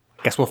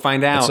Guess we'll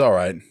find out. It's all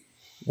right.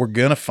 We're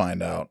going to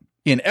find out.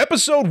 In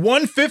episode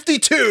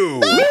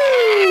 152.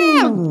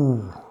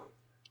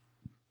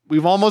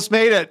 We've almost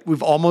made it.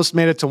 We've almost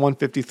made it to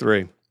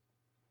 153.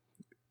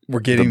 We're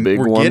getting big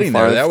there.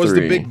 That was the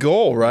 153. big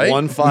goal, right?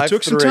 153. We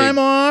took some time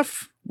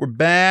off. We're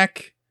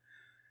back.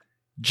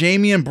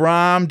 Jamie and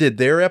Brom did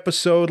their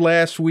episode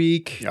last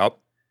week. Yep.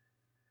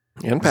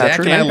 And Zach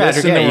Patrick. and I And Patrick,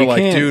 listened and yeah, we're you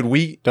like, can't- dude,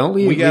 we don't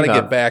leave- got to leave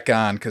get out. back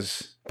on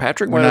because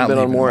Patrick we're might have not been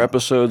on leaving more them.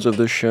 episodes of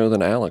this show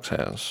than Alex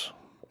has.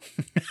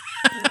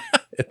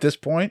 at this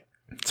point,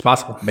 It's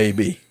possible.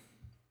 maybe.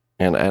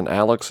 And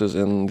Alex is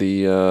in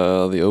the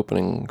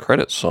opening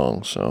credits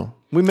song, so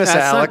We miss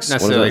That's not Alex.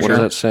 necessarily what does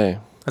true. that say?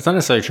 That's not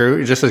necessarily true.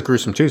 It just says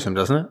gruesome twosome,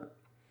 doesn't it?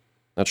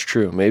 That's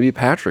true. Maybe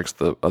Patrick's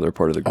the other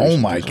part of the group. Oh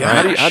my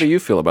gosh. How do you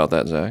feel about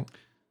that, Zach?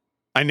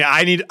 I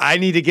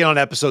need to get on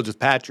episodes with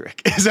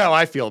Patrick. Is how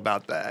I feel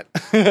about that.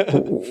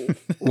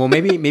 Well,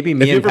 maybe me Have you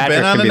and ever Patrick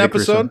been on can be an the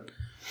episode? gruesome.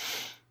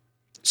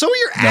 So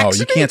you're No, you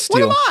axing me? can't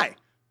steal. What am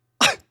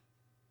I?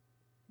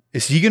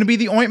 Is he going to be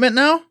the ointment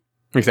now?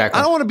 Exactly.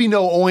 I don't want to be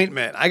no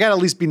ointment. I got to at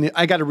least be.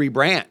 I got to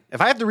rebrand. If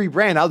I have to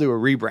rebrand, I'll do a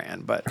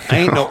rebrand. But I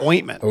ain't no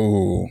ointment.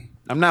 Oh,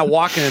 I'm not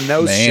walking in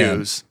those Man.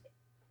 shoes.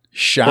 Or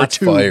shots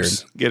fired.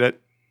 tubes. Get it?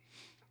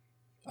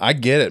 I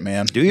get it,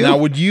 man. Do you? Now,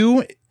 would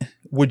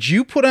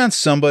you put on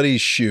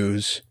somebody's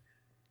shoes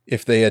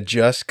if they had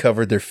just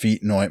covered their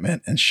feet in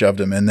ointment and shoved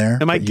them in there?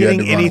 Am I but you had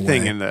getting to run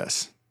anything away? in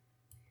this?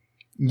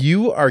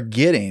 You are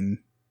getting.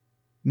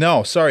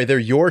 No, sorry, they're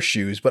your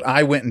shoes, but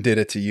I went and did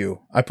it to you.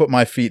 I put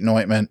my feet in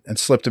ointment and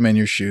slipped them in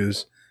your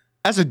shoes.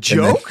 As a and then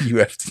joke? You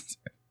have to,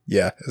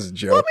 yeah, as a Well, I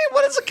joke. mean,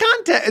 what is the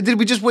context? Did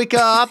we just wake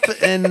up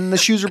and the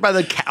shoes are by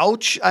the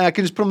couch? I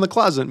can just put them in the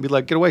closet and be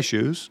like, get away,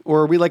 shoes. Or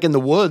are we like in the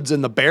woods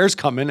and the bear's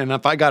coming and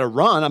if I got to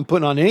run, I'm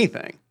putting on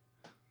anything.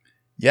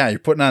 Yeah, you're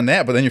putting on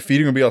that, but then your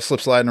feet are going to be all slip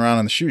sliding around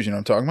in the shoes. You know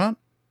what I'm talking about?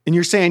 And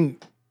you're saying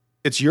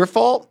it's your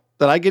fault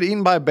that I get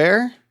eaten by a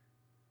bear?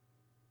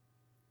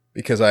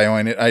 Because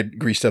I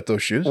greased up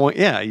those shoes. Well,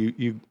 yeah,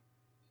 you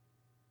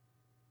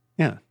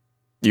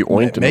You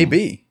ointed them.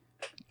 Maybe.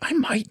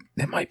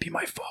 It might be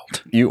my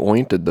fault. You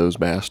ointed those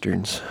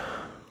bastards.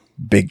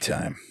 Big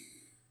time.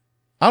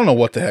 I don't know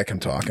what the heck I'm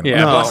talking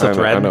Yeah, about. bust the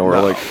thread. I know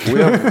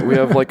we're we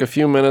have like a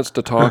few minutes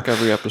to talk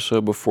every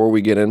episode before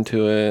we get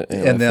into it, and,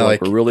 And I then, feel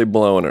like like- we're really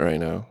blowing it right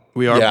now.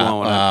 we are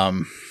blowing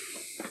it.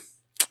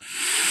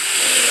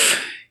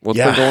 What's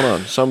Yeah. been going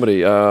on?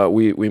 Somebody,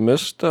 we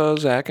missed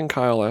Zach and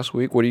Kyle last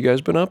week. What have you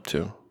guys been up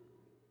to?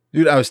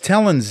 Dude, I was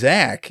telling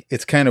Zach,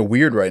 it's kind of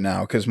weird right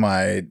now because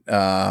my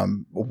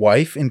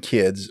wife and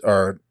kids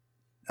are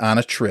on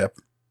a trip.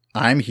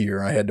 I'm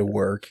here. I had to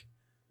work.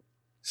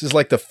 This is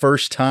like the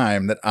first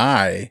time that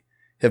I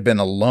have been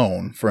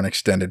alone for an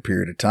extended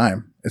period of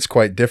time. It's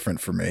quite different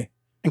for me.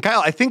 And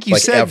Kyle, I think you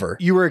like said ever.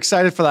 you were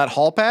excited for that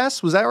hall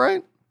pass. Was that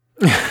right?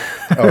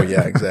 Oh,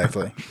 yeah,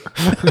 exactly.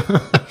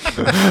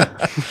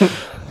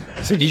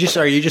 So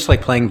are you just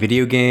like playing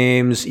video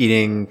games,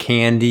 eating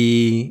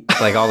candy,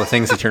 like all the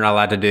things that you're not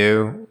allowed to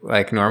do,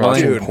 like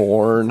normally? Watching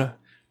porn.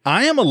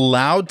 I am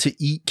allowed to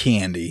eat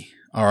candy,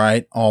 all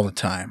right, all the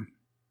time.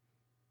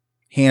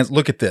 Hands,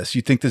 look at this.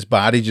 You think this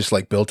body just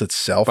like built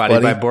itself, Body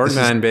buddy? by This is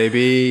Borgnine,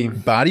 baby.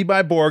 Body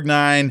by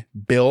Borgnine,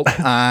 built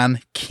on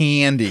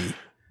candy.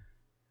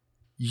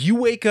 You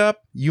wake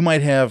up, you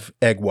might have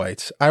egg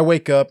whites. I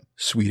wake up,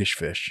 Swedish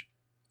fish.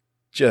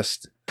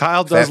 Just,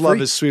 Kyle does Fat love free?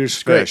 his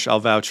Swedish Great. fish. I'll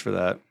vouch for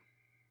that.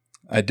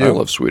 I do. I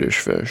love Swedish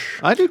fish.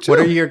 I do too. What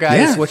are your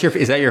guys? Yeah.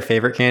 Is that your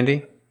favorite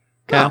candy,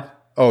 Kyle?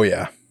 Oh,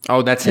 yeah.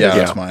 Oh, that's it. Yeah, Okay.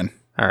 that's mine.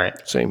 All right.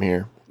 Same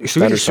here. Better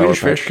Swedish Sour Patch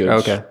fish. Kids.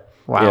 Okay.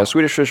 Wow. Yeah,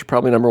 Swedish fish are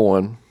probably number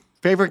one.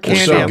 Favorite They're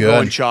candy? so I'm good.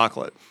 going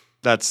chocolate.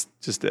 That's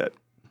just it.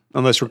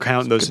 Unless we're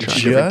counting those in two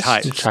different Just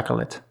types.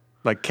 Chocolate.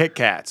 Like Kit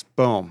Kats.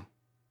 Boom.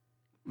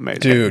 Amazing.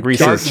 Dude,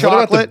 Reese's. Dark what about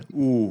chocolate.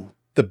 Ooh.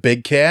 the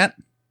Big Cat?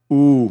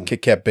 Ooh.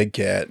 Kit Kat, Big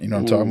Cat. You know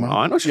what I'm talking Ooh. about?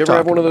 I know what You you're ever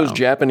have talking one of those about.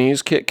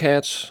 Japanese Kit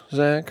Kats,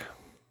 Zach?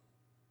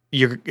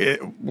 You're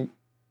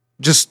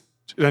just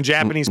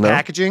Japanese No.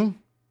 packaging.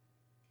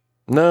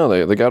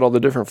 No, they got all the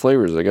different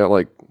flavors. They got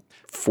like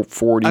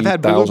 40,000 I've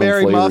had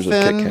blueberry flavors of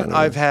Kit muffin. Kat.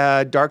 I've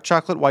had dark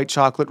chocolate, white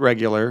chocolate,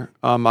 regular.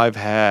 I've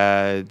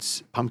had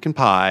pumpkin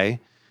pie.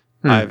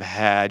 I've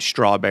had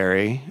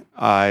strawberry.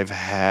 I've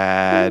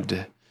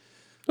had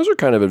Those are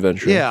kind of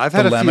adventurous. yeah. I've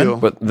had The a lemon? few.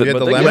 But, You had but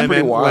the they lemon? get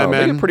pretty wild.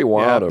 They get pretty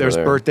wild Yeah, over there's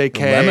there. birthday The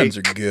cake. lemons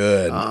are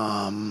good.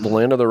 The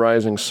land of the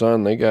rising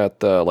sun, they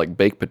got like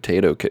baked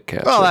potato Kit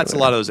Kats. Well, over that's a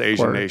there. lot of those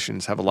Asian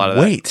nations have a lot of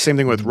that. Wait, Same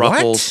thing with what?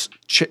 Ruffles,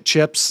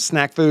 chips,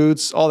 snack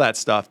foods, all that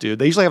stuff, dude.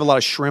 They usually have a lot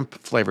of shrimp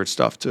flavored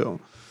stuff too.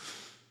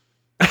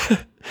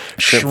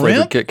 shrimp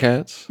flavored Kit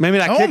Kats. Maybe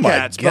not Oh Kit my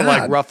Kats, but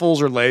like God.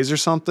 Ruffles or Lay's or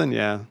something.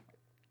 Yeah,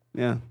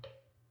 yeah.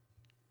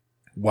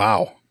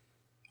 Wow.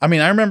 I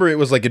mean, I remember it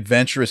was like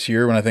adventurous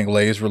here when I think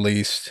Lay's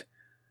released.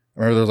 I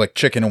remember there was like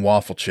chicken and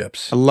waffle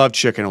chips. I love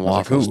chicken and was like,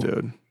 waffles, ooh.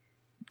 dude.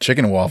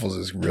 Chicken and waffles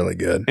is really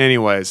good.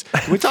 Anyways,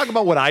 can we talk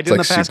about what I did in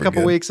like the past super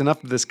couple good. weeks?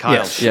 Enough of this Kyle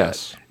Yes. shit.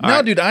 Yes.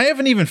 No, dude, I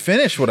haven't even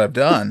finished what I've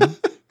done.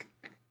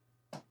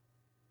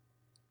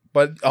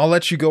 But I'll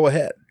let you go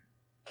ahead.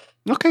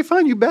 Okay,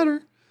 fine. You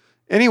better.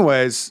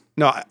 Anyways,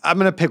 no, I'm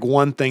going to pick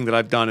one thing that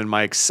I've done in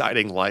my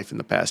exciting life in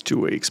the past 2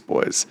 weeks,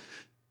 boys.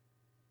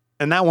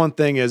 And that one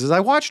thing is I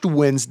watched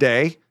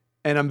Wednesday,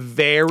 and I'm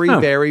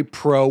very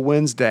pro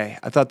Wednesday.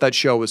 I thought that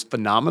show was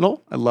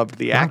phenomenal. I loved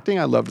the acting.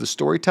 I loved the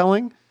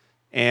storytelling.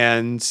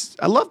 And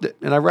I loved it.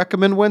 And I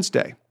recommend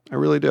Wednesday. I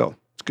really do.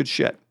 It's good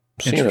shit.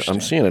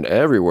 I'm seeing it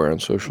everywhere on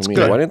social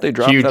media. good. Why didn't they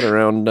drop that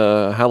around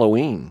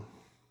Halloween?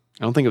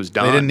 I don't think it was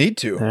done. They didn't need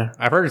to. Yeah.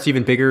 I've heard it's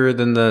even bigger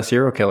than the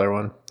serial killer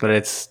one, but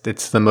it's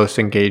the most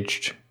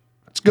engaged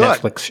It's good.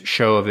 Netflix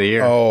show of the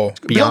year. Oh,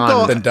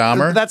 Beyond the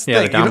Dahmer? That's the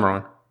the thing. Dahmer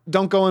one.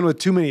 Don't go in with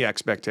too many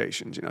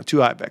expectations, too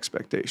high of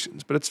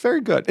expectations, but it's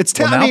very good. It's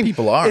Well, now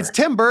people are. It's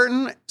Tim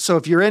Burton, so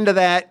if you're into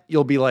that,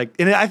 you'll be like,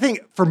 and I think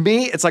for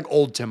me, it's like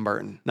old Tim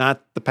Burton,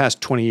 not the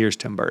past 20 years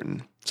Tim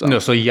Burton. So No,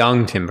 so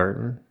young Tim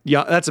Burton.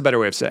 yeah, that's a better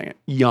way of saying it.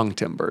 Young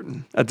Tim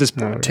Burton at this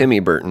point. Timmy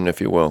Burton,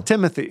 if you will.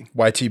 Timothy,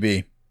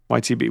 YTB.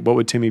 YTB. What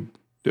would Timmy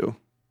do?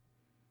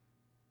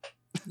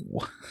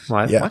 What?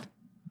 Yeah.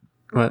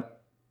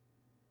 What?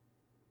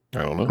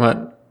 I don't know.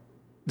 What?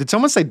 Did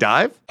someone say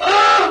dive?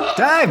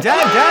 Dive!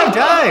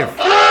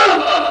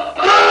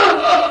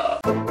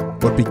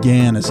 What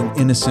began as an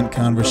innocent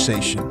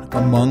conversation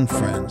among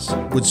friends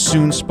would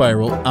soon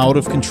spiral out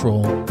of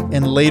control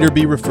and later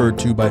be referred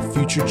to by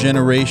future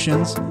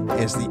generations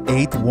as the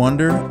eighth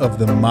wonder of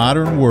the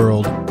modern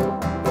world.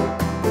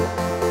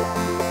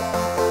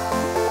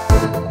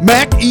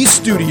 Mac East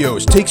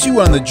Studios takes you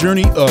on the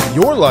journey of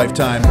your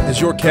lifetime as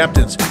your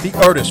captains, the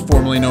artist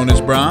formerly known as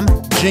Brom,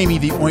 Jamie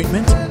the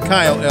Ointment,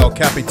 Kyle El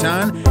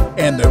Capitan,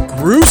 and the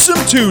Gruesome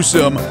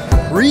Twosome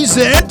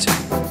present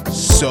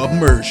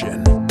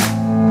Submersion.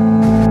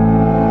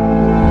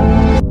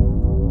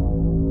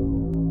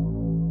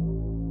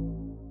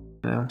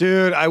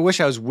 Dude, I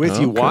wish I was with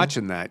you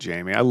watching that,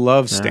 Jamie. I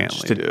love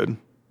Stanley, dude.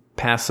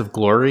 Passive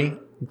Glory.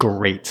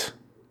 Great.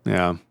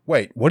 Yeah.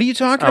 Wait, what are you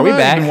talking Are we about?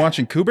 back? You've been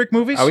watching Kubrick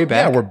movies? Are we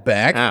back? Yeah, we're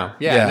back. Oh,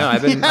 yeah. No,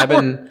 I've been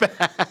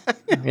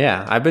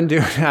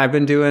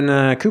doing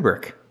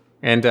Kubrick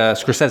and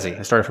Scorsese.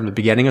 I started from the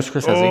beginning of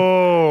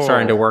Scorsese.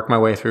 Starting to work my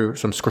way through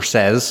some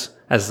Scorsese,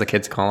 as the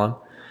kids call him.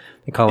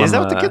 They call Is him, that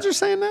what the kids are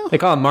saying now? They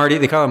call him Marty.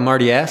 They call him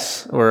Marty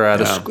S. Or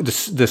the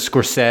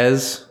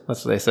Scorsese.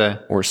 That's what they say.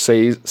 Or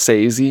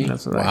Sazy.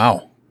 That's what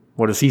Wow.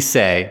 What does he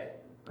say?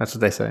 That's what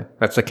they say.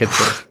 That's what kids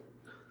say.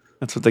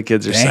 That's what the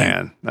kids are Dang,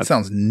 saying. that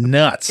sounds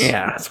nuts.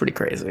 Yeah, that's pretty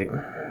crazy.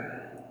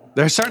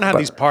 They're starting to have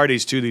these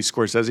parties too, these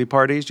Scorsese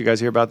parties. Do you guys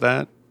hear about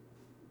that?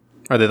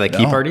 Are they like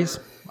key No. parties?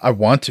 I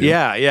want to.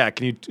 Yeah.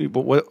 Can you?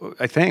 What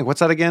I think? What's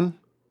that again?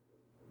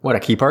 What a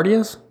key party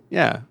is?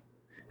 Yeah.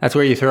 That's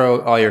where you throw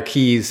all your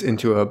keys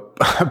into a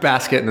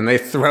basket and then they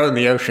throw it in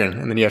the ocean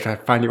and then you have to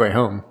find your way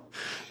home.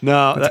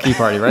 No. That's a key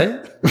party,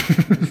 right?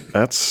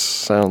 That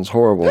sounds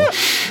horrible.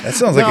 That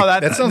sounds like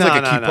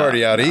a key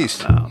party out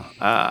east.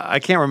 I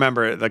can't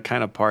remember the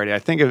kind of party. I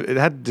think it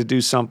had to do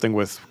something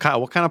with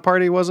what kind of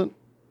party was it?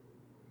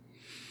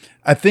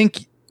 I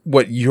think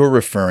what you're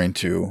referring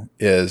to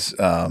is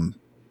a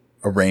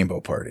rainbow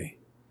party.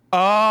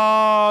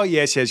 Oh,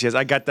 yes.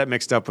 I got that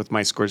mixed up with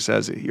my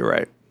Scorsese. You're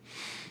right.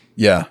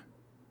 Yeah.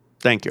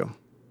 Thank you.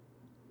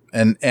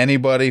 And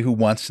anybody who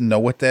wants to know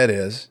what that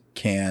is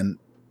can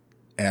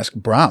ask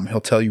Brom.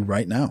 He'll tell you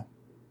right now.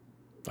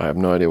 I have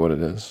no idea what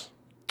it is.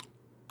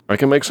 I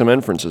can make some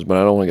inferences, but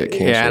I don't want to get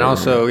canceled. Yeah, and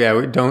also,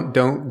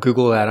 don't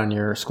Google that on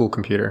your school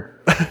computer.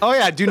 Oh,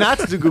 yeah. Do not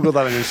Google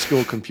that on your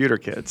school computer,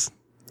 kids.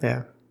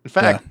 Yeah. In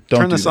fact,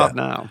 don't turn do this that. off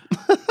now.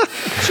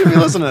 Should be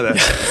listening to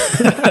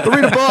this. Go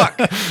read a book.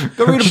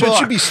 Go read a book. Should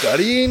you be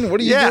studying?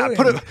 What are you doing?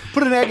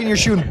 Put an egg in your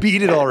shoe and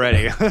beat it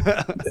already.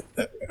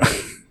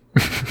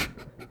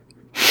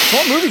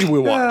 What movie did we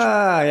watch?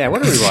 Yeah,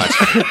 what did we watch?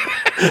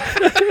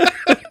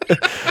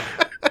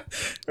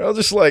 I was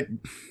just like,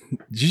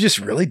 did you just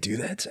really do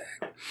that, Zach?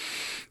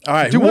 All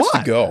right, Do who wants what?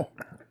 to go?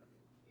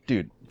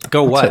 Dude.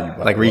 Go tell you what? about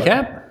Like what.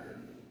 recap?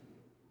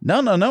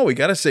 No. We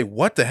got to say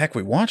what the heck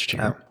we watched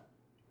here. Oh.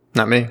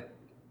 Not me.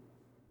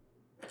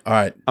 All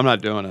right, I'm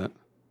not doing it.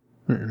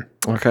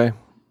 Okay.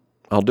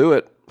 I'll do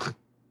it.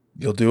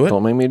 you'll do it?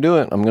 Don't make me do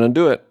it. I'm going to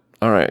do it.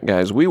 All right,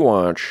 guys. We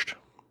watched.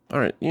 All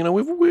right.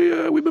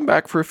 We've been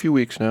back for a few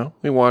weeks now.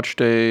 We watched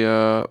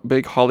a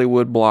big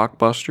Hollywood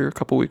blockbuster a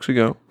couple weeks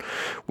ago.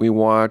 We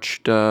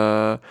watched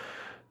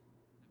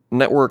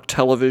network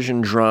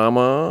television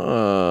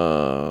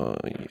drama,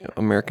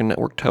 American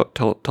network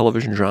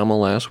television drama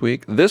last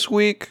week. This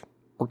week,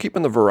 we're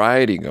keeping the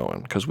variety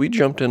going because we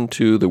jumped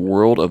into the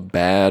world of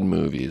bad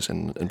movies.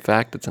 And in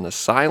fact, it's an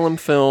asylum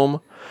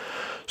film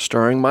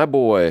starring my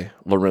boy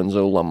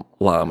Lorenzo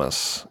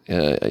Lamas.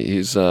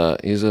 He's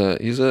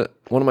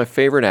one of my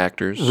favorite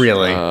actors.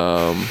 Really?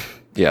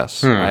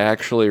 Yes, I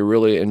actually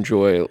really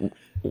enjoy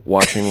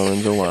watching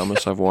Lorenzo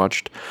Lamas. I've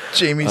watched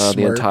Jamie the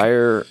Smirk.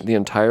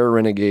 entire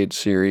Renegade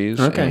series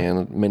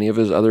and many of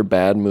his other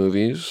bad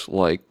movies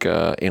like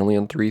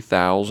Alien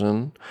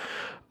 3000.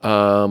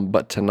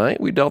 But tonight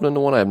we delved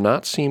into one I have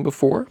not seen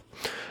before,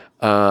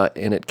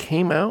 and it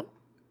came out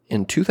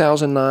in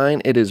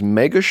 2009. It is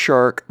Mega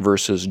Shark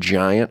versus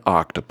Giant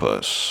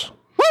Octopus.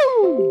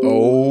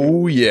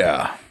 Oh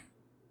yeah.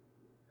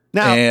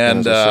 Now, And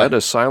As I said,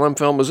 Asylum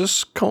film. Was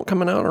this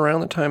coming out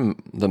around the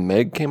time the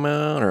Meg came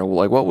out, or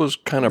like what was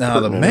kind of No,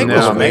 the pertinent? Meg No,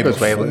 was way Meg was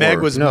way before. Meg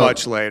was No.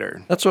 much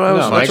later. That's what I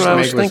was. No, that's what I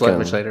was Meg thinking.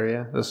 much later.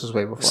 Yeah, this was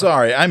way before.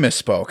 Sorry, I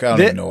misspoke. I don't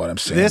Thi- even know what I'm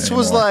saying. This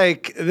was anymore.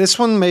 like this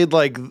one made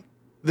like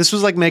this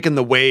was like making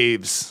the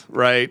waves,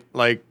 right?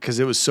 Like because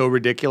it was so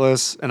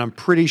ridiculous, and I'm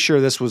pretty sure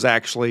this was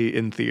actually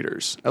in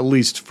theaters, at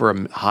least for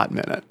a hot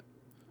minute.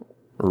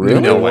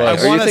 Really? No way. I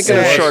Are you wanna thinking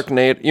of say-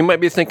 Sharknado? You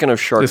might be thinking of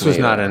Sharknado. This was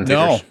not in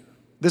no. theaters.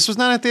 This was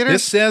not in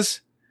theaters.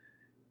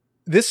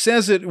 This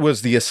says it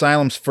was the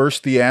Asylum's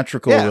first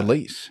theatrical Yeah.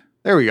 release.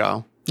 There we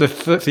go. The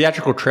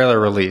theatrical trailer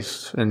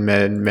released in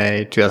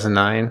mid-May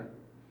 2009.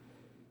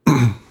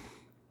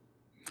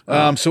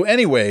 So,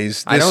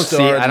 anyways, I don't see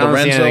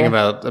Lorenzo. anything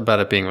about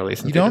it being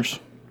released in You don't? theaters.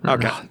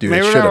 Okay, Dude, it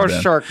maybe should that have was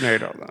been.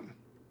 Sharknado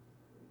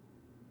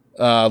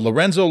then.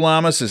 Lorenzo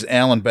Lamas as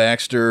Alan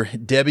Baxter,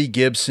 Debbie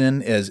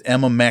Gibson as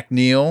Emma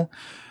McNeil,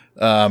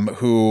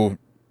 who,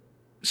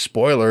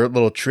 spoiler,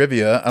 little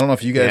trivia. I don't know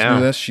if you guys Yeah.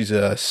 knew this. She's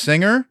a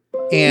singer,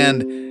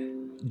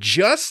 and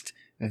just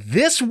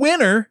this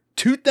winter,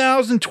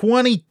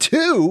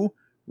 2022,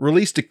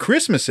 released a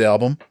Christmas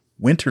album,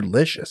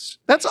 Winterlicious.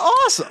 That's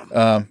awesome.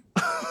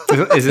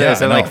 Is Yeah,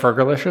 it I like know.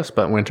 Fergalicious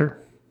but winter?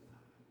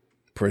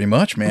 Pretty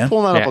much, man.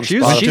 Pulling that up on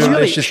she's Spotify. really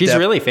Winterlicious she's Deb-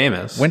 really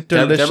famous.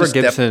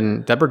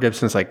 Winterlicious Deborah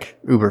Gibson's like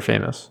uber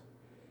famous.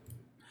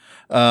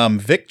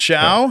 Vic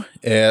Chow,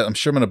 I'm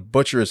sure I'm going to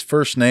butcher his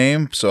first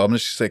name, so I'm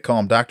just going to call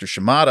him Dr.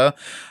 Shimada.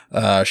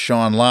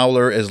 Sean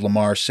Lawler as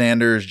Lamar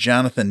Sanders,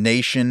 Jonathan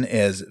Nation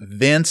as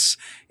Vince,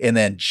 and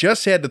then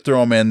just had to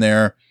throw him in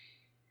there.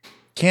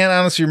 Can't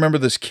honestly remember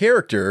this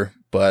character,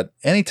 but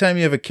anytime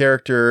you have a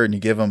character and you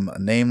give him a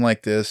name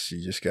like this,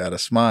 you just got to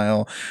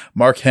smile.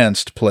 Mark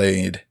Henst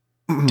played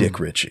Dick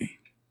Ritchie.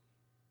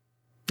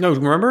 No,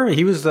 remember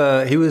he was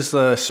the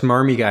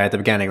smarmy guy at the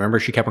beginning. Remember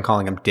she kept on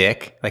calling him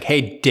Dick, like,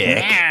 "Hey,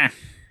 Dick."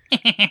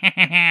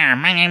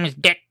 My name is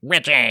Dick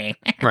Ritchie.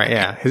 Right?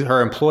 Yeah,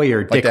 her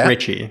employer, Dick that?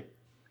 Ritchie.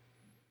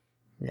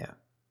 Yeah,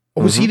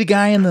 Oh, was he the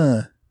guy in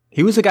the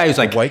he was the guy who's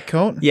like, white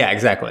coat? yeah,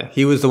 exactly.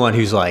 He was the one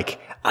who's like,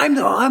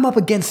 I'm up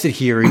against it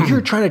here.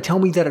 You're trying to tell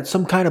me that it's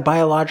some kind of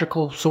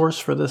biological source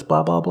for this,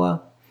 blah blah blah.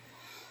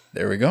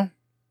 There we go.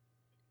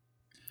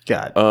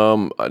 God,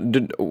 Was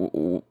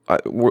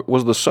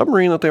the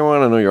submarine that they were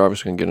on? I know you're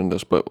obviously going to get into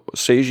this, but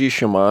Seiji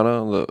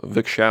Shimada, the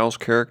Vic Chow's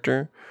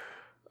character,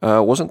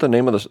 wasn't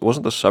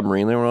the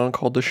submarine they were on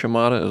called the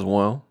Shimada as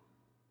well?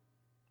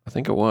 I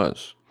think it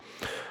was.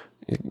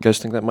 You guys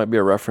think that might be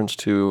a reference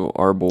to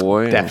our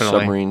boy and Definitely.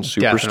 submarine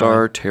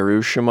superstar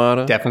Teru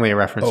Shimada? definitely a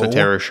reference to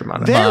Teru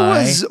Shimada. There My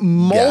was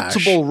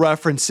multiple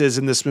references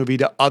in this movie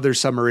to other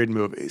submarine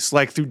movies,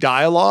 like through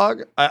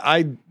dialogue.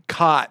 I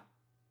caught.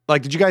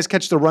 Like, did you guys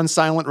catch the Run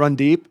Silent, Run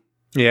Deep?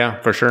 Yeah,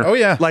 for sure. Oh,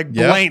 yeah. Like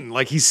Yeah. blatant,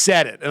 like he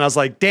said it, and I was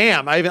like,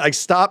 "Damn!" I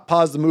stopped,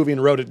 paused the movie,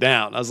 and wrote it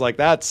down. I was like,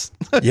 "That's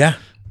Yeah.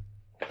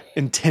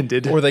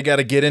 intended." Or they got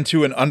to get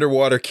into an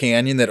underwater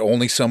canyon that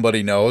only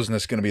somebody knows, and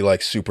it's going to be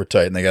like super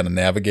tight, and they got to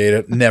navigate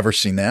it. Never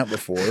seen that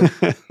before.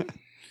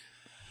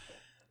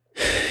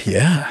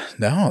 Yeah,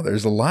 no,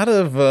 there's a lot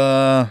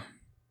of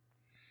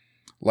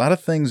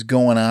things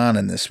going on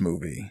in this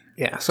movie.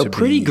 Yeah, so To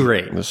pretty be-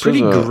 great. This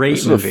Pretty is a, great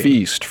this movie. is a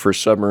feast for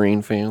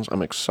submarine fans.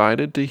 I'm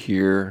excited to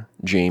hear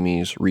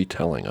Jamie's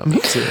retelling of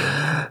it.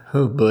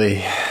 Oh boy.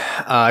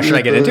 Should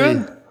I get into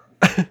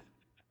it?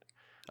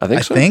 I think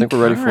I so. I think- think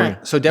we're ready for All you.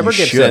 right. So Deborah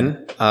You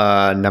Gibson,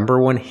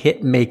 #1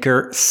 hit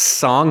maker,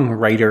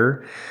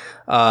 songwriter,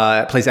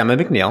 plays Emma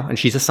McNeil, and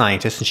she's a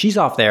scientist, and she's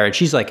off there, and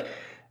she's like,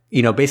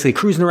 basically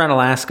cruising around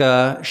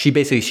Alaska.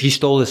 She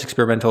stole this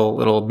experimental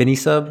little mini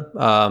sub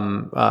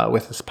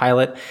with this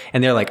pilot,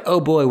 and they're like, "Oh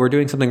boy, we're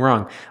doing something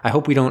wrong. I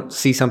hope we don't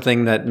see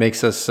something that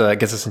makes us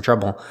gets us in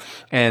trouble."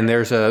 And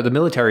there's the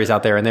military's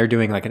out there, and they're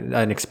doing like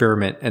an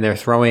experiment, and they're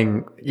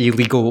throwing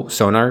illegal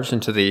sonars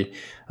into the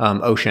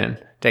ocean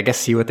to, I guess,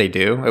 see what they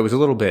do. It was a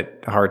little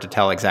bit hard to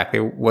tell exactly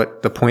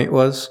what the point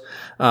was,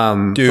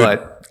 Dude,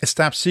 but it's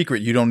top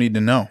secret. You don't need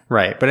to know.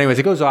 right. But anyways,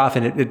 it goes off,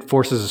 and it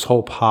forces this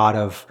whole pod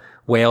of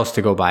whales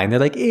to go by, and they're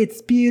like,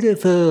 "It's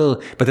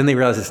beautiful," but then they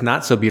realize it's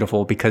not so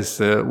beautiful because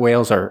the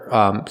whales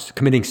are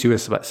committing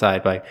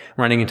suicide by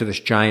running into this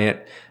giant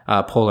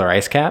polar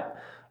ice cap.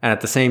 And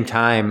at the same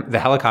time, the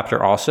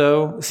helicopter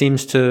also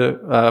seems to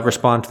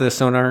respond to the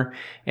sonar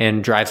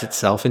and drives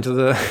itself into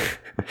the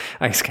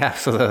ice cap,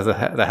 so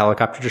the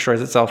helicopter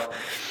destroys itself.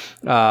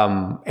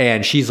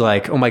 And she's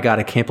like, "Oh my God,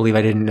 I can't believe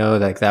I didn't know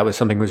that was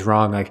something was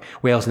wrong. Like,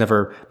 whales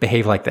never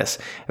behave like this."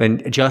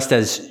 And just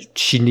as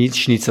she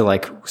needs to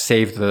like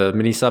save the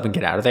mini sub and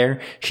get out of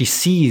there, she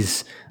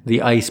sees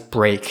the ice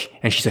break,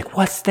 and she's like,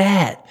 "What's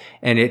that?"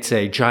 And it's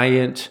a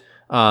giant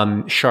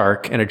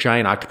shark and a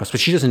giant octopus, but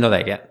she doesn't know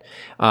that yet.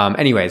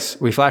 Anyways,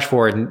 we flash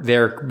forward, and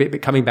they're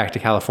coming back to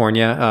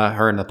California,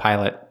 her and the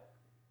pilot,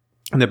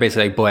 and they're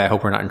basically like, "Boy, I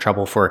hope we're not in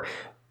trouble for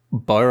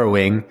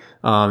borrowing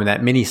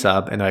that mini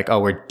sub." And they're like, "Oh,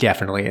 we're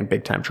definitely in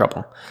big time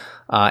trouble."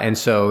 And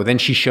so then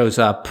she shows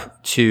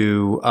up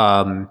to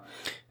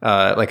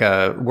like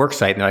a work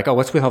site, and they're like, "Oh,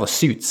 what's with all the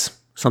suits?"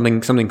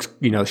 something,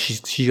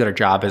 she's got a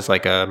job as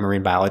like a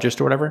marine biologist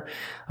or whatever.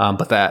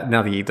 But that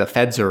now the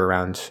feds are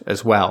around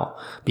as well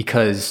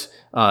because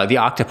the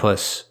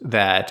octopus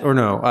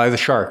the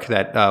shark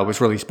that was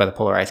released by the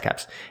polar ice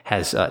caps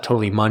has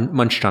totally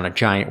munched on a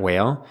giant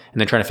whale, and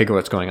they're trying to figure out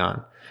what's going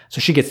on. So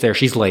she gets there,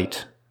 she's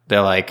late.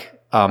 They're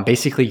like,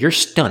 basically, your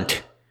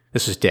stunt.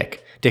 This is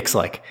Dick. Dick's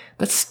like,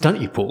 that stunt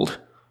you pulled,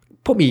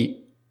 put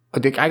me. I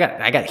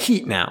got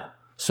heat now.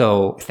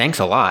 So thanks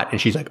a lot.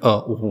 And she's like,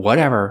 oh,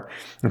 whatever.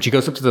 And she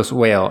goes up to this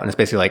whale and it's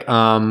basically like,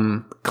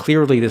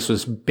 clearly this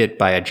was bit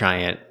by a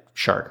giant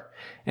shark.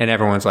 And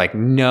everyone's like,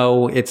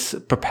 no, it's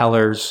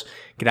propellers.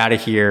 Get out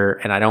of here.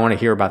 And I don't want to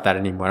hear about that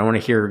anymore. I don't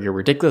want to hear your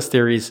ridiculous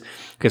theories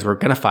because we're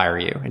going to fire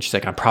you. And she's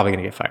like, I'm probably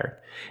going to get fired.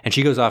 And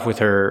she goes off with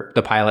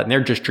the pilot and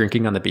they're just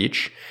drinking on the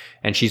beach.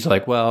 And she's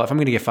like, well, if I'm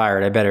going to get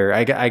fired,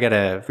 I got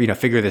to,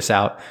 figure this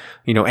out,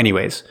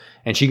 anyways.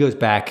 And she goes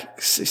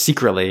back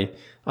secretly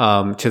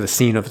to the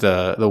scene of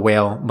the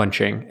whale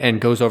munching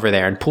and goes over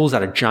there and pulls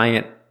out a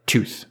giant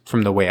tooth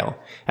from the whale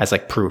as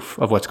like proof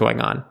of what's going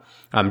on.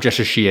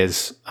 Just as she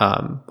is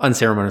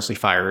unceremoniously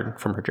fired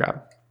from her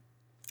job.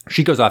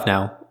 She goes off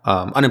now,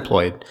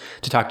 unemployed,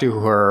 to talk to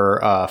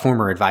her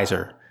former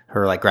advisor,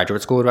 her like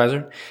graduate school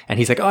advisor. And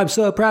he's like, oh, I'm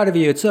so proud of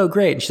you. It's so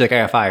great. And she's like,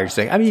 I got fired. She's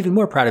like, I'm even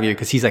more proud of you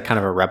because he's like kind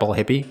of a rebel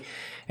hippie.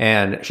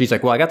 And she's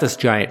like, well, I got this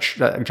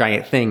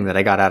giant thing that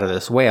I got out of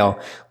this whale.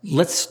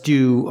 Let's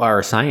do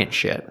our science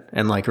shit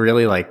and like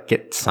really like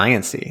get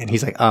sciencey. And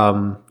he's like,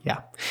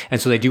 yeah. And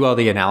so they do all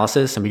the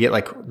analysis and we get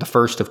like the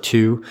first of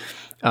two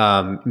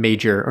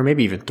major, or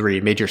maybe even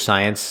three major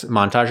science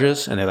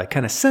montages. And they're like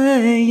kind of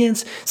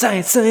science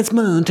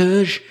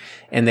montage.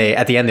 And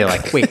at the end, they're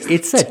like, wait,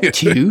 it's a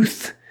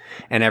tooth?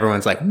 And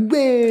everyone's like,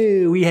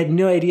 whoa, we had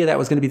no idea that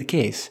was going to be the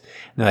case.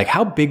 And they're like,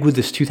 how big would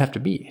this tooth have to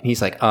be? And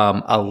he's like,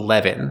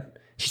 11.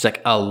 She's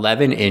like,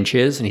 11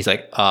 inches. And he's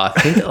like, I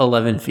think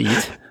 11 feet.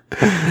 Who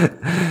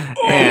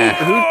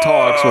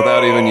talks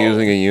without even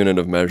using a unit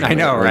of measurement? I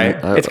know, right?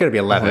 It's going to be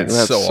 11.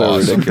 That's so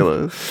awesome.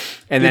 Ridiculous.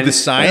 And Dude, then the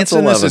science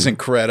in this is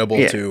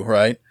incredible too,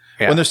 right?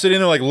 Yeah. When they're sitting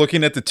there like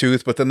looking at the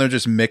tooth, but then they're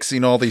just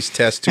mixing all these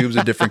test tubes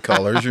of different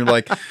colors. You're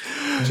like,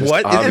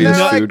 what? Obvious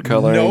And food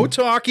coloring. no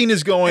talking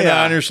is going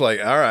on. You're just like,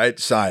 all right,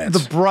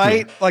 science.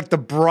 The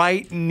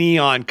bright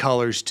neon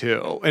colors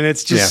too. And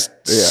it's just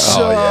Yeah.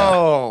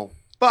 so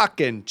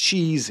fucking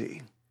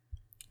cheesy.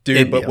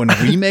 Dude, but when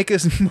we make a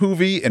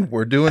movie and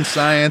we're doing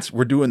science,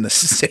 we're doing the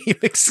same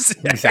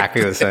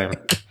exactly the same.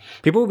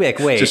 People will be like,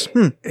 wait, is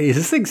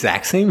this the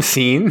exact same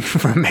scene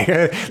from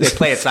Mega? They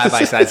play it side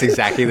by side. It's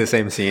exactly the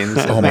same scenes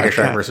as Mega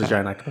Shark versus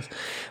Giant Octopus.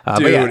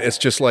 Dude, it's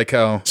just like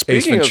how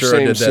Speaking Ace of Ventura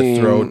did that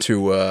same throw scene-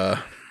 to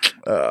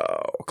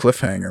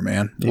Cliffhanger,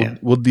 man. Yeah.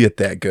 We'll get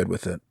that good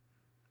with it.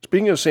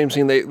 Speaking of same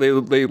scene,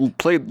 they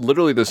played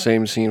literally the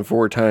same scene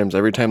 4 times.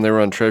 Every time they were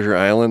on Treasure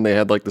Island, they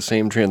had like the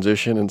same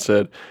transition and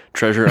said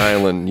Treasure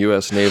Island,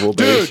 U.S. Naval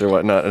Base or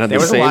whatnot. And had There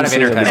the was a same lot of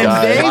scene intertitles. with the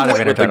guy And they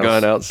went- with the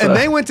gun outside. And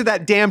they went to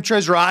that damn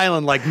Treasure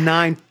Island like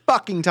 9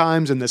 fucking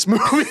times in this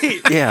movie.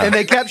 Yeah. And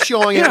they kept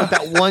showing it with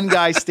that one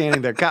guy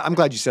standing there. God, I'm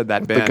glad you said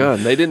that, Ben. the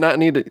gun. They did not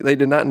need to. They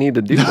did not need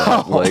to do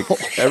that. Like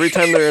every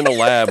time they're in a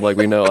lab, like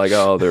we know, like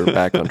oh, they're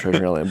back on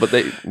Treasure Island. But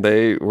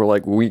they were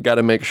like, we got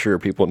to make sure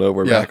people know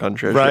we're back on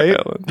Treasure Right?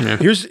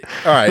 Island. Here's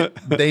all right.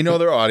 They know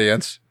their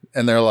audience,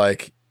 and they're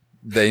like,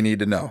 they need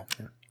to know.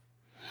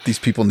 These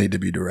people need to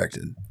be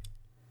directed.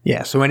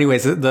 Yeah. So,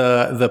 anyways,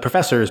 the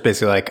professor is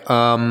basically like,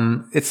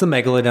 it's the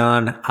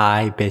megalodon.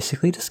 I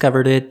basically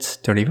discovered it.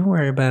 Don't even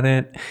worry about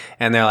it.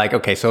 And they're like,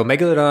 okay, so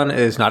megalodon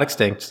is not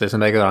extinct. There's a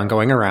megalodon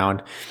going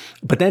around.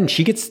 But then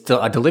she gets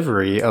a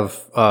delivery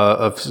of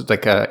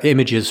like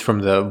images from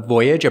the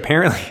voyage.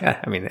 Apparently,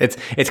 I mean,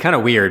 it's kind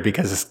of weird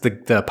because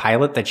the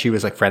pilot that she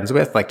was like friends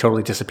with like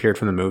totally disappeared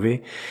from the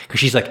movie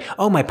because she's like,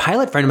 oh, my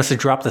pilot friend must have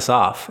dropped this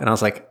off, and I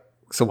was like,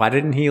 so why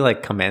didn't he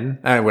like come in?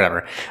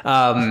 Whatever.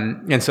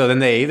 And so then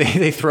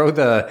they throw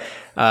the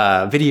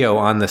video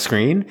on the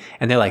screen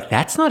and they're like,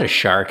 that's not a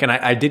shark. And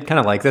I did kind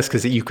of like this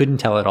because you couldn't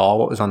tell at all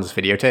what was on this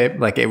videotape.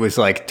 Like it was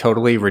like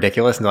totally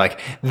ridiculous. And they're like,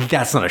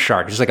 that's not a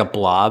shark. It's just like a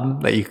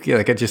blob that you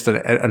like, just an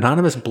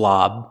anonymous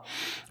blob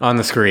on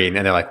the screen.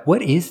 And they're like,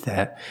 what is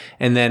that?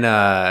 And then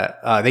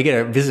they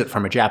get a visit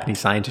from a Japanese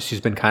scientist who's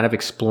been kind of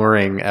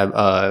exploring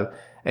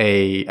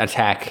a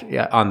attack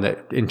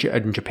in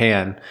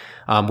Japan,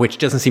 which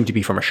doesn't seem to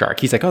be from a shark.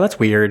 He's like, oh, that's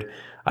weird.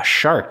 A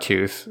shark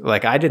tooth.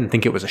 Like, I didn't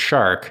think it was a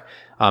shark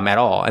at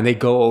all. And they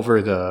go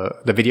over the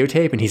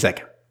videotape and he's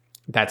like,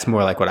 that's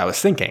more like what I was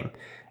thinking.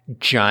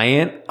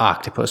 Giant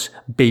octopus,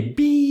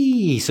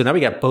 baby. So now we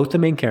got both the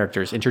main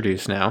characters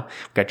introduced now.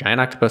 We got Giant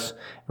Octopus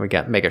and we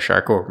got Mega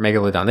Shark or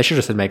Megalodon. They should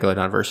have said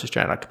Megalodon versus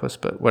Giant Octopus,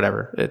 but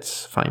whatever.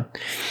 It's fine.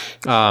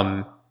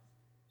 And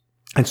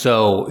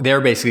so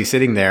they're basically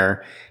sitting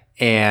there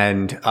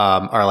and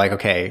are like,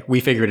 okay, we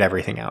figured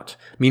everything out.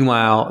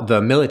 Meanwhile,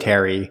 the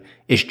military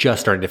is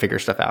just starting to figure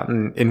stuff out.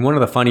 And in one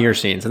of the funnier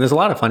scenes, and there's a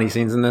lot of funny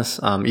scenes in this,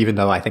 even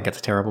though I think it's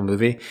a terrible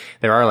movie,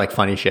 there are like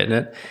funny shit in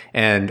it.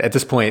 And at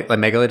this point, like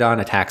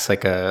Megalodon attacks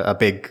like a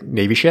big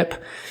Navy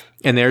ship.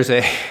 And there's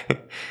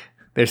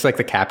There's like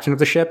the captain of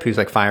the ship who's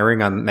like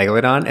firing on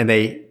Megalodon, and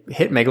they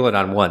hit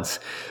Megalodon once,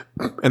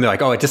 and they're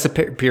like, "Oh, it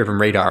disappeared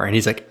from radar," and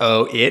he's like,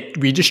 "Oh,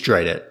 we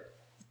destroyed it."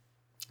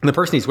 And the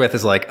person he's with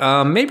is like,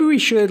 maybe we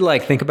should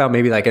like think about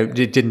maybe like it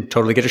didn't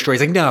totally get destroyed.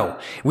 He's like, no,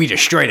 we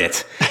destroyed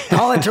it.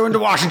 Call it into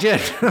Washington.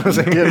 I was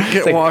like,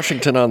 Get like,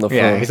 Washington on the phone.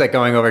 yeah, he's like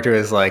going over to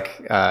his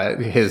like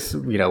his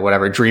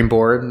whatever dream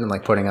board and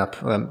like putting up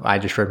I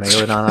destroyed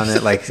Megalodon on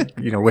it, like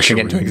wishing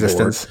it into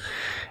existence.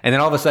 And then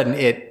all of a sudden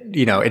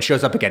it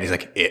shows up again. He's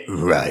like, it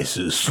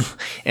rises,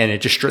 and it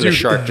just the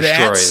shark that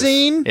destroys.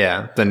 scene?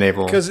 Yeah, the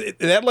naval. Because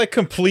that like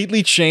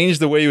completely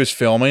changed the way he was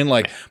filming.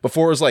 Like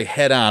before it was like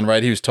head on,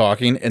 right? He was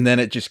talking, and then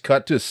it just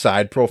cut to a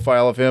side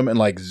profile of him and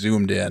like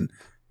zoomed in.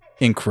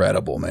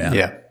 Incredible, man.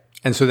 Yeah.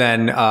 And so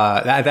then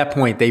at that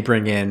point they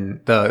bring in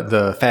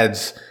the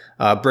feds,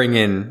 bring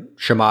in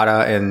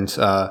Shimada and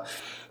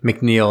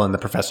McNeil and the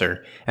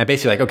professor, and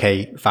basically like,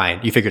 okay,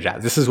 fine, you figured it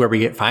out. This is where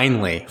we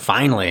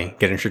finally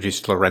get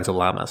introduced to Lorenzo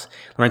Lamas.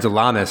 Lorenzo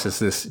Lamas is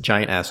this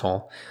giant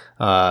asshole,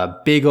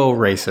 big old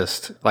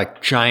racist,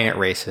 like giant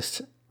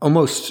racist,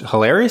 almost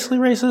hilariously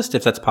racist,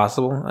 if that's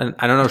possible. And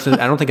I don't know,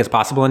 I don't think it's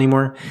possible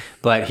anymore,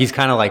 but he's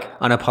kind of like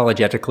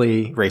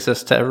unapologetically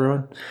racist to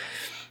everyone.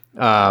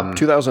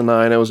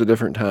 2009, it was a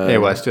different time.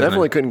 It was 2009.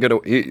 Definitely couldn't get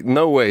away.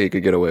 No way he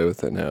could get away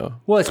with it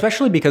now. Well,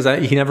 especially because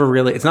he never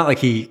really, it's not like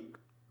he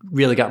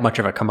really got much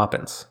of a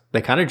comeuppance.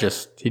 They kind of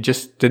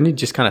didn't he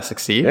just kind of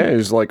succeed? Yeah,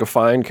 he's like a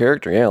fine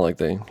character. Yeah, like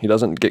he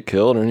doesn't get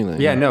killed or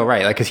anything. Yeah, no,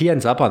 right. Like, because he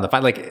ends up on the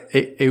fight. Like,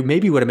 it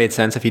maybe would have made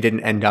sense if he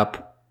didn't end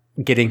up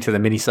getting to the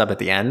mini sub at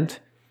the end,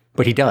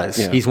 but he does.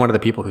 Yeah. He's one of the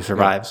people who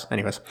survives. Yeah.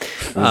 Anyways.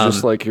 He's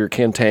just like your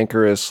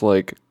cantankerous,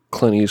 like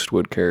Clint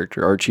Eastwood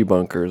character, Archie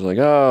Bunker. Is like,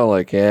 oh,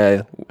 like,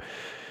 yeah.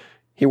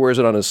 He wears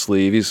it on his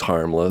sleeve. He's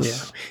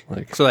harmless.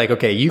 Yeah. So like,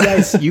 okay, you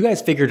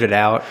guys figured it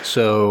out.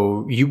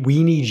 So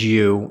we need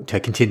you to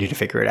continue to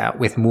figure it out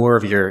with more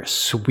of your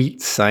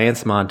sweet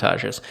science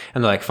montages.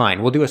 And they're like,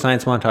 fine, we'll do a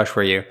science montage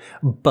for you,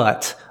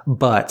 but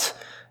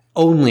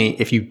only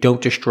if you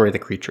don't destroy the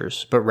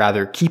creatures, but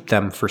rather keep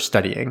them for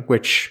studying.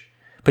 Which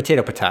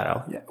potato.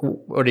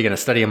 What are you going to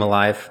study them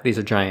alive? These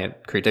are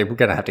giant creatures. We're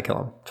going to have to kill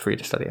them for you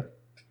to study them.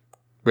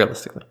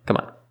 Realistically, come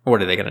on. What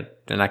are they going to?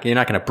 You're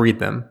not going to breed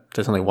them.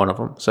 There's only one of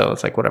them, so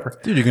it's like whatever.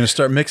 Dude, you're going to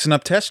start mixing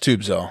up test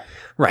tubes, though.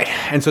 Right,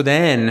 and so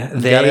then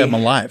you gotta have them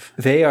alive.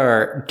 They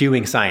are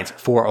doing science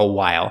for a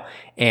while,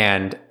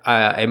 and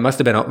it must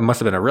have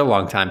been a real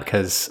long time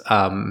because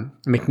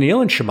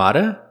McNeil and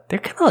Shimada, they're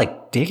kind of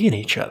like digging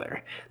each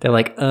other. They're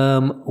like,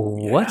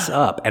 what's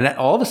up? And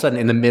all of a sudden,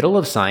 in the middle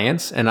of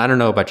science, and I don't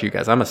know about you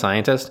guys, I'm a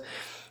scientist.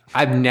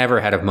 I've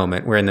never had a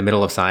moment where in the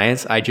middle of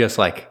science, I just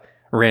like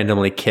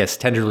randomly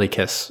tenderly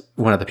kiss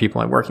one of the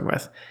people I'm working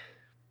with.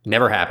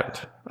 Never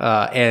happened.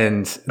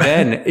 And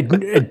then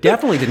it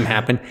definitely didn't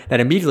happen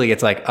that immediately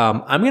it's like,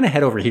 I'm going to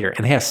head over here.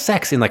 And they have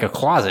sex in like a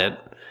closet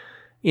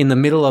in the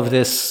middle of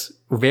this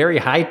very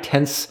high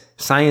tense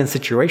science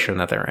situation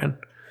that they're in.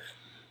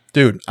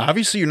 Dude,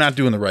 obviously you're not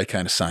doing the right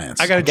kind of science.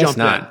 I got to jump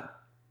in.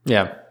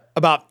 Yeah.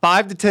 About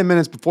 5 to 10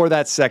 minutes before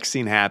that sex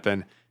scene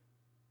happened,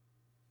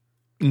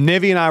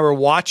 Nivi and I were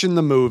watching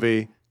the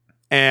movie,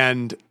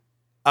 and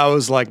I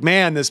was like,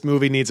 man, this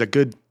movie needs a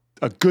good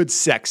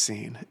sex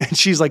scene. And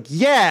she's like,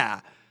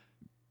 yeah.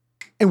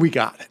 And we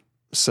got it.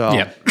 So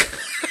yeah.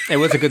 It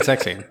was a good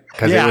sex scene.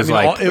 Because yeah, it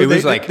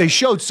was like they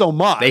showed so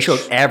much. They showed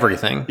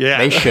everything. Yeah.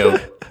 They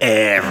showed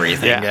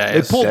everything,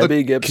 guys.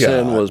 Debbie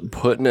Gibson was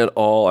putting it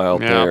all out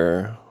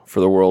there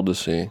for the world to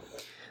see.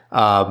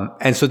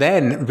 And so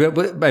then,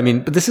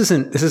 but this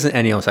isn't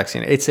any old sex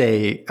scene. It's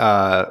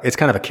it's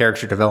kind of a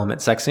character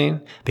development sex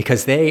scene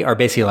because they are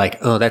basically like,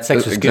 oh, that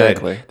sex was good.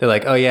 They're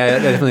like, oh yeah,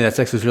 definitely that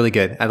sex was really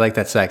good. I like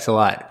that sex a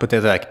lot. But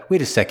they're like,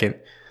 wait a second.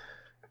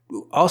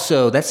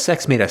 Also, that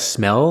sex made us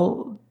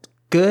smell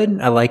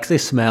good. I like the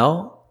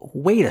smell.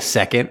 Wait a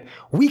second.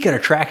 We could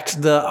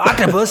attract the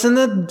octopus and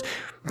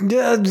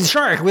the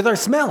shark with our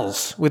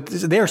smells,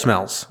 with their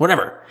smells,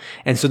 whatever.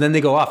 And so then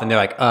they go off and they're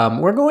like,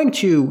 we're going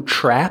to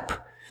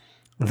trap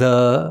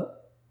the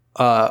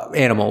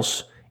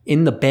animals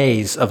in the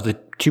bays of the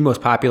two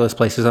most populous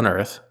places on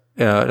Earth.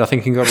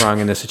 Nothing can go wrong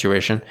in this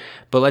situation.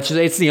 But let's just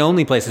say it's the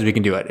only places we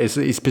can do it. It's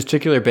these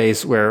particular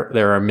bays where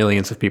there are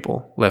millions of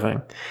people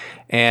living.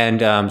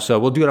 And so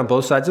we'll do it on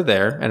both sides of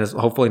there, and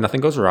hopefully nothing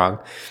goes wrong.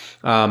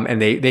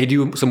 And they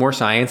do some more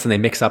science, and they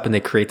mix up and they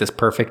create this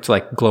perfect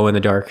like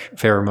glow-in-the-dark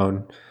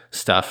pheromone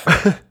stuff.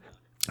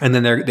 And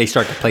then they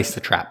start to place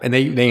the trap. And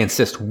they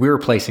insist we're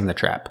placing the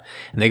trap.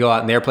 And they go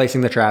out and they're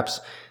placing the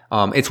traps.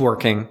 It's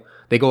working.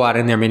 They go out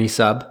in their mini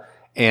sub.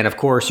 And of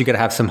course, you got to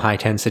have some high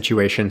tense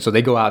situation. So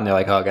they go out and they're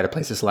like, oh, I got to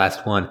place this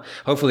last one.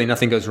 Hopefully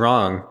nothing goes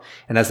wrong.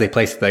 And as they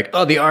place it, like,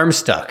 oh, the arm's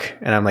stuck.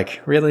 And I'm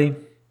like, really?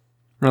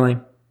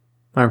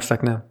 Arm's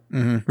stuck now?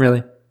 Mm-hmm.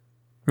 Really?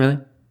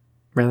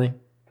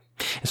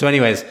 So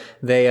anyways,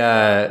 they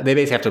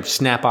basically have to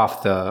snap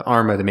off the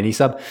arm of the mini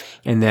sub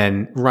and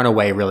then run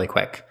away really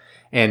quick.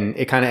 And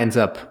it kind of ends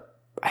up,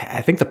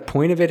 I think the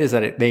point of it is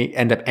that they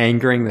end up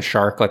angering the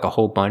shark like a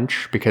whole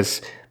bunch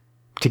because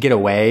to get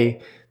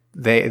away,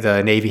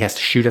 the Navy has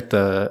to shoot at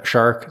the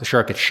shark. The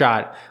shark gets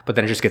shot, but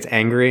then it just gets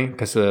angry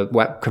because the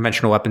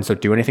conventional weapons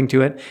don't do anything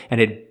to it,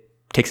 and it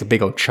takes a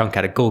big old chunk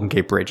out of Golden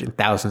Gate Bridge, and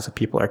thousands of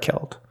people are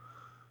killed.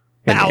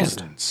 In the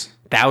end.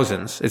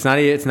 Thousands. It's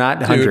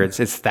not hundreds.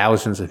 It's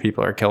thousands of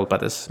people are killed by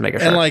this mega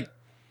shark. And like,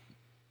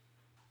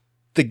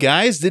 the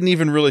guys didn't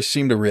even really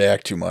seem to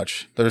react too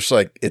much. They're just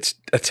like, it's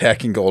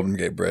attacking Golden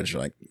Gate Bridge.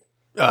 Like,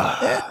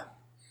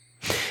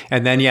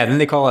 and then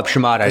they call up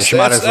Shimada.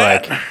 Shimada's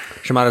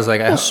like,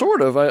 Well,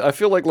 sort of. I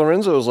feel like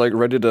Lorenzo is like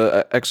ready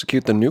to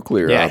execute the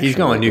nuclear. yeah, he's option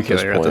going at this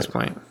nuclear at this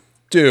point. point.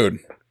 dude,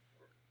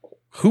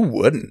 who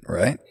wouldn't,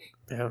 right?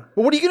 Yeah.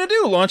 But what are you going to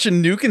do? Launch a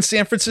nuke in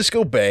San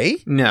Francisco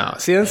Bay? No,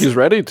 see, that's, He's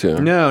ready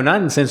to. no,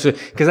 not in sense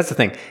because that's the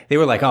thing. They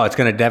were like, oh, it's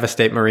going to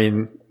devastate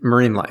marine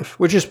life,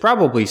 which is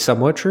probably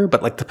somewhat true.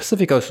 But like the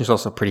Pacific Ocean is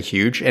also pretty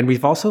huge, and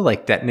we've also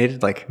like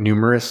detonated like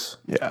numerous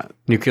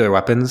nuclear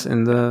weapons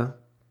in the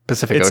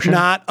Pacific It's Ocean.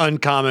 not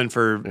uncommon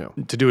to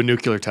do a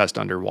nuclear test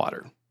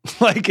underwater.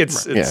 Like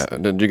it's Yeah.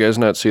 Did you guys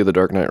not see The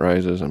Dark Knight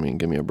Rises? I mean,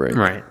 give me a break.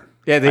 Right.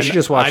 Yeah, they should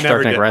just watch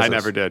Dark Knight Rises.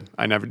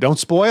 I never did. Don't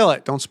spoil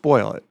it. Don't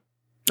spoil it.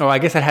 Oh, I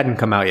guess it hadn't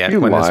come out yet You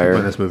when liar.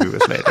 this movie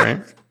was made,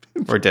 right?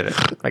 Or did it?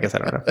 I guess I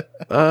don't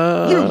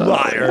know. You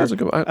liar. That's a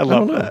good- I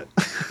love that.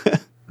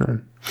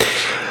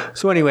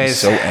 So, anyways,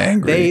 So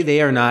angry.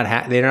 They are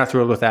not they're not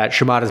thrilled with that.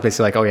 Shimada's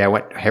basically like, oh yeah, I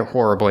went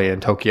horribly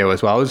in Tokyo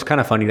as well. It was kind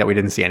of funny that we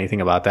didn't see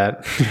anything about that.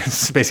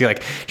 It's basically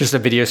like just a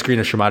video screen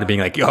of Shimada being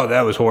like, oh,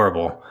 that was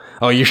horrible.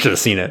 Oh, you should have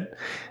seen it.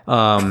 It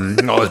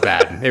was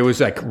bad. It was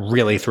like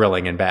really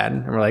thrilling and bad.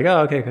 And we're like,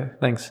 oh, okay,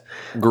 thanks.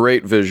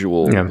 Great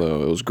visual, Yeah.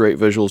 though. It was great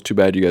visuals. Too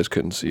bad you guys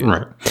couldn't see it.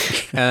 Right.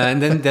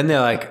 And then they're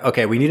like,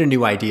 okay, we need a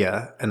new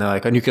idea. And they're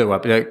like, a nuclear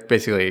weapon. Like,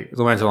 basically,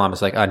 Lorenzo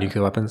Lamas like,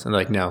 nuclear weapons. And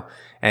they're like, no.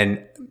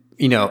 And,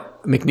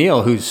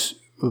 McNeil, who's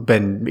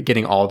been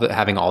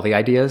having all the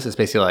ideas, is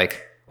basically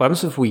like, what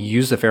happens if we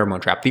use the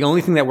pheromone trap? The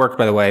only thing that worked,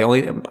 by the way,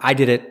 I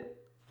did it.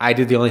 I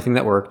did the only thing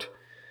that worked.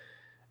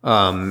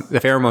 The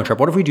pheromone trap.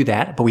 What if we do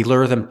that, but we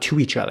lure them to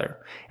each other?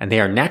 And they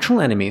are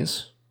natural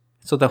enemies,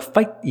 so they'll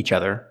fight each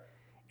other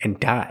and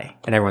die.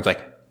 And everyone's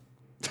like,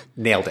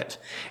 nailed it.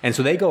 And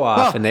so they go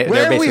off, and they're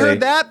where have basically... we heard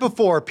that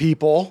before,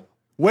 people?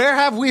 Where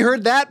have we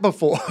heard that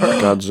before?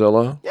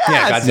 Godzilla. Yes.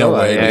 Yeah, Godzilla. No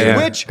way, yeah,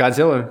 dude. Which-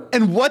 Godzilla.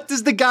 And what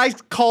does the guy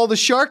call the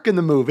shark in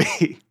the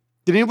movie?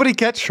 Did anybody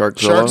catch?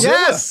 Sharkzilla. Sharkzilla.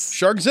 Yes.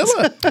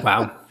 Sharkzilla.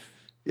 Wow.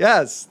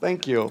 Yes,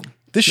 thank you.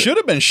 This should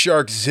have been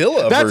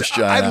Sharkzilla versus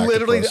Giant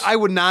Octopus.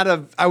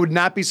 I would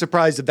not be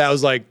surprised if that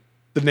was like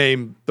the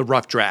name, The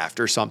Rough Draft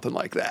or something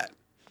like that.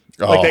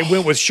 Like they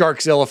went with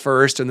Sharkzilla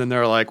first, and then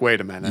they're like, wait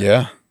a minute.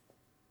 Yeah.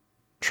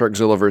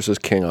 Sharkzilla versus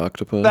King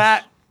Octopus.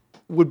 That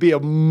would be a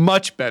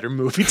much better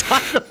movie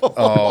title.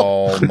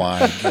 Oh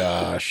my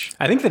gosh.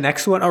 I think the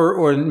next one,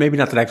 or maybe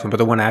not the next one, but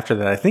the one after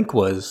that, I think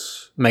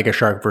was Mega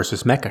Shark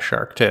versus Mecha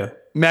Shark too.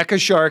 Mecha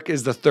Shark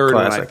is the third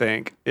one, I Classic.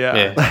 think.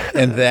 Yeah.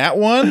 And that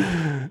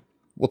one,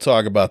 we'll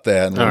talk about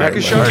that. In a All right.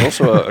 little Mecha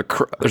bit.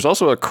 Shark. There's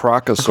also a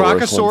Crocosaurus.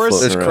 Crocosaurus one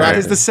floating is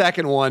around. the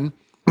second one.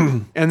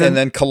 And And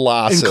then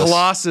Colossus. and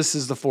Colossus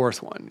is the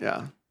fourth one.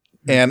 Yeah.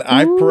 And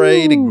I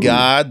pray to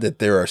God that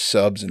there are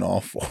subs in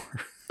all four.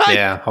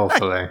 Yeah,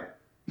 hopefully.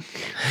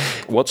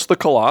 What's the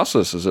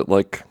Colossus? Is it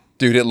like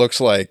Dude, it looks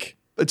like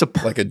It's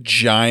a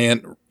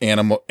giant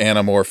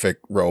anamorphic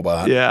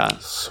robot. yeah. I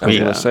was Sweet.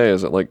 gonna say?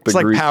 Is it like the It's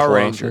like Greek Power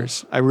Colossus?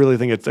 Rangers. I really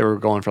think they were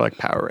going for like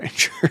Power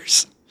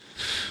Rangers.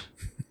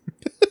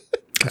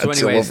 So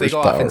anyways, they versus go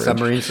off Power in Rangers.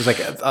 submarines. There's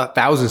like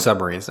 1,000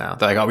 submarines now.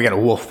 They're like, oh, we got a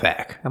wolf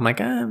pack. I'm like,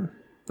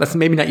 let's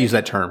maybe not use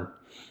that term.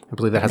 I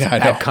believe that has Yeah, a I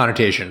bad know.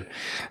 connotation.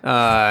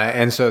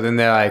 And so then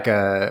they're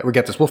like, we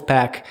got this wolf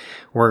pack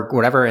or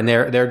whatever. And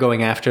they're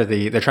going after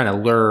they're trying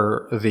to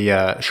lure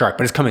the shark,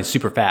 but it's coming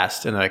super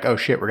fast. And they're like, oh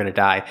shit, we're going to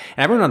die.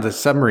 And everyone on the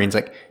submarine's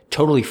like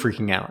totally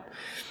freaking out.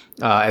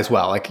 As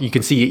well, like you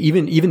can see,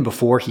 even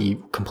before he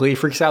completely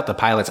freaks out, the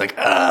pilot's like,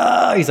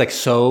 he's like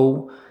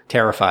so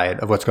terrified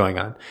of what's going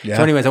on. Yeah.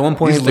 So, anyways, at one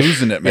point, He's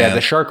losing it, Yeah, man.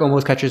 the shark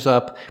almost catches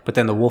up, but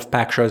then the wolf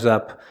pack shows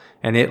up,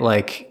 and it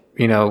like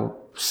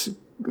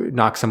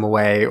knocks him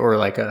away, or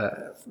like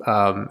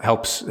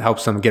helps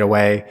them get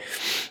away,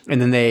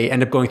 and then they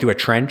end up going through a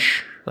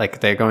trench.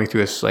 Like they're going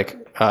through this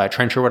like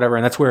trench or whatever,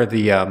 and that's where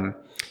the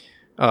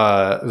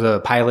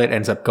pilot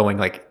ends up going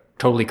like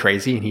totally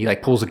crazy, and he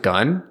like pulls a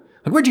gun.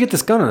 Like, where'd you get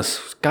this gun on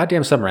this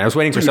goddamn submarine? I was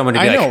waiting for someone to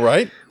be I like, know,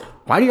 right?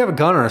 why do you have a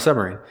gun on a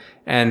submarine?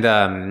 And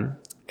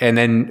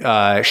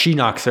then she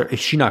knocks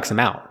him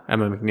out.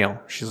 Emma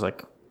McNeil. She's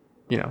like,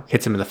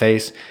 hits him in the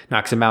face,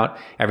 knocks him out.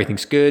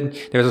 Everything's good.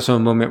 There's also a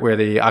moment where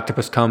the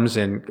octopus comes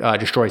and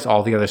destroys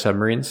all the other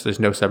submarines.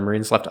 There's no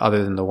submarines left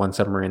other than the one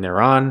submarine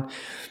they're on.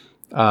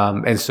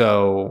 And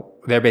so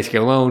they're basically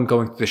alone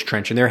going through this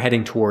trench, and they're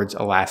heading towards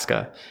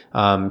Alaska,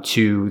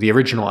 to the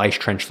original ice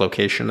trench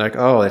location. Like,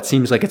 oh, it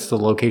seems like it's the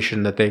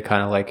location that they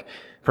kind of like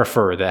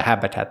prefer, the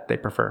habitat they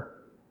prefer.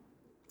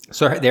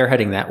 So they're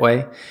heading that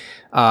way.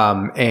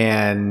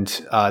 And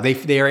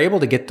they are able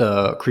to get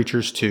the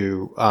creatures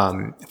to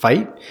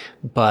fight,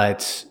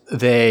 but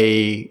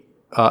they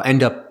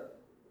end up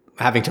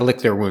having to lick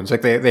their wounds.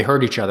 Like they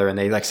hurt each other and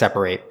they like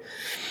separate.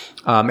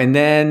 And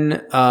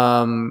then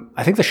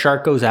I think the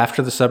shark goes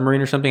after the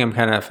submarine or something. I'm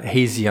kind of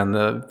hazy on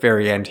the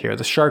very end here.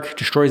 The shark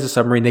destroys the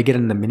submarine. They get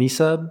in the mini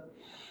sub.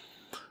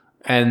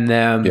 And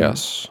then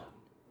Yes.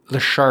 the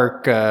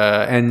shark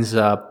ends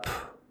up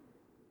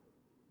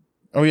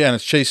Oh yeah, and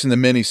it's chasing the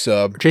mini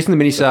sub. chasing the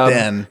mini sub.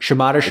 then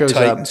Shimada shows up.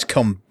 Titans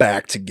come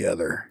back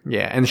together.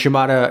 Yeah, and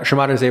Shimada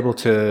is able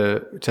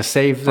to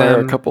save Fire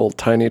them. a couple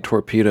tiny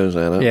torpedoes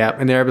at it. Yeah,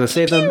 and they're able to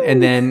save them.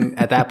 And then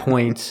at that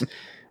point,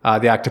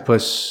 the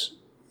octopus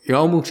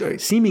almost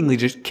seemingly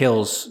just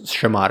kills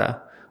Shimada,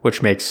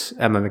 which makes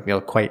Emma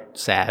McNeil quite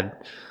sad.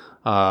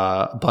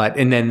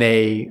 And then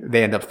they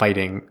end up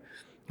fighting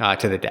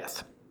to the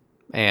death,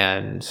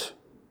 and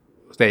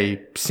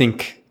they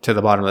sink to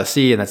the bottom of the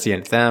sea, and that's the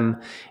end of them.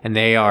 And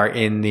they are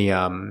in the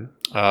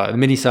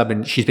mini sub,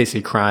 and she's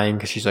basically crying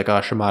because she's like,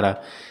 "Oh,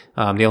 Shimada,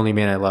 the only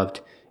man I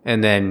loved."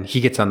 And then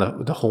he gets on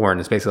the horn.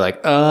 It's basically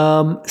like,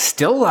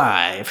 "Still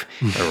alive,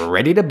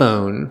 ready to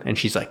bone." And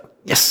she's like,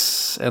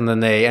 "Yes." And then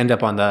they end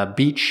up on the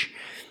beach,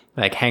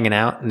 like hanging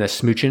out and they're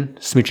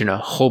smooching a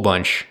whole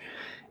bunch,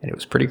 and it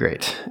was pretty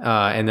great.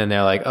 And then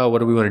they're like, "Oh, what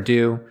do we want to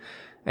do?"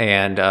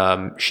 And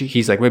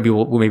he's like, maybe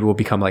we'll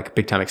become like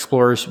big time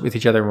explorers with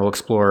each other, and we'll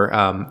explore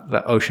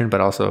the ocean, but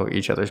also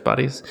each other's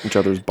bodies. Each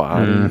other's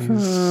bodies.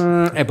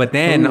 But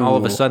then all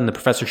of a sudden, the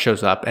professor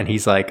shows up, and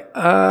he's like,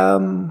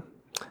 "Ever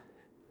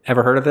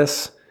heard of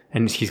this?"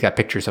 And he's got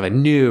pictures of a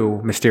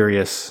new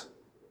mysterious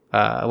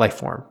life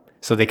form.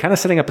 So they kind of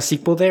setting up a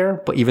sequel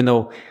there. But even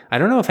though I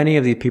don't know if any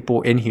of the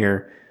people in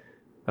here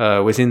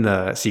was in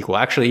the sequel,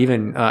 actually,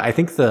 even I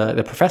think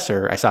the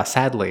professor I saw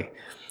sadly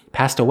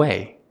passed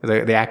away.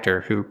 The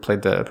actor who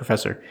played the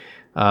professor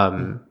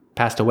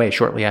passed away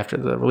shortly after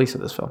the release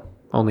of this film,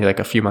 only like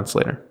a few months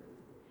later.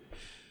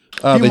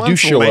 They do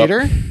show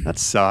later? up. That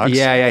sucks.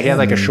 Yeah, he had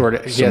like a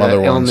short some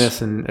other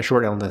illness and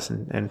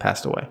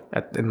passed away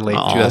in late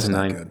That's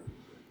not 2009. good.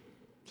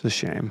 It's a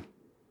shame.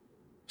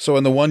 So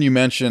in the one you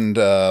mentioned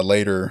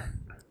later,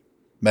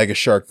 Mega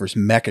Shark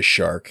versus Mecha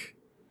Shark,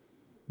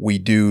 we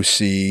do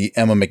see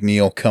Emma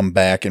McNeil come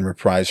back and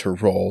reprise her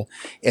role.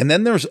 And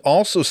then there's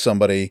also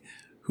somebody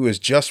who has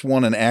just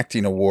won an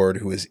acting award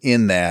who is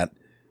in that.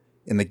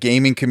 In the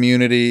gaming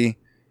community,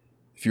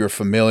 if you're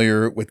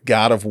familiar with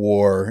God of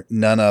War,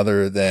 none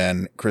other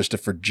than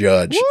Christopher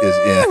Judge is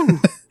in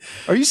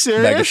Are you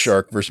serious? Mega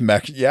Shark versus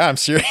Mecha. Yeah, I'm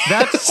serious.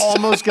 That's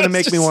almost going to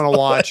make me want to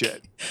watch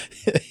it.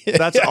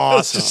 That's Yeah, awesome.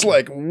 It's just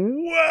like,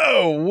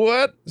 whoa,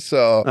 what?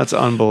 So That's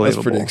unbelievable. that's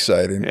pretty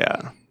exciting.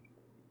 Yeah.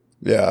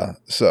 Yeah.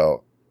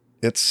 So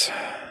it's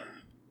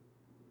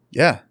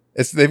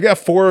they've got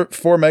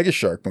four Mega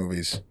Shark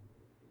movies.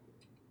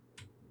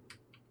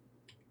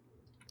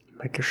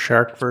 Mecha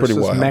Shark versus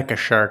wild. Mecha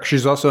Shark.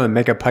 She's also in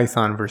Mega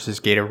Python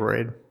versus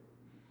Gatoroid.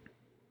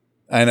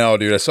 I know,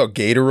 dude. I saw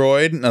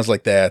Gatoroid and I was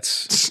like,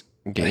 that's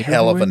a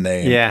hell of a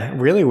name. Yeah,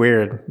 really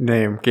weird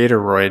name,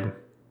 Gatoroid.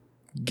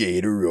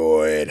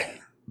 Gatoroid.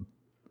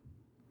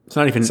 It's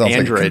not even Sounds like a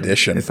Android.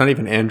 condition. It's not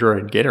even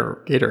Android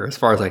Gator, as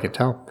far as I can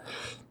tell.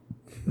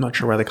 I'm not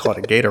sure why they call it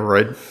a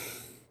Gatoroid.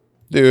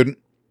 Dude.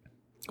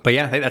 But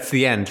yeah, that's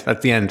the end.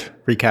 That's the end.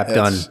 Recap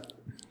done.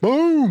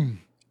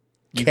 Boom.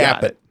 You Cap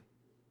got it.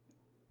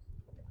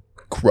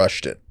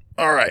 Crushed it.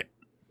 All right.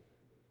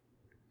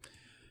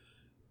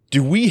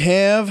 Do we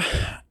have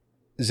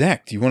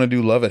Zach? Do you want to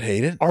do Love It,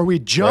 Hate It? Are we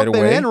jumping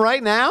away? in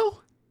right now?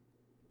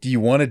 Do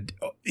you want to?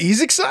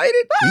 He's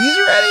excited. He's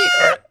ready.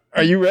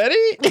 Are you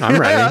ready? I'm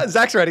ready.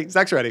 Zach's ready.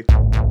 Zach's ready.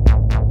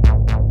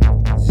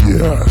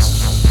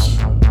 Yes.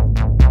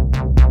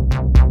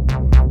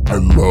 I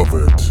love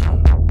it.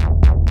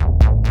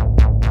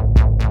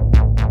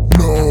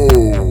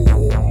 No.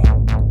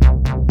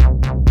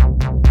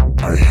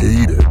 I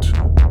hate it.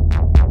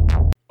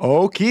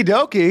 Okie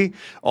dokie.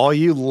 All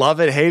you love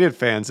it, hate it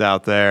fans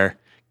out there,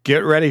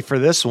 get ready for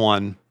this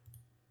one.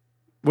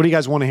 What do you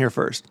guys want to hear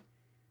first?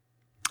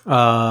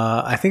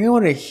 I think I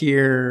want to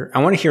hear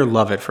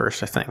Love It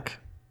first, I think.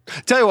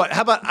 Tell you what,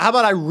 how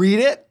about I read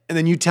it and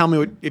then you tell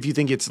me if you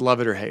think it's love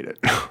it or hate it.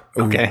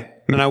 Okay.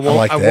 And I won't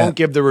like I that. won't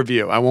give the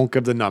review. I won't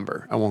give the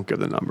number. All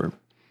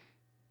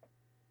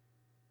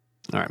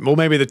right. Well,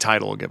 maybe the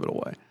title will give it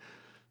away.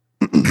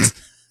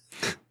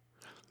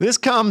 This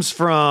comes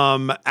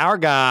from our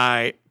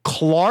guy,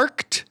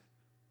 Clarked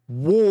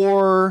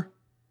Ward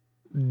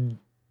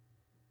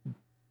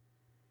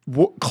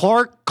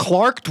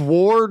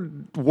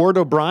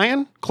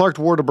O'Brien.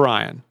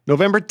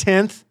 November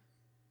 10th,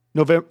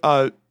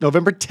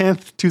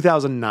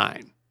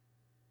 2009.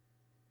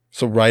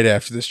 So right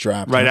after this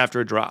drop. Right after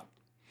it dropped.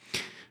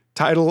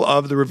 Title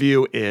of the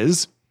review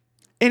is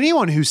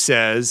Anyone Who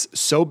Says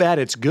So Bad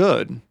It's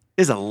Good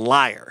is a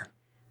Liar.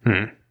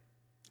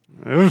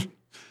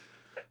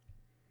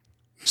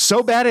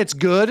 So bad it's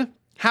good?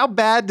 How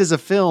bad does a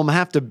film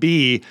have to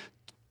be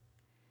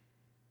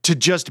to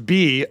just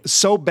be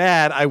so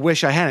bad I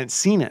wish I hadn't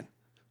seen it?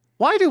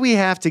 Why do we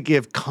have to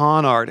give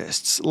con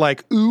artists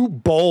like Ooh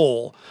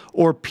Bowl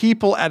or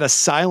people at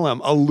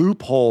Asylum a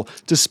loophole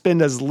to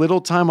spend as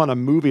little time on a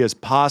movie as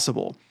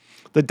possible?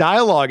 The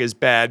dialogue is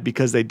bad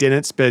because they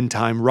didn't spend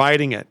time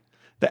writing it.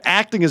 The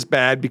acting is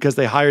bad because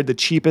they hired the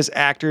cheapest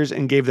actors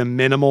and gave them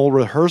minimal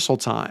rehearsal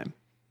time.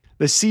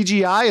 The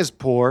CGI is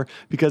poor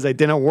because they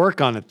didn't work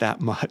on it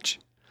that much.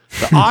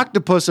 The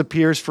octopus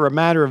appears for a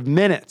matter of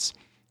minutes.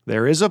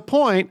 There is a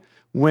point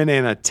when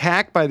an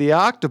attack by the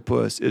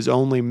octopus is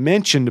only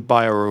mentioned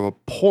by a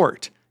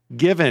report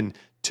given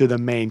to the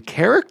main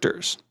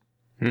characters.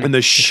 And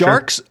the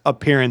shark's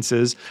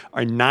appearances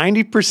are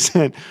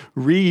 90%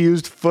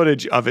 reused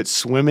footage of it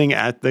swimming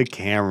at the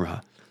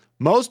camera.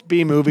 Most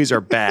B movies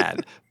are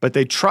bad, but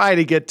they try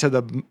to get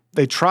the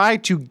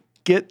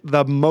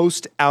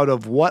most out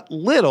of what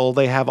little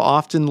they have,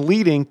 often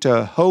leading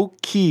to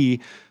hokey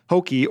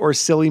or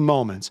silly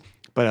moments.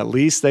 But at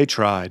least they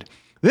tried.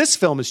 This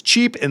film is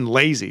cheap and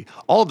lazy.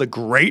 All the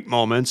great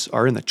moments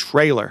are in the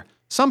trailer.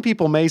 Some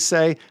people may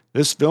say,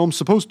 this film's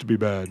supposed to be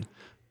bad.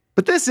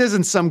 But this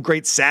isn't some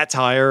great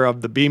satire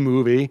of the B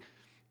movie.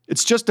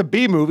 It's just a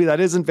B movie that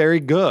isn't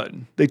very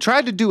good. They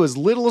tried to do as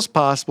little as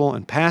possible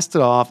and passed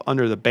it off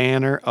under the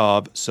banner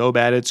of so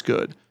bad it's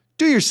good.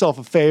 Do yourself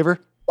a favor.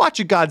 Watch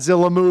a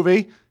Godzilla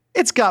movie.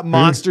 It's got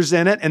monsters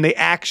in it, and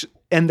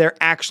they're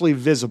actually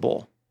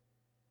visible.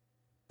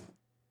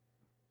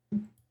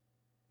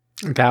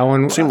 That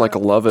one Seemed like a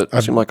love it.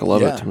 Seemed like a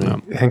love it to me.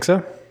 You think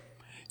so?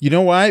 You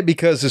know why?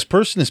 Because this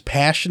person is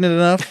passionate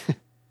enough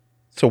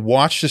to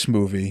watch this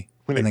movie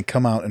and then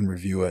come out and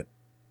review it.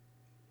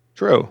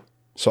 True.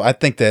 So I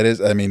think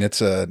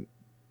that's a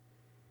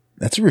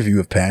review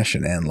of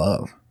passion and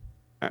love.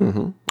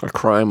 A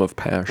crime of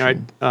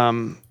passion. All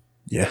right.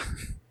 Yeah.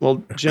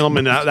 Well,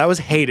 gentlemen, that was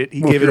Hate It.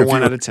 He gave it a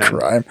 1 out of 10.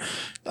 Crime.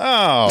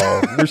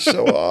 Oh, we're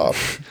so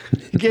off.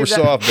 We're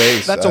so off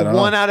base. That's a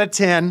 1 out of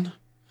 10.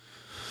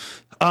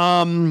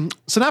 So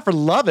now for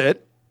Love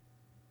It,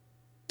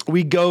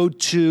 we go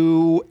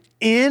to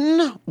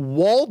In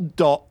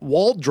Waldron,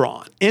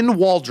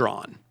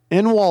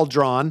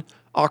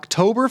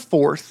 October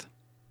 4th,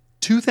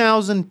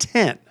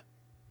 2010.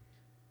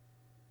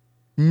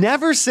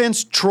 Never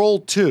since Troll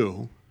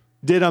 2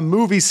 did a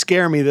movie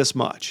scare me this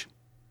much.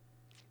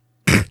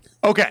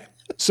 Okay,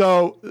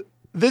 so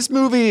this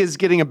movie is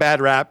getting a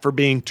bad rap for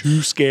being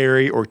too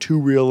scary or too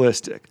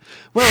realistic.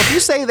 Well, if you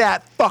say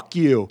that, fuck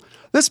you.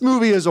 This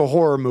movie is a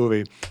horror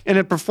movie, and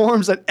it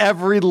performs at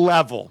every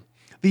level.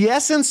 The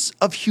essence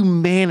of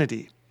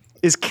humanity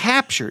is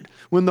captured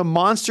when the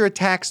monster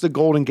attacks the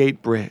Golden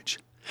Gate Bridge.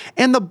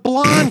 And the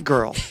blonde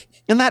girl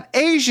and that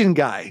Asian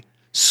guy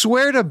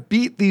swear to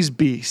beat these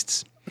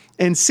beasts.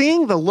 And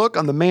seeing the look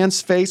on the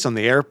man's face on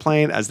the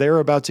airplane as they were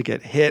about to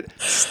get hit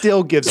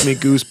still gives me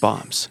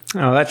goosebumps.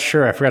 Oh, that's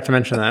true. I forgot to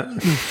mention that.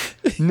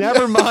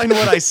 Never mind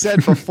what I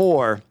said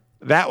before.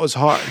 That was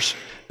harsh.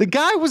 The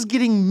guy was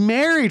getting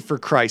married, for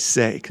Christ's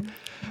sake.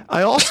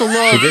 I also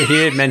love... He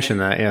did mention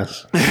that,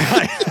 yes.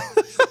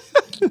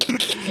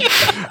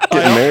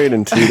 Getting married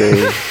in 2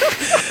 days.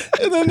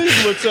 And then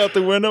he looks out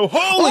the window.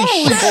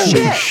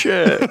 Holy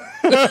shit.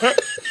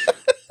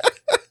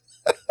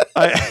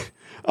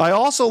 I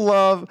also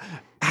love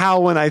how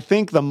when I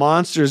think the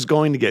monster is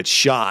going to get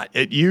shot,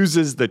 it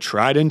uses the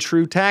tried and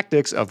true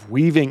tactics of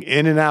weaving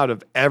in and out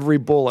of every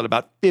bullet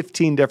about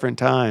 15 different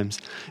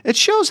times. It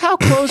shows how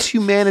close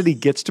humanity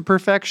gets to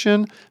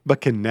perfection, but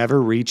can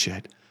never reach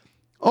it.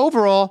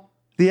 Overall,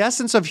 the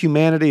essence of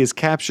humanity is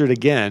captured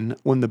again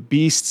when the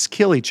beasts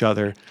kill each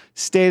other,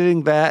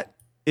 stating that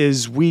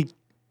is we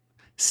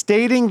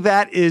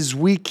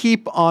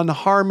keep on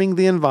harming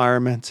the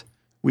environment,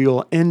 we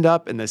will end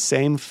up in the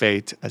same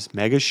fate as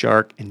Mega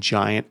Shark and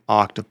Giant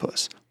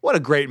Octopus. What a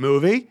great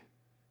movie.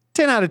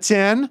 10 out of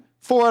 10.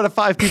 4 out of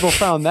 5 people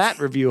found that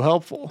review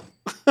helpful.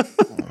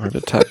 I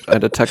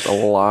detect a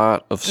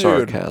lot of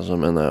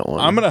sarcasm in that one.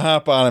 I'm going to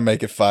hop on and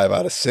make it 5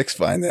 out of 6.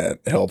 Find that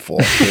helpful.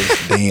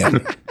 'Cause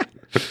damn.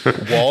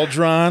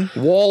 Waldron.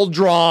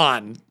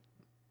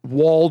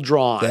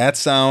 That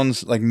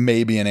sounds like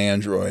maybe an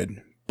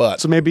android, but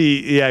So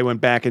maybe, I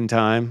went back in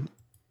time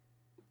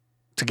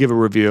to give a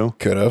review.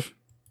 could have.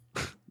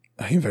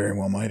 He very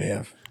well might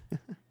have.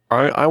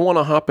 I want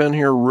to hop in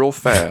here real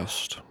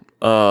fast,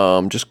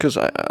 just because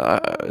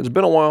it's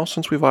been a while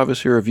since we've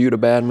obviously reviewed a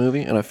bad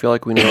movie, and I feel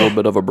like we need a little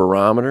bit of a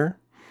barometer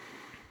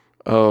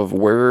of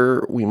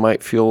where we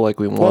might feel like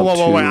we want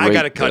to Wait. I rate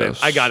got to cut this.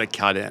 in. I got to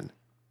cut in.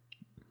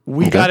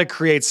 We got to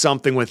create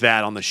something with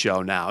that on the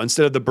show now.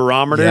 Instead of the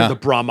barometer, Yeah. the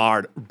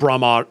bromard.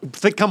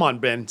 Come on,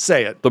 Ben.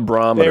 Say it. The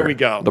barometer. There we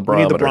go. The We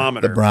need the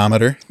barometer. The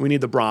barometer. We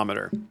need the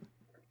barometer.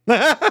 All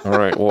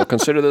right. Well,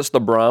 consider this the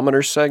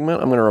barometer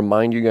segment. I'm going to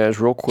remind you guys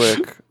real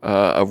quick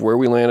of where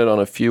we landed on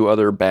a few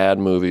other bad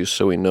movies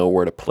so we know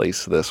where to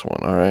place this one.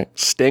 All right.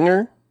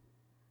 Stinger.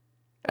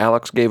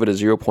 Alex gave it a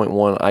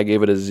 0.1. I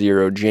gave it a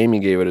 0. Jamie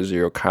gave it a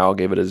 0. Kyle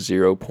gave it a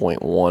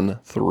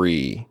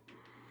 0.13.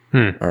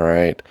 All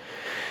right.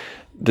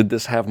 Did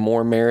this have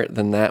more merit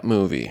than that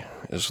movie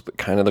is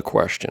kind of the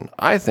question.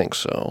 I think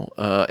so.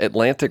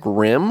 Atlantic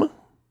Rim.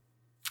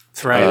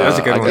 That's right. That was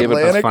a good one.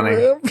 That was funny.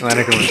 Rim.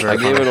 Atlantic Rim was very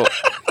funny.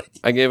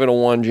 I gave it a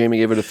 1. Jamie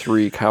gave it a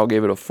 3. Kyle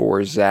gave it a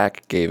 4.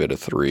 Zach gave it a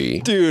 3.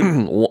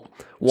 Dude, One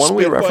we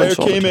Spitfire referenced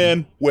all the came time.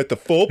 in with the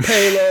full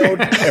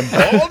payload and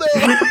balled it.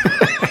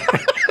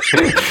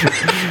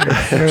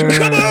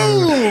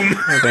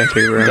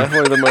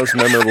 Definitely the most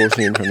memorable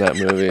scene from that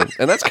movie.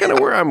 And that's kind of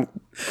where I'm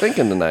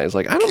thinking tonight. Is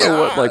like, I don't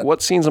know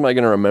what scenes am I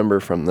going to remember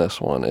from this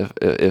one,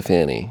 if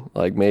any.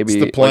 Like maybe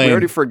the plane. We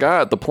already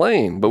forgot the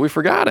plane, but we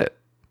forgot it.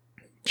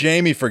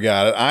 Jamie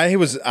forgot it. I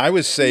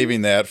was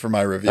saving that for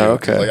my review.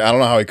 Okay. Like, I don't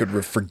know how I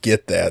could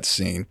forget that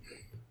scene.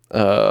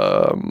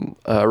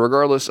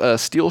 Regardless,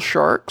 Steel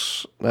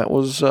Sharks. That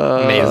was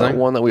Amazing.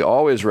 one that we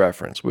always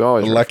reference. We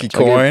always Lucky reference.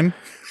 coin.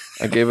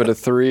 I gave it a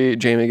 3.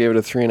 Jamie gave it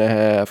a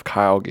 3.5.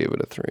 Kyle gave it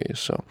a 3.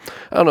 So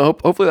I don't know.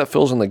 Hopefully that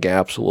fills in the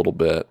gaps a little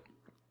bit.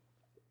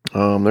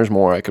 There's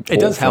more I could pull It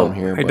does from help.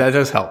 here. That but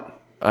does help.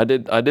 I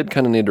did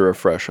kind of need to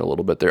refresh a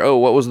little bit there. Oh,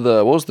 what was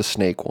the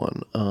snake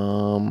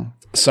one?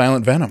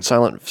 Silent Venom.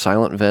 Silent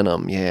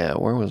Venom. Yeah,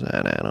 where was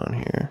that at on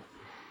here?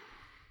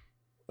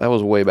 That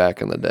was way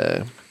back in the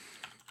day.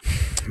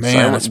 Man,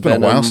 Silent it's been a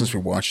Venom. while since we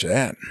watched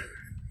that.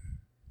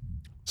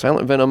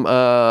 Silent Venom,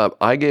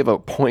 I gave a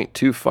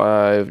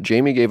 0.25.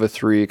 Jamie gave a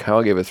 3.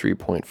 Kyle gave a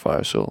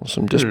 3.5. So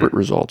some disparate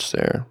results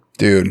there.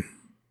 Dude.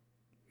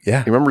 Yeah.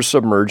 You remember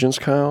Submergence,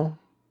 Kyle?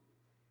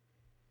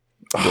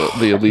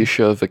 The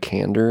Alicia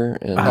Vikander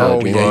and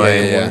Oh, Jamie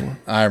yeah. Foxx one?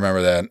 I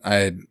remember that.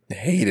 I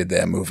hated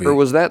that movie. Or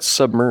was that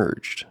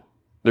Submerged?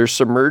 There's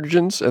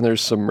Submergence and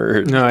there's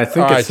Submerged. No, I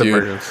think All it's right, dude.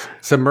 Submergence.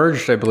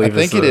 Submerged, I I believe.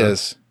 think it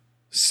is.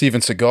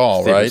 Steven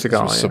Seagal, Steven right? Seagal,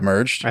 It was yeah.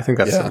 Submerged. I think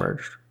that's Yeah.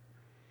 Submerged.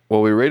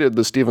 Well, we rated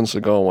the Steven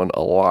Seagal one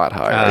a lot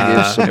higher. I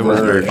gave It was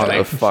very Submerged funny.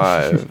 a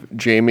 5.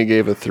 Jamie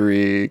gave a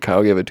 3.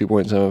 Kyle gave a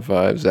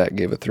 2.75. Zach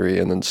gave a 3.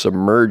 And then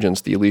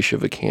Submergence, the Alicia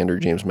Vikander,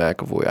 James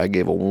McAvoy, I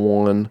gave a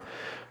 1.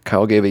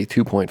 Kyle gave a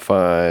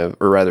 2.5.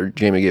 Or rather,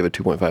 Jamie gave a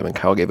 2.5 and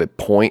Kyle gave a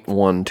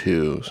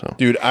 0.12. So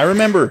Dude, I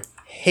remember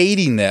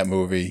hating that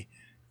movie.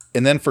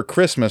 And then for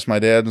Christmas, my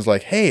dad was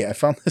like, hey, I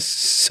found this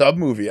sub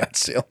movie on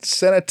sale.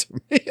 Send it to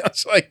me. I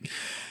was like,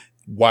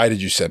 why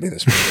did you send me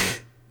this movie?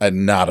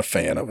 I'm not a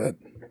fan of it.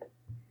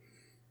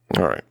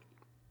 all right.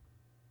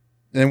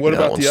 And what Yeah,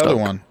 that about one the other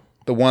stunk. one?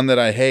 The one that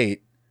I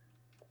hate,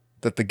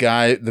 that the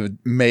guy, the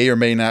may or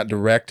may not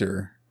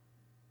director,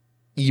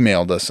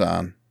 emailed us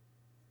on.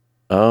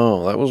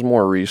 Oh, that was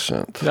more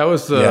recent. That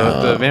was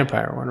the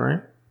vampire one,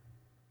 right?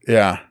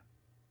 Yeah.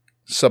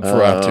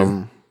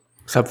 Subferatu.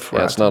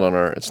 Yeah, it's not on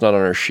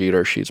our sheet.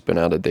 Our sheet's been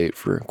out of date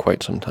for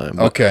quite some time.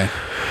 But Okay.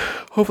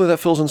 hopefully that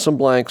fills in some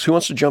blanks. Who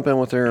wants to jump in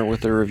with their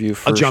review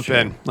first? I'll jump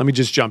in. Let me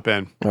just jump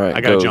in. All right,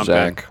 I gotta go, jump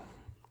Zach.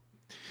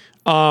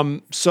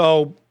 in.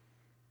 So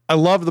I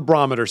love the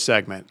barometer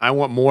segment. I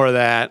want more of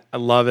that. I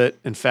love it.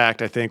 In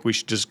fact, I think we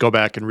should just go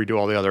back and redo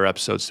all the other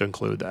episodes to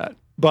include that.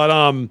 But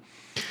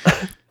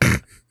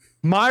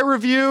my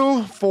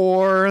review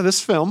for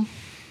this film,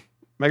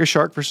 Mega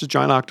Shark versus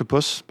Giant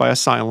Octopus by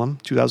Asylum,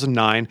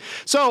 2009.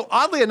 So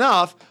oddly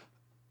enough,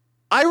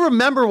 I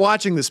remember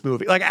watching this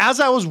movie. Like as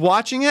I was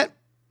watching it,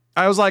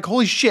 I was like,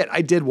 holy shit,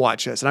 I did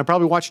watch this. And I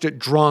probably watched it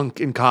drunk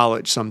in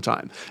college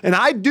sometime. And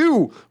I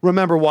do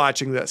remember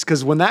watching this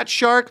because when that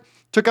shark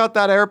took out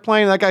that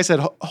airplane, that guy said,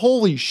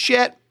 holy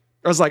shit.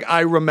 I was like,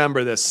 I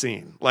remember this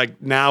scene.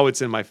 Like now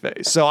it's in my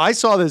face. So I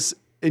saw this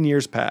in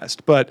years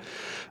past. But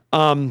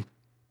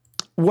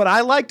what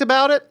I liked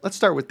about it, let's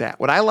start with that.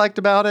 What I liked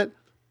about it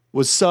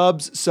was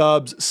subs.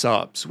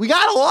 We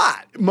got a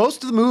lot.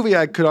 Most of the movie,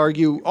 I could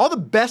argue, all the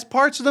best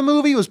parts of the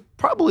movie was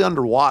probably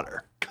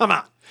underwater. Come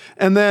on.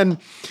 And then,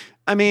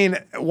 I mean,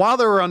 while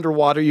they were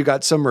underwater, you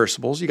got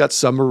submersibles, you got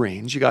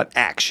submarines, you got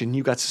action,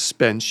 you got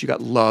suspense, you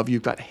got love,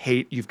 you've got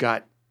hate, you've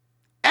got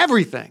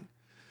everything.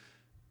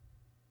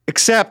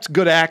 Except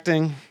good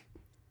acting.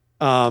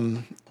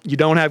 You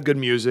don't have good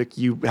music.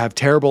 You have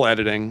terrible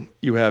editing.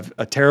 You have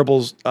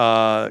terrible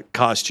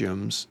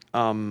costumes.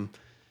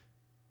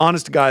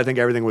 Honest to God, I think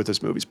everything with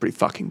this movie is pretty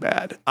fucking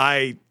bad.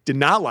 I did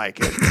not like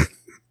it.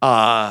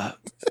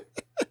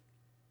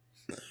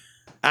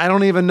 I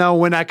don't even know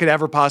when I could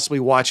ever possibly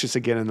watch this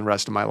again in the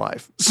rest of my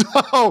life.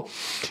 So,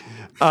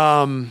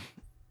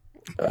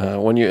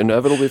 When you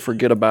inevitably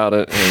forget about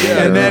it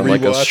and then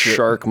like a rewatch it.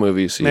 shark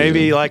movie season.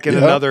 maybe like in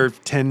Yeah. another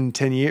 10,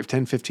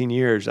 15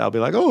 years, I'll be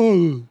like,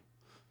 oh.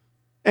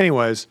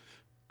 Anyways,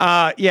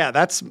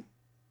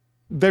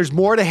 there's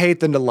more to hate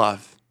than to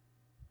love.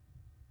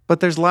 But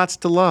there's lots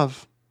to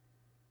love.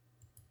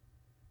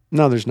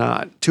 No, there's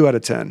not. 2 out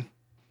of 10.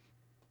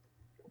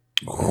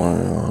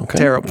 Okay.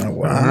 Terrible. Oh,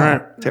 wow. All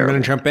right. I'm Terrible.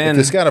 going to jump If in.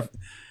 this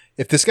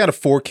got a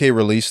 4K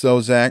release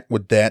though, Zach,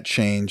 would that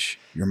change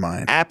your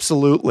mind?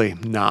 Absolutely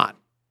not.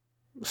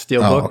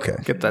 Steelbook. okay.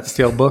 Get that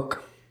Steelbook.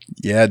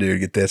 Yeah, dude,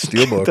 get that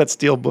steelbook. That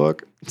steel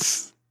book.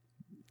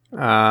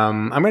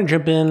 I'm going to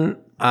jump in.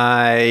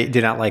 I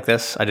did not like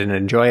this. I didn't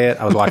enjoy it.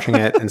 I was watching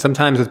it. And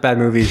sometimes with bad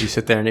movies, you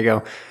sit there and you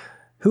go,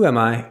 who am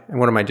I? And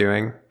what am I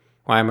doing?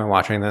 Why am I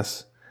watching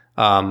this?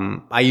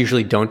 I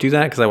usually don't do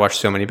that because I watch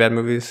so many bad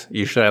movies.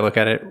 Usually I look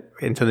at it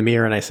into the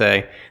mirror and I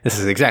say, this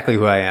is exactly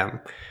who I am.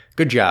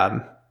 Good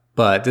job.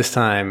 But this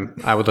time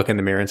I would look in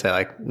the mirror and say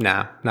like,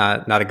 nah,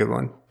 not a good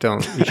one. You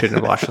shouldn't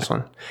have watched this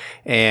one.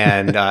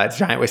 And it's a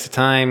giant waste of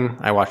time.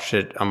 I watched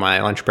it on my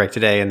lunch break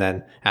today and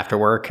then after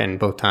work, and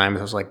both times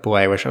I was like, boy,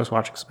 I wish I was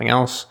watching something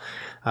else.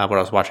 when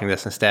I was watching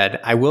this instead.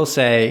 I will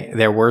say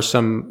there were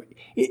some.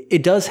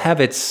 It does have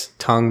its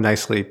tongue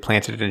nicely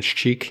planted in its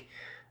cheek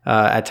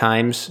at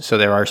times, so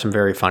there are some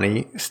very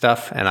funny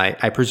stuff, and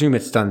I presume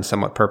it's done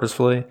somewhat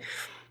purposefully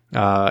in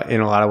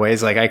a lot of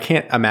ways. Like I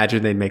can't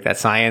imagine they'd make that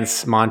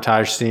science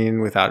montage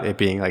scene without it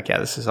being like, yeah,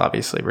 this is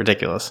obviously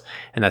ridiculous,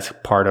 and that's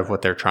part of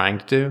what they're trying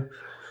to do.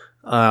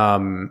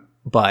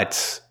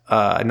 But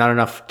not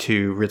enough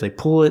to really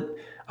pull it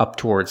up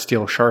towards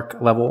Steel Shark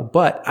level.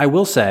 But I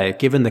will say,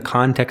 given the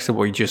context of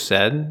what you just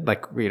said,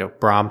 like,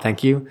 Brom,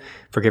 thank you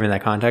for giving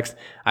that context.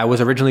 I was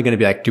originally going to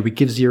be like, do we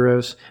give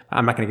zeros?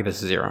 I'm not going to give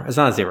this a 0. It's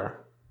not a 0.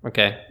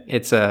 Okay.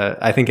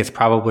 I think it's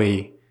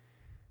probably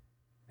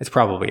a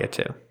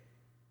 2.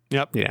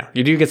 Yep.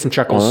 You do get some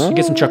chuckles. You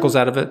get some chuckles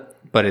out of it,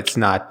 but it's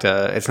not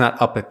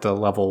up at the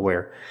level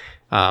where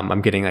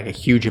I'm getting like a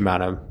huge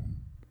amount of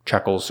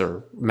chuckles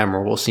or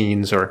memorable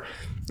scenes or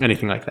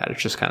anything like that.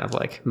 It's just kind of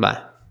like, meh,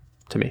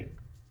 to me.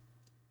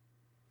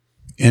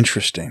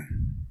 Interesting.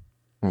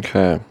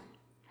 Okay.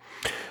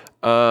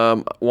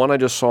 One I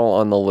just saw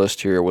on the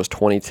list here was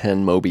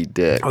 2010 Moby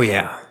Dick. Oh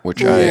yeah,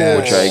 which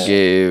I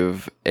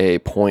gave a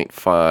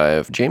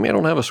 0.5. Jamie, I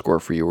don't have a score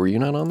for you. Were you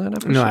not on that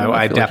episode? No,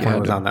 I feel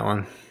definitely was on that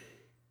one.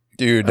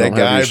 Dude, I that don't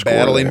have guy your score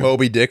battling there.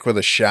 Moby Dick with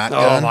a shotgun.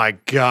 Oh my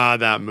God,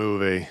 that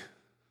movie.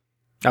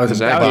 That was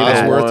Zach that gave was that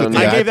bad. Bosworth at one. the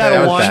I gave that iPad. a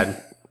was 1.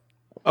 bad.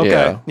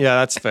 Okay. Yeah,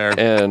 that's fair.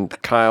 And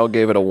Kyle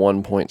gave it a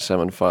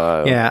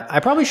 1.75. Yeah,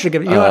 I probably should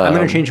give. You know what? I'm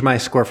going to change my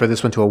score for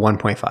this one to a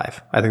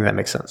 1.5. I think that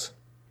makes sense.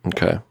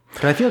 Okay.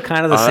 But I feel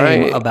kind of the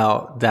same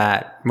about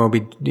that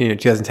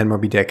 2010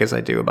 Moby Dick as I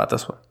do about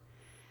this one.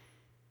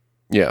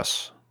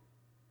 Yes.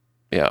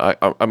 Yeah,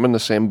 I'm in the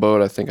same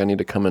boat. I think I need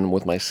to come in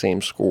with my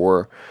same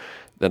score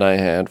that I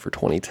had for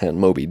 2010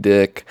 Moby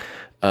Dick.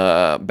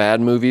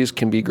 Bad movies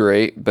can be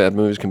great. Bad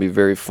movies can be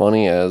very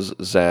funny, as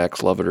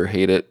Zach's Love It or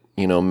Hate It,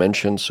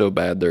 mentioned. So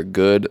bad they're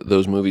good.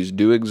 Those movies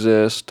do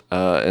exist.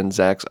 And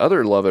Zach's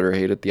other Love It or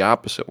Hate It, the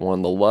opposite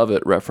one, the Love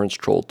It reference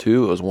Troll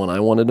 2 was one I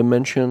wanted to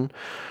mention.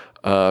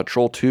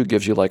 Troll 2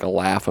 gives you like a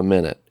laugh a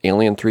minute.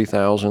 Alien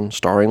 3000,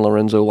 starring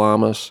Lorenzo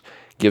Lamas,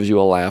 gives you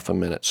a laugh a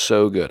minute.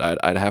 So good.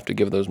 I'd have to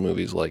give those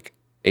movies like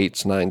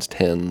 8s, 9s,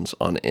 10s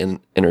on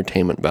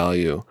entertainment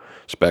value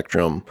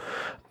spectrum.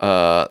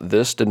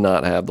 This did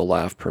not have the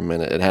laugh per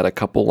minute. It had a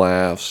couple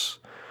laughs.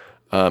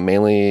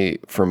 Mainly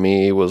for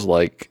me was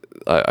like,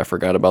 I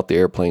forgot about the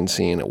airplane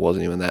scene. It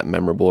wasn't even that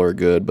memorable or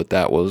good, but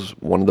that was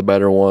one of the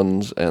better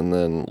ones. And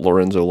then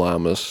Lorenzo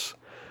Lamas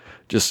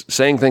just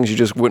saying things you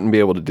just wouldn't be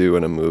able to do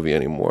in a movie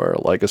anymore.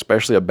 Like,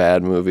 especially a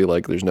bad movie,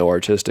 like there's no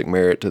artistic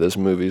merit to this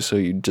movie, so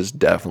you just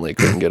definitely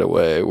couldn't get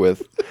away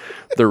with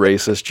the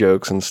racist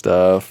jokes and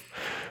stuff.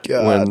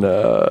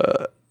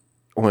 God.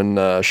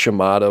 When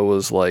Shimada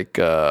was like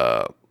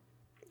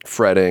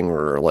fretting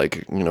or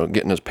like,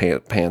 getting his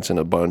pants in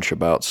a bunch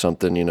about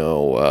something,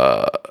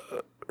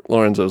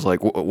 Lorenzo's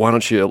like, why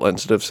don't you,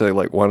 instead of saying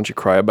like, why don't you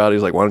cry about it,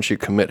 he's like, why don't you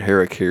commit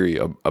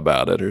harakiri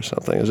about it or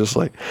something. It's just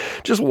like,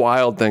 just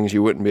wild things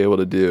you wouldn't be able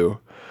to do.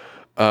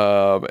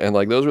 And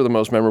like, those are the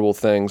most memorable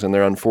things, and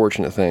they're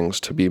unfortunate things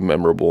to be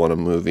memorable in a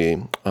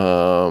movie.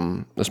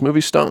 This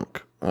movie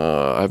stunk.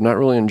 I've not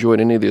really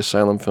enjoyed any of the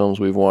Asylum films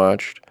we've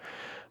watched.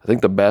 I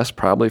think the best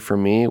probably for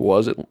me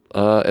was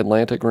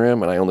Atlantic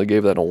Rim, and I only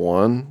gave that a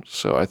 1.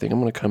 So I think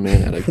I'm going to come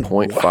in at a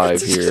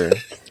 0.5 here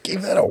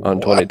Gave that a on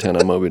what? 2010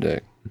 on Moby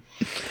Dick.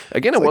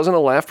 Again, it wasn't a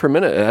laugh per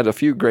minute. It had a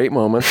few great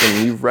moments,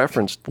 and you've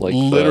referenced like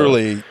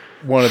Literally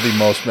one of the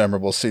most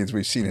memorable scenes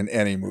we've seen in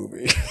any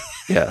movie.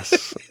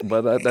 yes,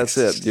 but that's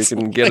it. You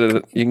can get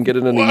it. You can get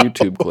it in a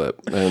YouTube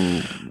clip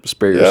and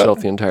spare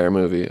yourself the entire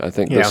movie. I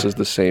think this is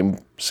the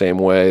same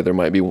way. There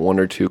might be 1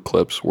 or 2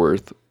 clips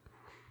worth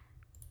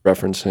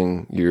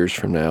referencing years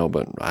from now,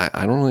 but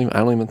I don't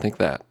even think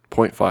that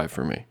 0.5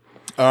 for me.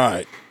 All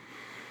right.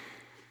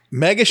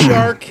 Mega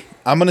Shark,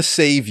 I'm going to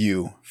save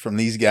you from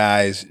these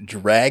guys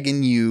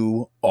dragging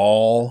you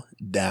all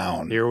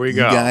down. Here we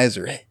go. You guys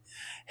are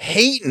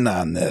hating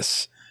on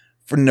this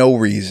for no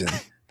reason.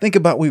 Think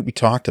about what we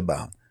talked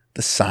about.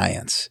 The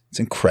science. It's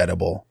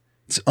incredible.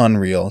 It's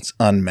unreal. It's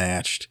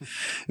unmatched.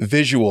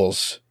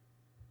 Visuals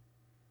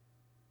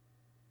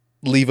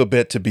leave a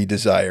bit to be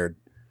desired.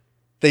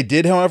 They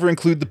did, however,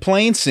 include the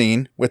plane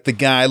scene with the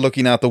guy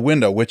looking out the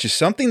window, which is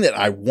something that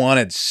I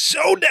wanted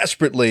so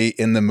desperately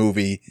in the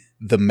movie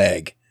The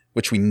Meg,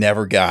 which we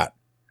never got.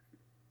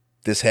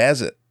 This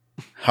has it.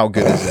 How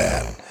good is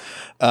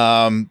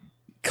that?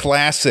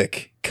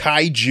 Classic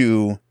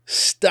kaiju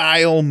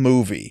style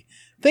movie.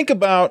 Think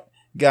about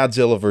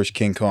Godzilla vs.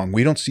 King Kong.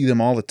 We don't see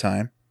them all the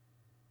time.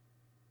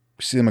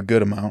 We see them a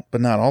good amount,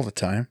 but not all the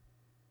time.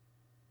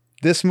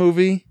 This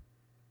movie,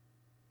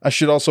 I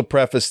should also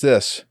preface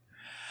this.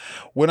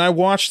 When I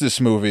watched this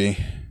movie,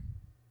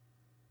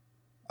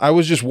 I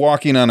was just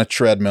walking on a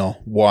treadmill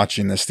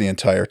watching this the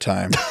entire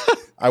time.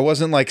 I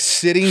wasn't like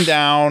sitting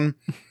down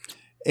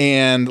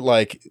and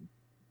like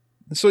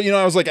So,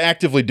 I was like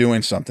actively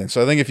doing something.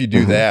 So I think if you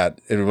do that,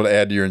 it would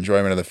add to your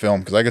enjoyment of the film.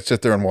 Because I could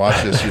sit there and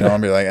watch this,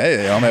 and be like,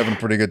 hey, I'm having a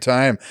pretty good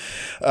time.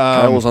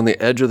 Kyle was on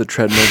the edge of the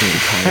treadmill the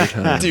entire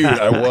time. Dude,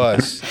 I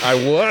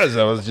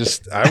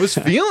was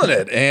feeling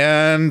it.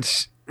 And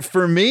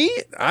for me,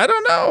 I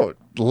don't know,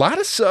 a lot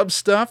of sub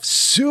stuff,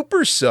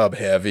 super sub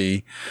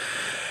heavy.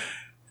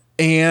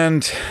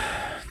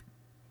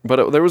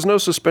 But there was no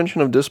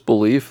suspension of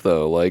disbelief,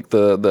 though. Like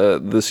the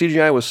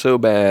CGI was so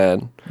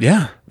bad,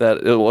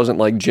 that it wasn't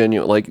like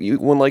genuine. Like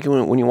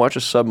when you watch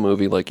a sub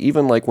movie, like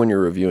even like when you're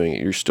reviewing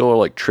it, you're still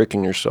like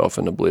tricking yourself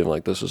into believing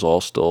like this is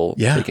all still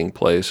taking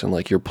place, and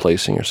like you're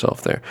placing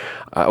yourself there.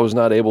 I was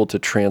not able to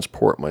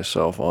transport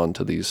myself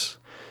onto these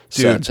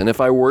sets, and if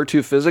I were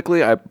to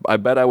physically, I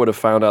bet I would have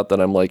found out that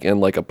I'm like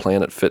in like a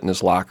Planet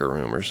Fitness locker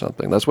room or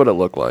something. That's what it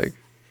looked like.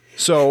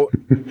 So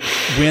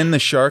when the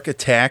shark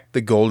attacked the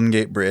Golden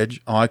Gate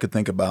Bridge, all I could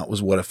think about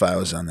was what if I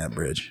was on that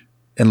bridge?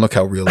 And look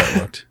how real that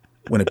looked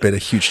when it bit a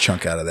huge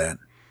chunk out of that.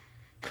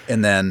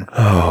 And then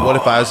what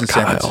if I was in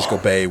San Francisco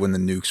Bay when the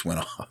nukes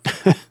went off?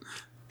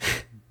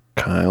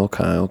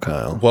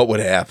 Kyle. What would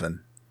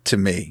happen to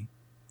me?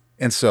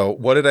 And so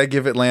what did I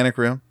give Atlantic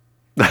Rim?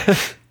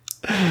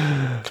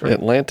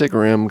 Atlantic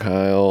Rim,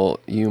 Kyle,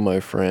 you, my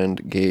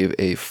friend, gave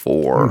a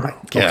 4.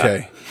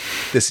 Okay.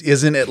 This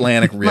isn't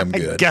Atlantic Rim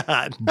good.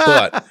 God.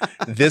 But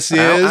this is...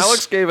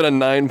 Alex gave it a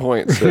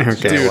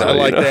 9.6. Dude, I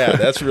like that.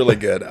 That's really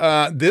good.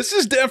 This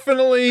is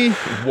definitely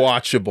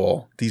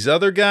watchable. These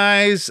other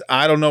guys,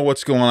 I don't know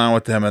what's going on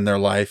with them in their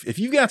life. If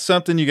you've got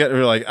something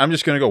you're like, I'm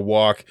just going to go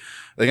walk.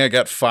 I think I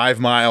got 5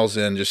 miles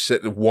in just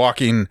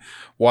watching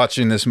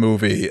this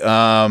movie.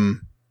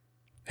 Had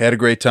a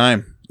great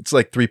time. It's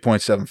like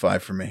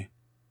 3.75 for me.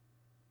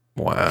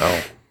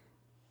 Wow.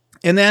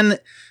 And then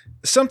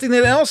something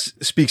that else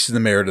speaks to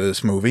the merit of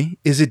this movie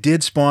is it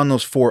did spawn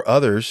those 4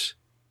 others.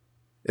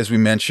 As we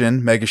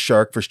mentioned, Mega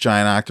Shark versus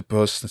Giant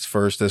Octopus. That's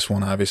first, this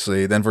one,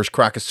 obviously. Then versus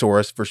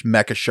Crocosaurus versus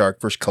Mecha Shark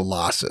versus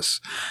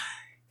Colossus.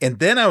 And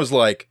then I was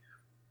like,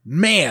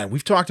 man,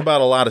 we've talked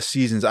about a lot of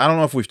seasons. I don't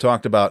know if we've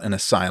talked about an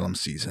Asylum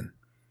season.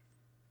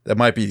 That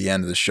might be the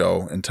end of the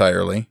show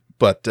entirely.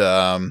 But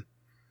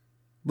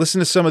listen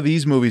to some of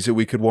these movies that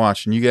we could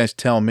watch, and you guys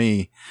tell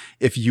me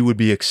if you would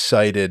be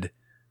excited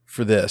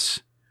for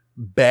this.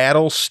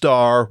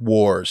 Battlestar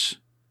Wars,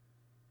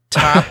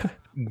 Top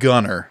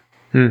Gunner,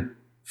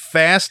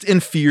 Fast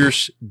and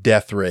Fierce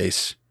Death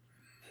Race.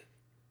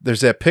 There's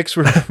that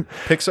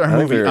Pixar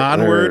movie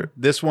Onward.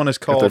 This one is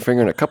called... They're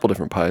fingering a couple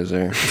different pies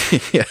there.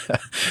 Yeah.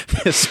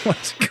 This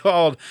one's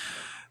called...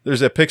 There's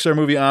that Pixar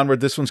movie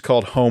Onward. This one's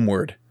called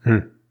Homeward.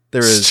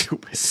 There is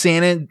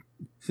San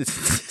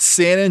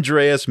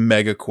Andreas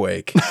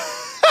Megaquake,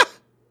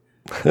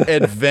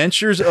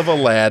 Adventures of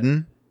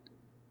Aladdin,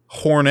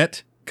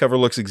 Hornet, cover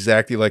looks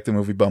exactly like the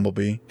movie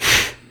Bumblebee,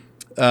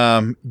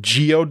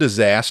 Geo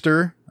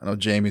Disaster, I know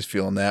Jamie's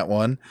feeling that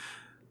one,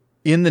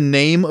 In the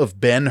Name of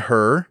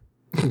Ben-Hur,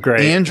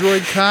 Great.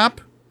 Android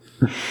Cop,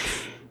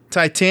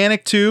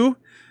 Titanic 2,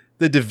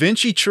 The Da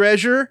Vinci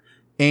Treasure,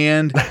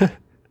 and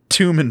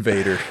Tomb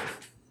Invader.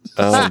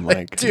 Oh my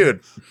God.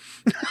 Dude,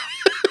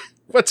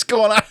 what's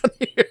going on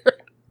here?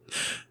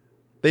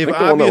 They've I think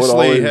the one that would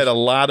obviously always- had a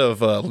lot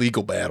of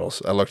legal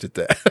battles. I looked at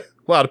that.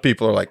 A lot of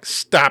people are like,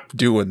 stop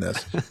doing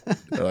this.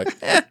 They're like,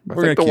 I we're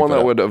going think to the keep one it that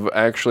up. would have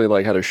actually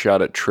like had a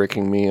shot at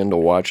tricking me into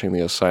watching the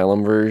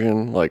Asylum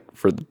version, like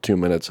for the 2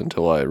 minutes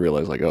until I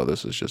realized like, oh,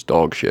 this is just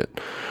dog shit.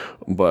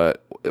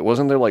 But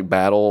wasn't there like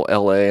Battle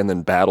LA and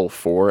then Battle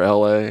for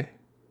LA?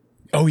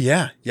 Oh,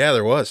 yeah. Yeah,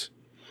 there was.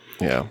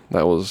 Yeah,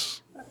 that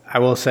was I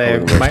will say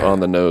probably the most on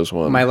the nose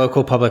one. my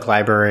local public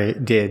library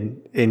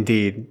did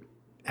indeed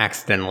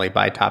accidentally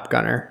buy Top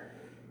Gunner.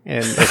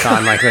 And it's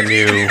on like the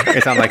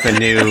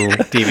new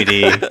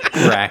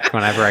DVD rack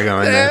whenever I go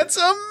in there. That's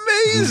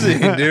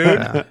amazing,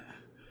 dude.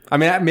 I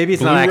mean, maybe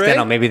it's not Blu-ray?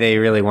 accidental. Maybe they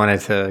really wanted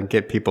to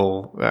get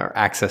people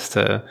access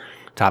to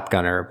Top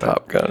Gunner. But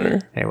Top Gunner.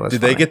 it was.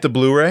 Did they get the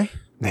Blu-ray?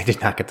 They did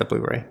not get the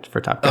Blu-ray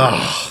for Top Gunner.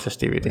 It's just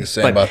DVD.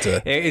 Say I'm about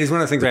to it is one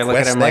of those things where I look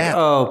at it, I'm request like, that.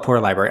 oh,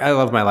 poor library. I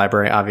love my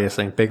library,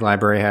 obviously. Big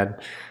library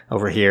had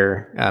over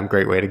here.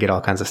 Great way to get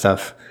all kinds of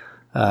stuff.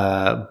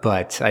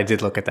 But I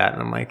did look at that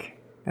and I'm like,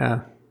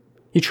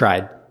 you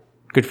tried.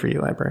 Good for you,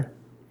 library.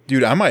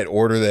 Dude, I might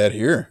order that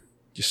here.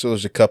 Just so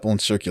there's a couple in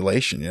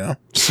circulation, you know?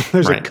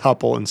 There's Right. a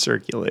couple in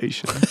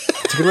circulation.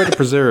 It's a good way to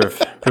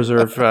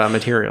preserve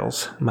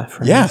materials, my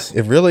friends. Yeah,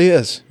 it really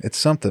is. It's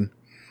something.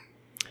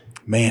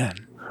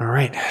 Man. All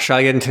right. Shall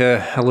I get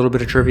into a little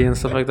bit of trivia and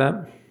stuff like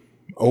that?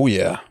 Oh,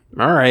 yeah.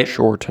 All right.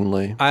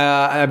 Shortenly.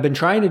 I've been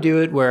trying to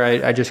do it where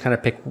I just kind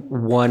of pick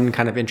one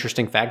kind of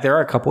interesting fact. There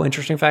are a couple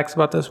interesting facts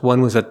about this.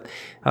 One was that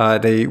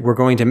they were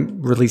going to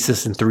release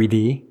this in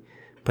 3D,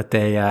 but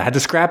they had to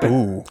scrap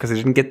it because they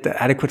didn't get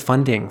the adequate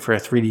funding for a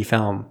 3D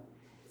film.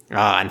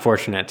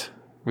 Unfortunate.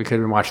 We could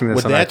have been watching this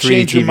Would on our that 3D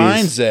change your TVs.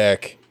 mind,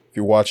 Zach, if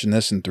you're watching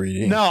this in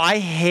 3D? No, I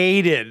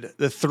hated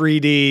the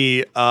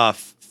 3D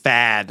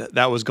fad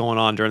that was going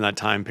on during that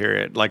time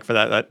period, like for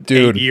that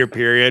Dude. 8-year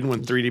period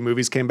when 3D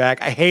movies came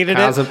back. I hated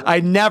Kyle's it. I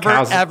never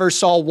ever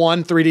saw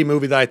one 3D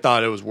movie that I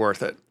thought it was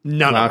worth it.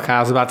 None Well, of them.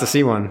 Kyle's about to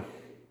see one.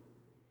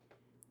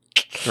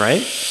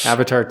 Right?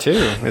 Avatar 2.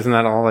 Isn't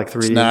that all like 3D?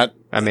 It's not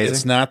amazing.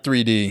 It's not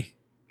 3D.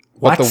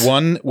 What? But the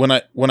one when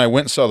I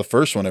went and saw the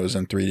first one, it was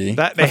in 3D.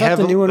 That I thought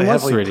the new one they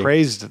was heavily 3D.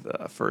 praised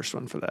the first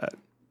one for that.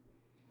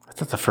 I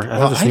thought the first. I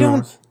Well, thought the I second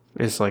don't- one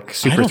is like I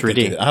super don't think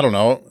 3D. it- I don't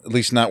know. At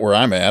least not where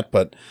I'm at.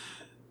 But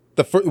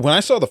when I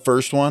saw the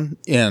first one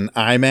in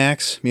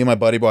IMAX, me and my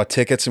buddy bought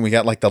tickets, and we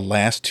got like the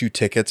last 2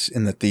 tickets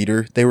in the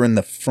theater. They were in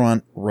the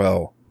front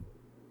row.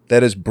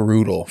 That is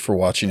brutal for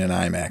watching an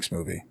IMAX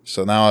movie.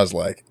 So now I was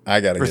like, I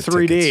got to For get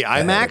 3D, tickets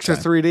ahead of IMAX or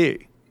time.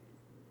 3D?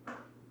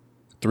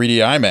 3D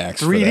IMAX.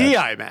 for 3D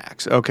that.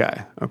 IMAX.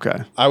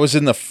 Okay. I was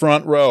in the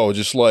front row,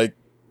 just like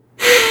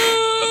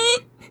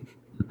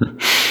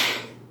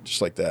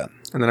that.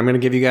 And then I'm going to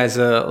give you guys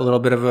a little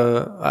bit of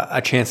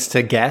a chance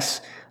to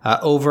guess.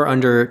 Over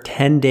under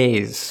 10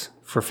 days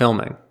for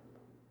filming.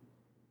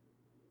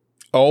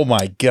 Oh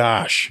my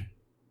gosh.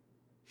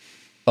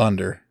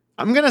 Under.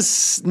 I'm gonna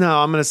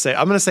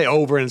say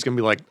over, and it's gonna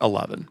be like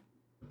 11.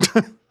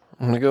 I'm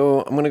gonna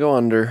go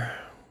under.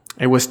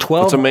 It was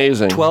 12. That's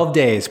amazing. 12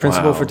 days.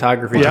 Principal Wow.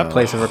 photography took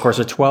place over the course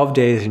of 12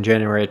 days in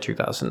January of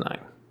 2009.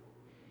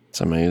 It's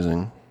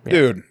amazing.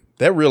 Dude,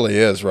 that really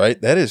is, right?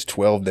 That is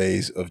 12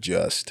 days of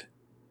just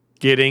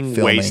Getting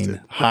filming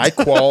wasted. high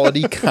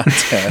quality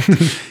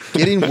content,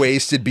 getting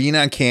wasted, being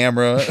on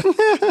camera,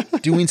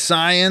 doing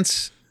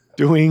science.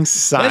 Doing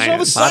That's all the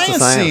science. Lots of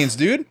science science. scenes,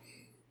 dude.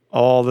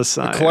 All the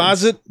science.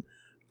 Closet,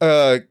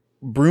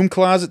 broom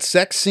closet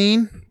sex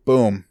scene.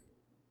 Boom.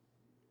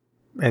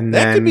 And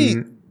That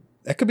then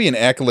could be an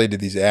accolade to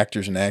these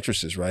actors and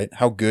actresses, right?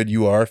 How good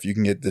you are if you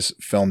can get this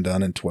film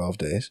done in 12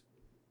 days.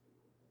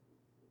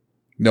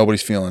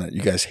 Nobody's feeling it.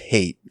 You guys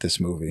hate this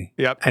movie.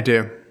 Yep. I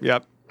do.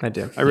 Yep. I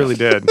do. I really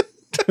did.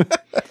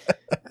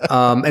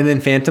 And then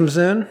Phantom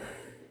Zone.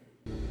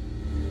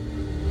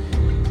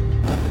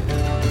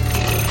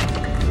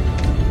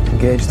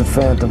 Engage the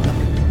Phantom.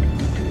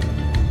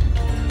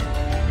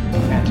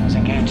 Phantoms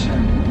engaged, sir.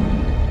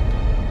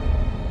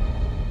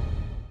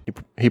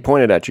 He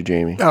pointed at you,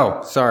 Jamie.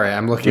 Oh, sorry.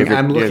 I'm looking. You have your-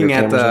 I'm you have looking your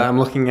at cameras the. on? I'm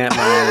looking at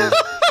my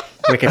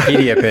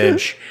Wikipedia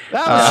page.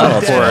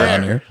 Oh, For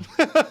on here.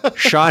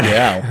 Sean.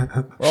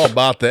 Yeah. We're all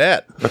about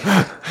that.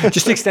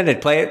 Just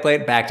extended. Play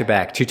it back to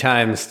back 2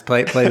 times.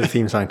 Play the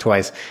theme song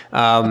twice.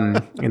 And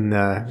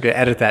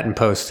edit that in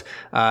post.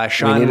 We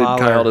Sean needed Lawler.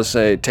 Kyle to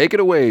say, "Take it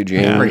away,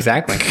 Jamie."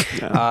 Exactly.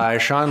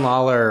 Sean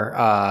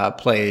Lawler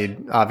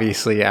played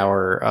obviously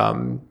our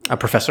a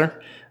professor,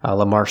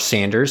 Lamar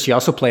Sanders. He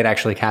also played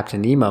actually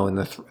Captain Nemo in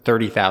the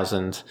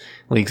 30,000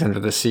 Leagues Under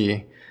the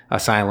Sea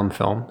Asylum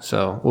film.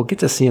 So we'll get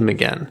to see him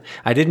again.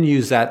 I didn't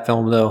use that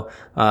film though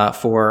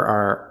for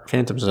our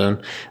Phantom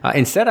Zone.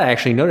 Instead, I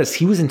actually noticed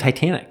he was in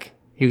Titanic.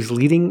 He was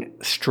leading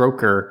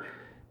Stoker,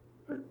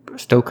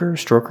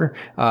 Charles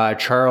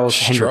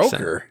Henderson.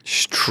 Stroker.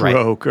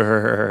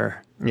 Stroker.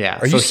 Yeah.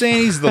 Are you saying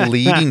he's the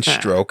leading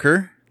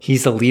stroker?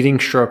 He's the leading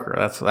stroker.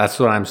 That's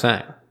what I'm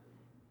saying.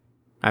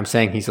 I'm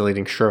saying he's the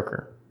leading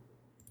stroker.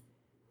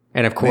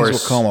 And of May as well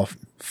course, call him a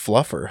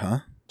fluffer, huh?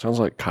 Sounds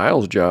like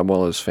Kyle's job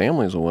while his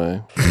family's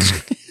away.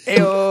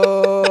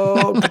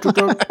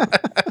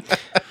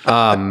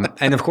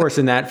 and of course,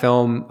 in that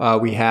film,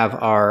 we have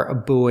our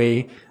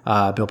boy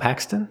Bill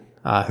Paxton,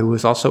 who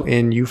was also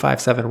in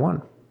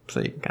U-571. So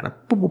you can kind of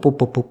boop, boop, boop,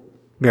 boop, boop,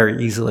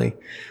 very easily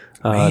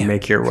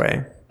make your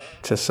way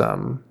to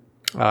some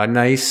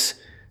nice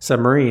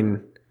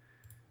submarine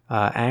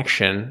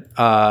action.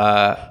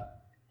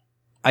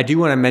 I do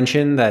want to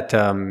mention that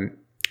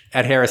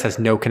Ed Harris has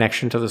no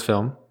connection to this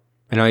film.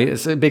 I know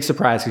it's a big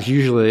surprise because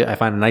usually I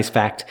find a nice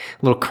fact,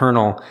 a little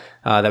kernel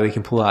that we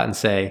can pull out and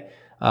say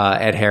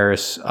Ed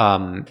Harris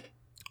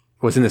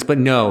was in this. But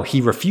no, he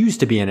refused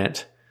to be in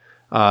it,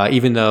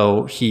 even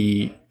though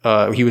he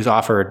was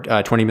offered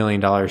 $20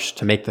 million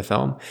to make the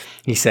film.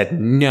 He said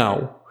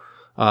no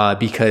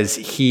because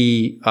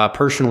he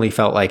personally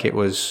felt like it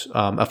was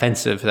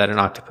offensive that an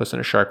octopus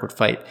and a shark would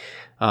fight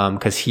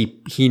because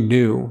he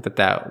knew that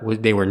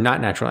they were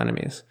not natural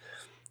enemies.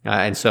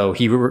 And so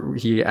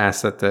he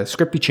asked that the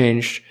script be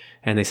changed,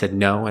 and they said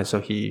no, and so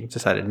he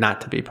decided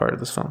not to be part of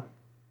this film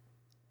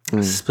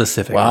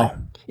specifically. Wow.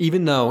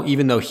 Even though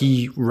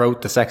he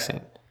wrote the sex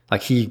scene,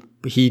 like he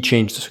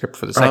changed the script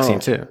for the sex scene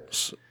too.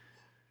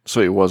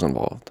 So he was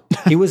involved.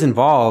 He was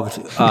involved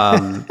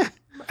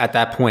at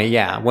that point.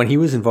 Yeah, when he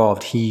was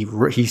involved, he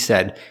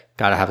said,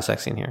 "Gotta have a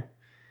sex scene here."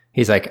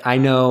 He's like, "I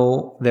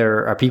know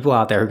there are people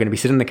out there who are going to be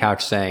sitting on the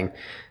couch saying,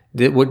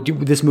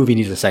 this movie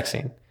needs a sex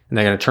scene." And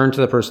they're going to turn to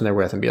the person they're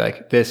with and be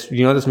like, this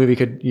movie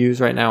could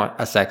use right now?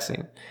 A sex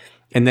scene.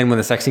 And then when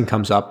the sex scene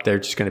comes up, they're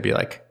just going to be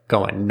like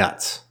going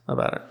nuts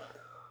about it.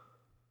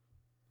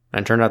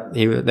 And it turned out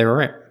they were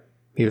right.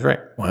 He was right.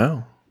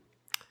 Wow.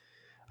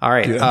 All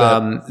right.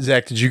 Dude,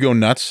 Zach, did you go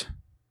nuts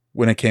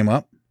when it came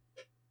up?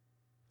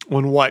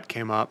 When what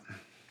came up?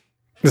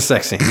 The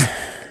sex scene.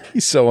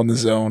 He's so in the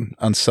zone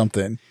on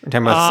something. We're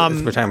talking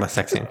about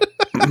sex scene.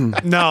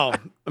 No,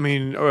 I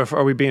mean,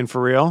 are we being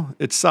for real?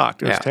 It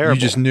sucked. It was Yeah. terrible.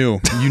 You just knew.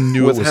 You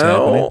knew it was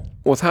happening.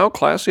 With how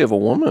classy of a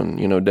woman,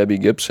 Debbie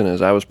Gibson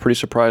is, I was pretty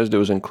surprised it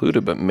was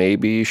included, but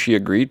maybe she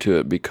agreed to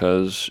it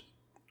because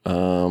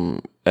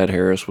Ed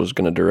Harris was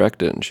going to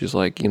direct it. And she's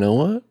like, you know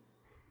what?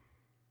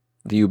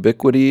 The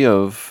ubiquity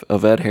of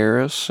Ed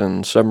Harris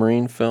and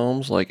submarine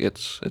films, like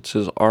it's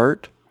his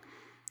art.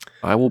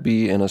 I will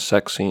be in a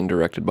sex scene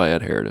directed by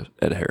Ed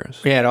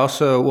Harris. Yeah, it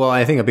also,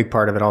 I think a big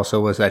part of it also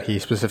was that he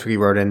specifically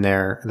wrote in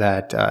there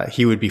that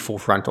he would be full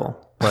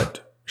frontal, but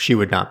she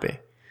would not be.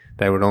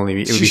 That would only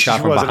be, it would be shot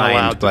She from wasn't behind,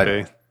 allowed to but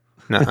be.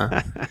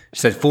 nuh-uh. She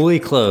said fully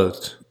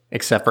clothed,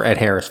 except for Ed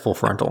Harris full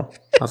frontal.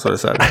 That's what it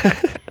said.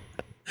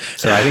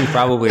 So I think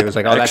probably it was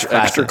like, that's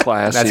classy. Extra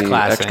classy. That's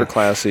classy. Extra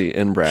classy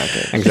in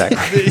brackets.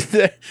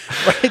 Exactly.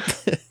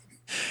 Right?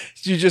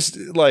 You just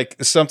like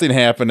something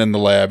happened in the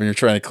lab and you're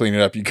trying to clean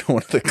it up. You go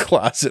into the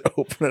closet,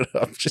 open it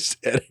up, just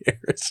Ed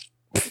Harris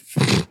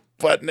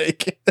butt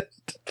naked,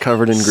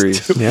 Covered in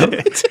grease.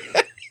 Yep.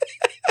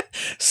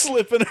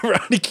 slipping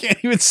around. He can't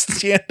even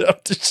stand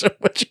up. There's so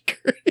much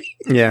grease.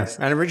 Yes,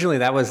 and originally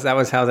that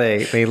was how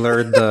they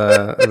lured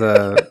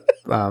the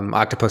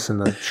octopus and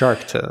the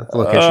shark to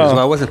locations.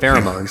 Well, it wasn't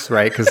pheromones,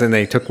 right? Because then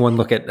they took one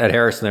look at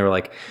Harris and they were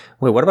like,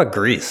 "Wait, what about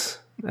grease?"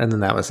 And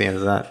then that was the end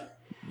of that.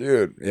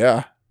 Dude,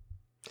 yeah.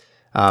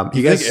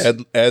 You guys,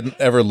 think Ed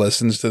ever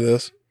listens to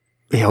this?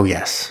 oh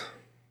yes.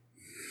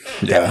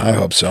 Yeah, I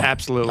hope so.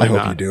 Absolutely I hope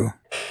not. you do.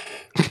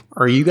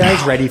 Are you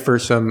guys ready for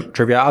some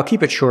trivia? I'll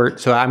keep it short,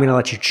 so I'm going to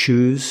let you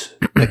choose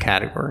the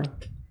category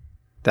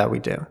that we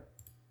do.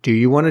 Do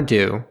you want to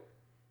do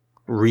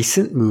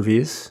recent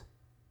movies,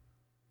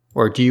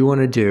 or do you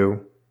want to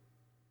do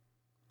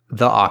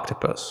The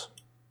Octopus?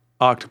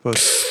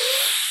 Octopus.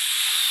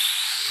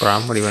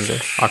 Bram, what do you want to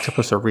do?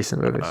 Octopus or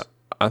recent movies?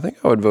 I think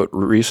I would vote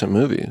recent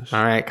movies.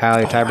 All right, Kyle,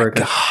 your tiebreaker.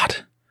 God.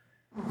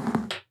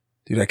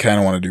 Dude, I kind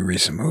of want to do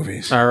recent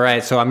movies. All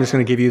right, so I'm just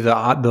going to give you the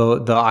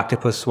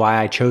octopus.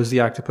 Why I chose the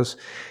octopus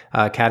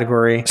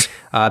category.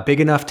 Big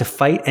enough to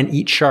fight and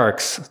eat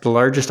sharks. The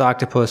largest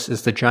octopus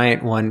is the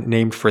giant one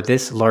named for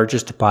this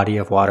largest body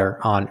of water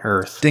on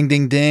Earth. Ding,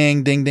 ding,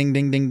 ding, ding, ding,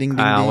 ding, ding, ding,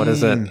 Kyle, ding. what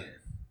is it?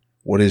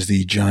 What is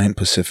the giant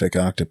Pacific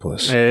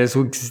octopus?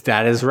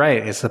 That is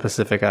right. It's the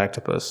Pacific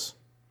octopus.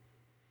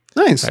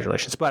 Nice.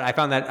 Congratulations! But I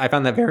found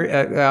that very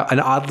an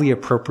oddly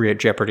appropriate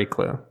Jeopardy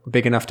clue.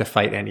 Big enough to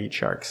fight and eat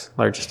sharks.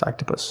 Largest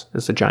octopus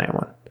is the giant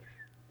one,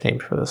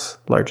 named for this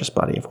largest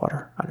body of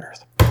water on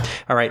Earth.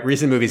 All right,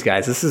 recent movies,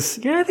 guys. This is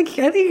I think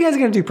you guys are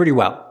gonna do pretty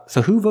well.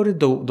 So who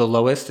voted the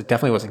lowest? It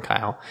definitely wasn't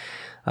Kyle.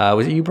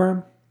 Was it you,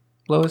 Bram?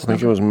 Lowest? I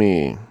think it was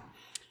me.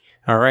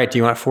 All right. Do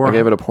you want I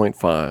gave it a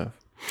 0.5.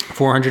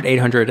 400,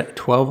 800,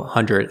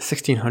 1200,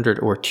 1600,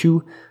 or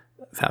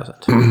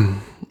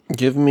 2000?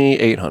 Give me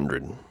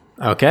 800.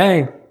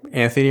 Okay.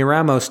 Anthony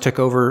Ramos took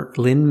over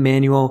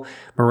Lin-Manuel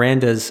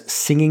Miranda's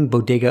singing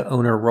bodega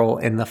owner role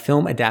in the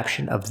film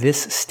adaptation of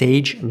this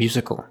stage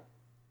musical.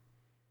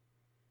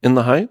 In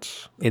the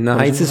Heights? In the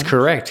Heights is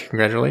correct.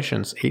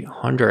 Congratulations.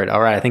 800.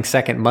 All right. I think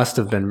second must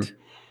have been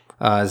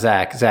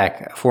Zach.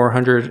 Zach,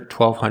 400,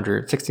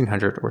 1200,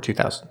 1600, or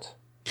 2000?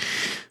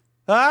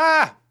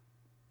 Ah!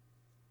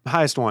 The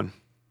highest one.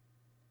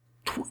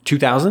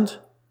 2000?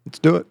 Let's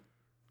do it.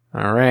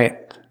 All right.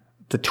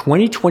 The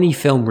 2020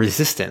 film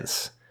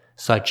Resistance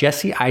saw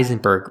Jesse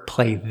Eisenberg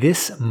play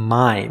this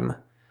mime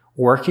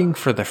working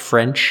for the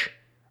French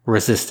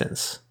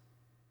resistance.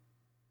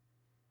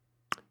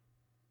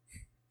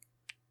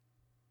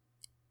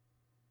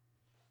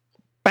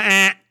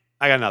 Bah!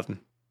 I got nothing.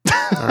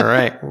 All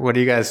right. What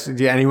do you guys,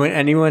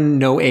 anyone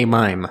know a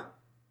mime?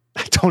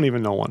 I don't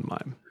even know one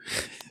mime.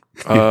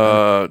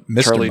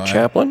 Mr. Charlie Mime.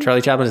 Chaplin?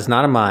 Charlie Chaplin is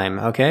not a mime.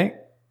 Okay.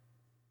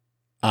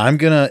 I'm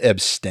going to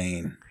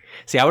abstain.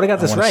 See, I would have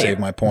got this wanna right. save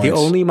my points. The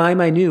only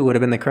mime I knew would have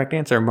been the correct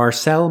answer.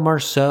 Marcel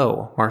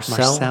Marceau.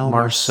 Marcel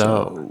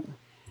Marceau.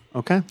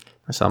 Okay.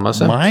 Marcel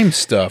Marceau. Mime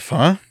stuff,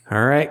 huh?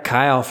 All right.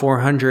 Kyle,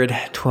 400,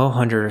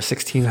 1200, or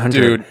 1600.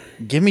 Dude,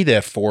 give me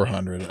that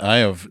 400.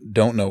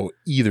 Don't know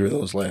either of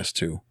those last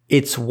two.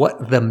 It's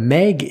what the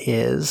Meg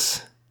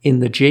is in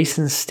the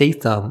Jason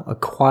Statham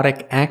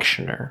aquatic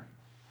actioner.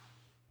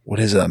 What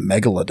is a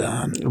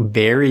megalodon?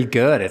 Very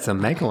good. It's a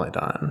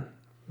megalodon.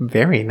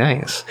 Very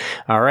nice.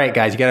 All right,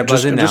 guys, you got to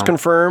buzz in now.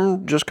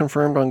 Just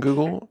confirmed on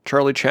Google.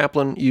 Charlie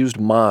Chaplin used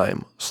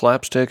mime,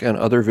 slapstick, and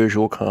other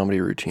visual comedy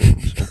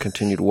routines, and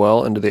continued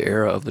well into the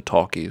era of the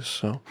talkies.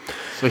 So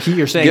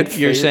You're saying get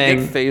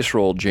face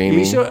rolled,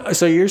 Jamie.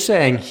 So you're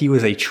saying he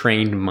was a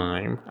trained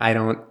mime.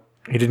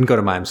 He didn't go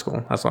to mime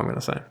school. That's what I'm going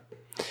to say.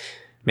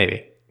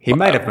 Maybe. He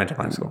might have went to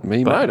mime school.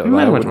 He might have. He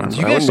might have went to mime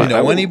school. You guys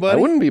know anybody? I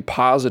wouldn't be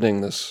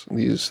positing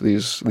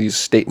these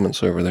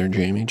statements over there,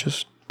 Jamie.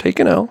 Just take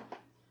an L.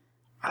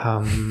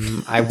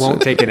 I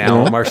won't take an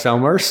L. Marcel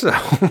Marceau.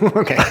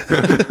 Okay. All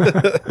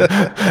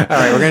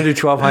right, we're going to do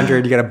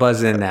 1200. You got to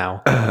buzz in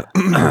now.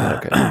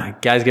 Okay.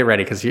 Guys, get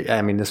ready because,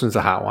 this one's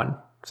a hot one.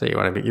 So you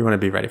want to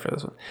be ready for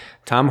this one.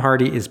 Tom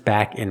Hardy is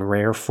back in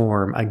rare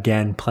form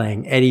again,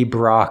 playing Eddie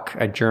Brock,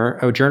 a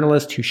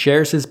journalist who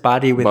shares his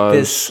body with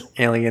this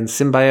alien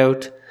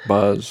symbiote.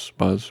 Buzz.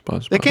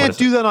 They can't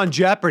do that on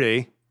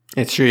Jeopardy.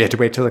 It's true. You have to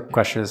wait till the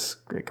question is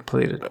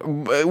completed.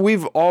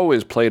 We've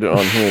always played it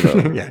on here,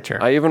 though. Yeah,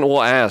 sure. I even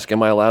will ask,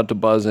 am I allowed to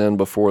buzz in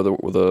before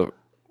the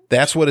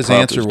That's what his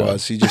Prompt answer is done.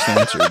 was. He just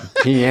answered.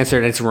 He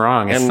answered it's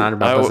wrong. It's not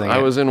about buzzing. I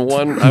was in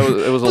one.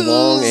 It was a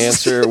long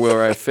answer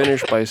where I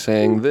finished by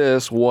saying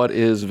this. What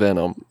is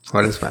Venom?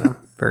 What is Venom?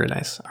 Very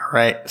nice. All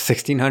right,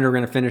 1600. We're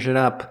gonna finish it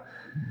up.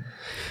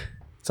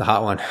 It's a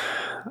hot one.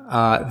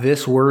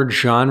 This word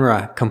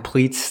genre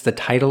completes the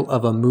title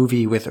of a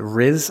movie with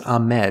Riz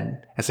Ahmed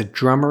as a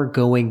drummer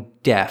going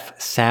deaf.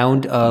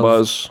 Sound of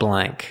Buzz.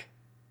 blank.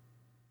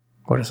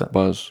 What is it?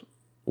 Buzz.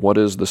 What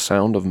is the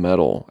sound of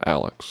metal,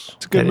 Alex?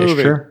 It's a good That is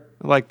movie. true.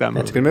 I like that movie.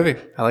 That's a good movie.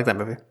 I like that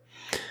movie.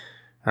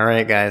 All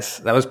right, guys.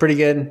 That was pretty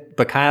good.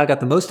 But Kyle got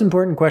the most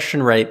important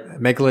question right.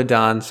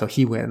 Megalodon, so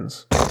he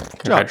wins.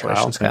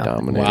 Congratulations, Kyle.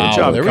 Dominated. Wow,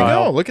 job, there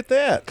Kyle. we go. Look at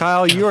that.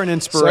 Kyle, you're an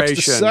inspiration.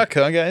 Sucks to suck,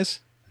 huh,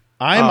 guys?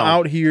 I'm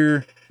out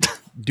here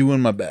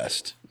doing my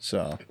best.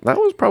 So That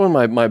was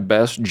probably my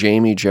best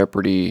Jamie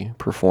Jeopardy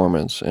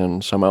performance,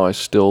 and somehow I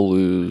still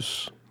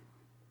lose.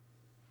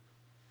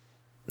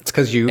 It's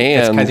because you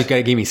And-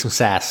 gotta give me some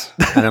sass.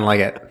 I didn't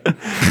like it.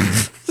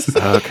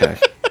 Okay.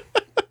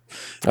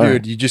 All dude,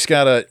 right. you just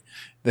gotta.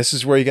 This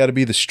is where you gotta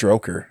be the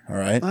stroker. All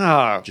right,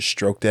 Ah, just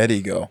stroke that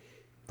ego.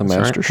 The That's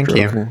master right. Thank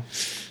you. stroker.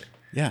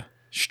 Yeah,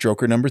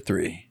 stroker number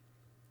 3.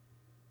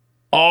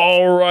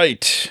 All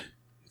right,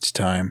 it's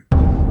time.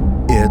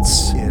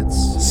 It's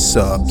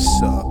subs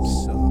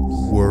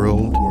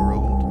world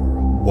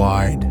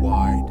wide.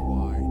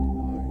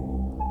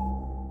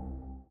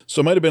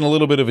 So it might have been a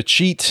little bit of a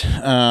cheat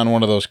on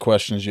one of those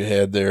questions you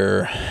had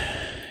there,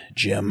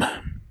 Jim.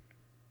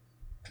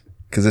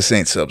 Because this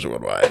ain't subs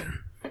worldwide.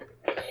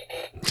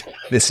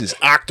 This is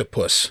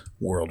octopus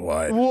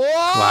worldwide.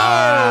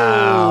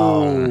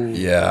 Wow.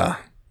 Yeah.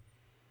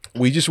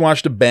 We just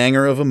watched a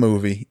banger of a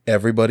movie.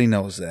 Everybody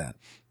knows that.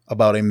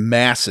 About a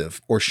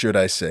massive, or should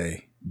I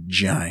say,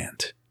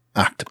 giant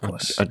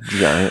octopus. A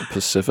giant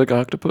Pacific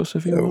octopus,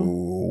 if you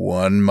will.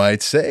 One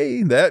might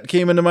say that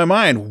came into my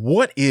mind.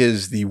 What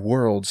is the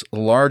world's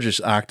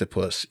largest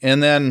octopus?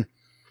 And then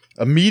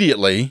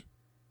immediately,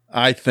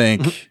 I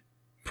think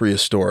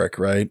prehistoric,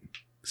 right?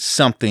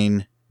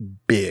 Something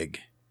big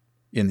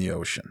in the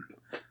ocean.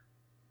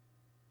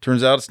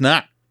 Turns out it's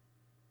not.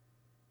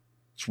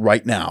 It's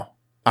right now.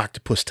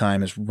 Octopus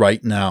time is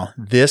right now.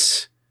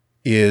 This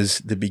is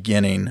the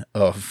beginning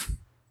of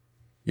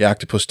the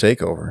octopus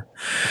takeover.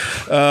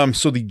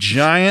 So the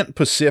giant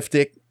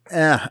Pacific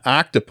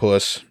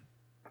octopus,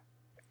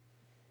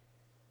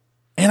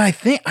 and I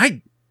think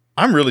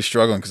I'm really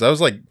struggling because I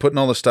was like putting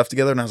all this stuff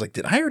together and I was like,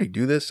 did I already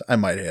do this? I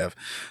might have.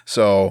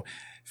 So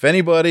if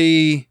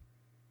anybody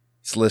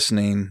that's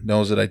listening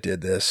knows that I did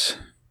this,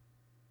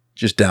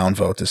 just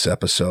downvote this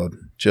episode.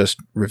 Just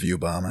review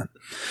bomb it.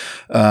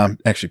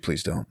 Actually,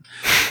 please don't.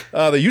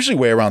 They usually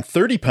weigh around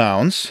 30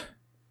 pounds.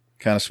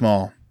 Kind of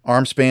small.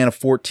 Arm span of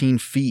 14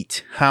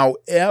 feet.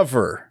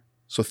 However,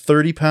 so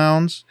 30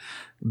 pounds.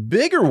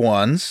 Bigger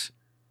ones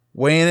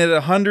weighing at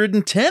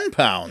 110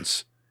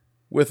 pounds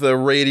with a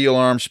radial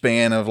arm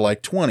span of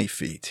like 20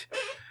 feet.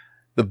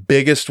 The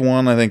biggest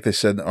one, I think they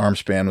said the arm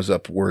span was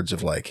upwards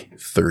of like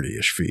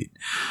 30-ish feet.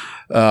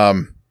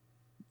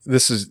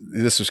 This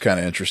was kind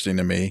of interesting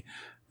to me.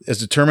 As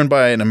determined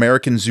by an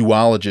American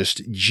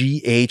zoologist,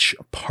 G.H.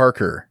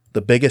 Parker,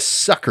 the biggest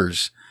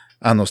suckers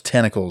on those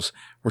tentacles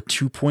were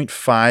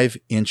 2.5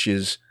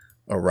 inches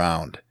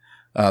around.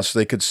 So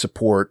they could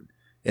support,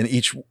 and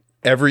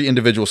every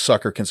individual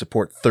sucker can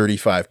support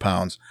 35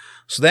 pounds.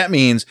 So that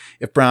means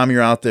if, Brom,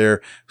 you're out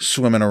there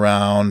swimming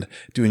around,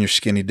 doing your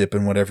skinny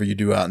dipping, whatever you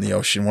do out in the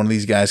ocean, one of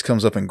these guys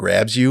comes up and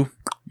grabs you,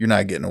 you're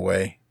not getting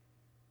away.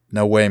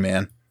 No way,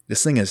 man.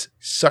 This thing is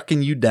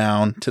sucking you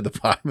down to the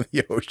bottom of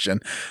the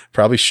ocean,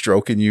 probably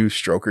stroking you,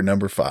 stroker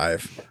number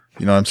 5.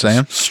 You know what I'm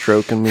saying?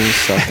 Stroking me,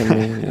 sucking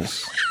me.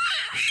 Yes.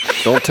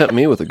 Don't tempt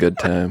me with a good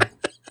time.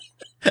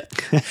 And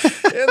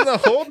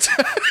the whole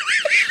time.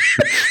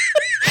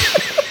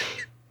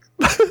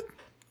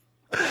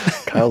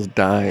 Kyle's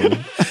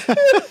dying.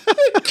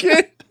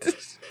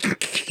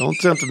 don't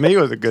tempt me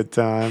with a good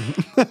time.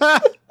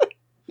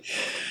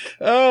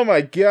 Oh my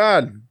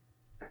God.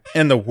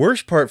 And the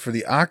worst part for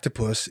the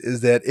octopus is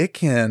that it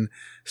can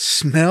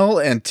smell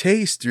and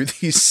taste through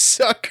these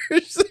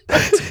suckers.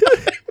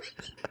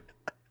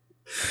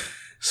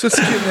 So it's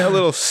getting that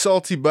little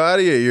salty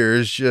body of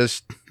yours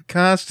just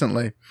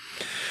constantly.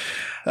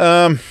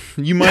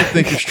 You might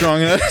think you're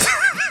strong enough.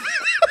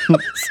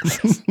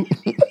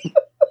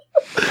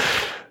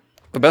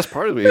 The best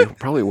part is we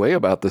probably weigh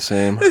about the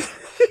same.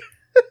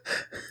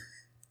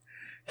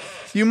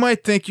 You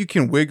might think you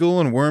can wiggle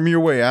and worm your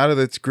way out of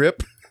its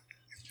grip.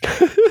 I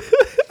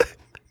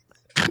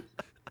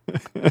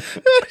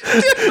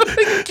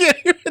can't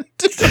even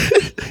do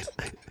it.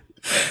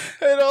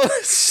 And all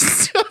this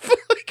stuff.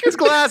 His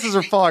glasses glasses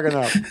are fogging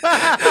up.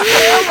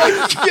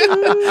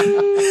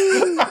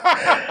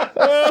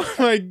 Oh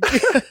my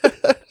god.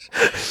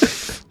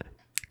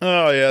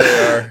 Oh yeah,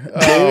 they are. Oh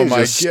Danny's my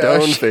just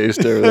gosh.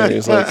 stone-faced over there.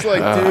 He's It's like,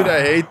 like, dude,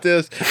 I hate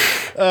this.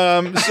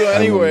 So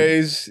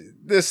anyways,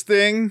 this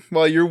thing,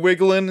 while you're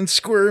wiggling and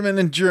squirming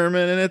in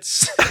German, and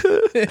it's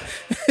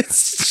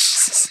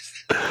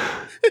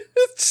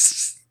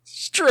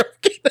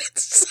stroking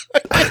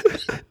inside.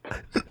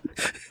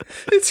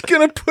 It's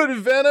gonna put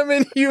venom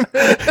in you,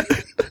 man.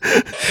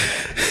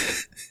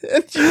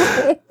 And you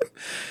won't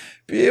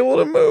be able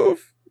to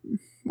move.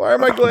 Why are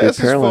my glasses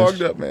paralyzed.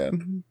 fogged up,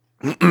 man?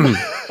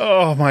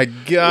 Oh my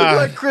Look god.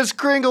 like Chris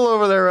Kringle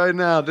over there right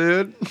now,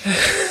 dude.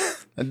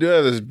 I do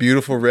have this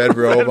beautiful red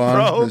robe on,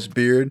 robe. this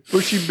beard.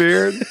 Bushy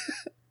beard,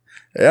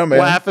 Yeah, man.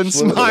 laughing,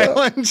 Just living it up.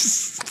 smiling,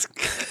 just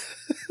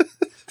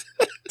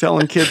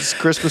telling kids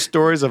Christmas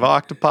stories of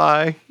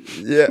octopi,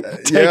 Yeah,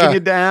 taking you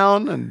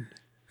down and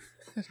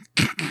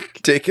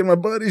taking my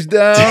buddies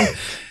down.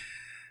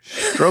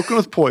 stroking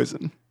with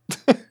poison.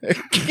 All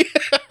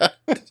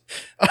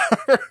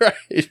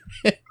right.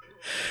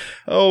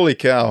 Holy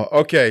cow.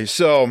 Okay,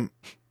 so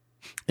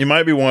you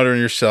might be wondering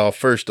yourself,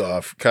 first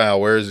off, Kyle,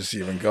 where is this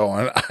even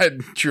going? I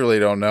truly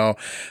don't know,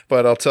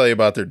 but I'll tell you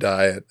about their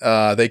diet.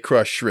 They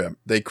crush shrimp,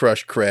 they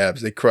crush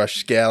crabs, they crush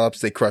scallops,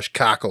 they crush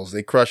cockles,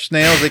 they crush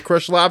snails, they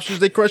crush lobsters,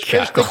 they crush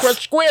fish, they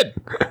crush squid.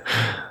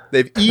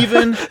 They've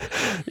even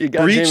you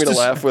got breached Jamie to this-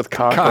 laugh with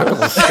cockles.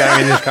 Cockles.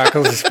 I mean,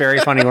 cockles is a very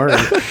funny word.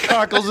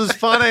 Cockles is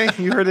funny.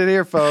 You heard it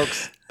here,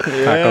 folks.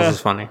 Cockles is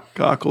funny.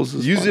 Cockles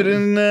is use funny. it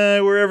in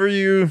wherever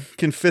you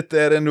can fit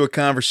that into a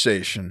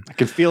conversation. I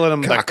can feel it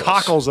in the Cockles.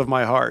 cockles of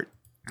my heart.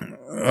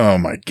 Oh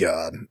my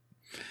God.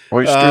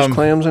 Oysters,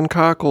 clams, and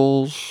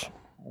cockles.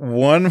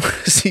 One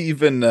was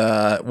even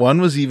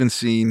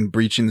seen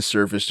breaching the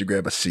surface to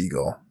grab a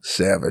seagull.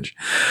 Savage.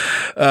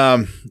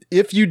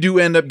 If you do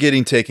end up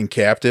getting taken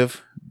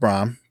captive,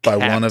 Brom, by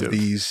one of Captive.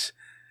 these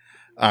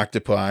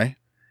octopi,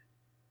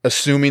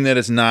 assuming that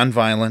it's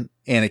nonviolent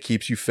and it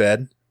keeps you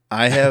fed,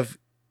 I have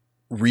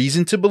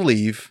reason to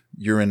believe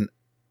you're in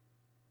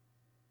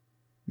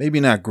maybe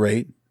not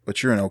great,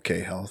 but you're in okay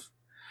health.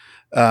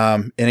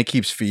 And it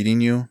keeps feeding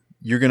you.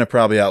 You're going to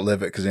probably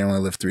outlive it because they only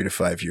live 3 to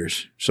 5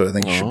 years. So I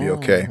think you should be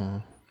okay.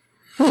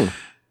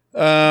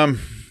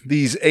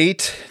 These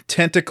 8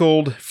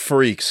 tentacled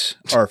freaks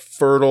are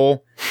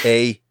fertile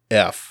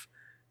AF.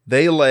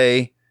 They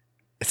lay,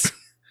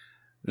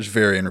 there's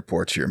varying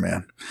reports here,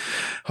 man.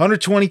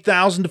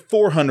 120,000 to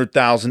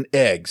 400,000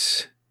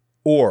 eggs,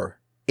 or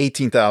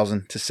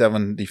 18,000 to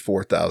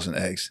 74,000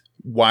 eggs.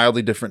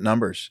 Wildly different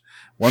numbers.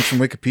 One's from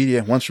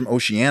Wikipedia, one's from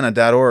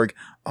Oceana.org.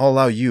 I'll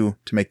allow you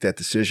to make that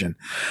decision.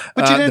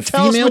 But you didn't the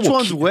tell us female which will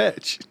one's keep-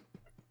 which.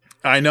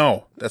 I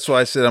know. That's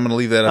why I said I'm going to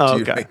leave that up Oh, to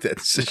you to okay. make that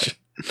decision.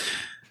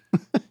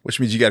 Which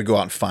means you got to go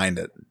out and find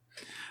it.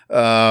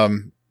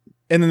 And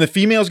then the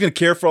female is going to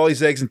care for all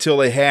these eggs until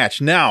they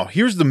hatch. Now,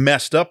 here's the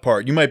messed up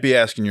part. You might be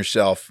asking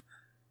yourself,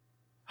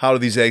 how do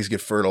these eggs get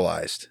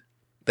fertilized?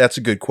 That's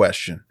a good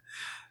question.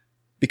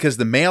 Because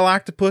the male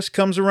octopus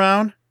comes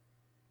around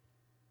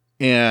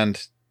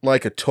and,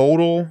 like a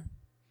total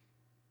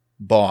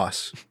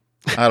boss,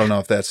 I don't know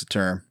if that's the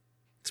term.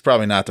 It's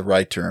probably not the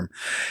right term.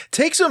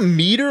 Takes a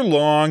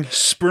meter-long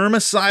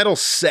spermicidal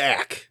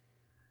sac,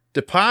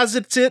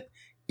 deposits it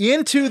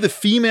into the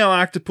female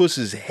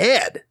octopus's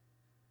head,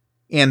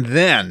 and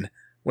then,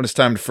 when it's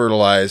time to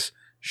fertilize,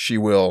 she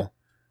will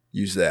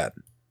use that.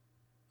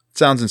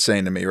 Sounds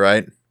insane to me,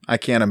 right? I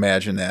can't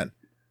imagine that.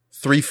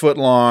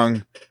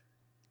 3-foot-long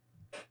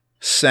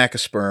sack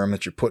of sperm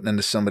that you're putting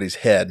into somebody's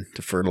head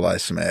to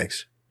fertilize some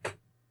eggs.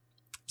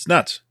 It's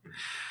nuts.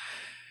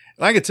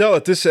 And I can tell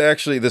that this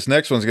next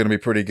one's going to be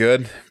pretty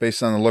good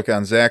based on the look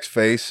on Zach's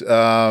face.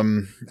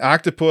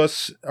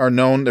 Octopus are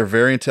known, they're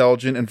very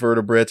intelligent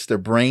invertebrates. Their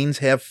brains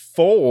have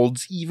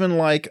folds, even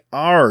like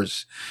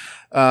ours.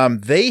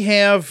 They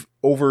have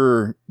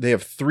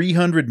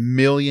 300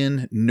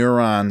 million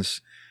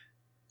neurons,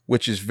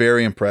 which is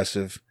very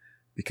impressive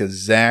because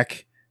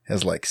Zach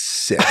has like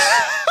 6.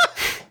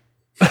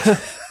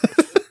 That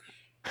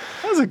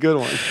was a good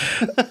one.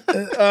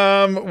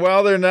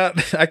 Well, they're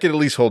not. I could at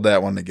least hold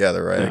that one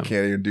together, right? I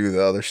can't even do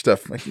the other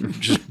stuff, like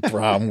just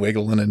Brom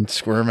wiggling and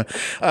squirming.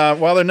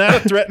 While they're not a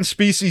threatened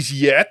species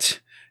yet,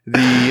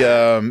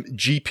 the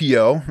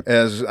GPO,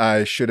 as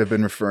I should have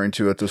been referring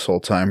to it this whole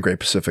time, Great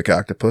Pacific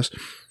Octopus,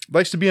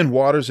 likes to be in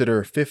waters that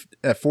are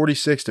at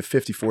 46 to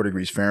 54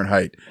 degrees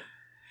Fahrenheit.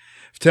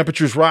 If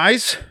temperatures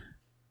rise,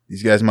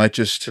 these guys might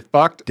just You're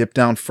fucked. dip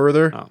down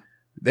further. Oh.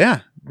 Yeah,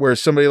 whereas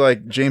somebody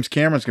like James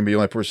Cameron's going to be the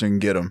only person who can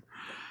get them.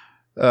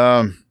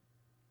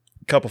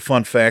 Couple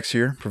fun facts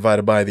here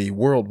provided by the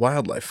World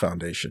Wildlife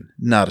Foundation.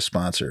 Not a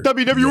sponsor.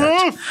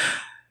 WWF.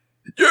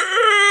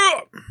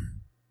 yet.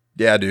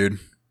 Yeah, dude.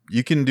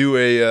 You can do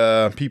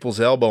a people's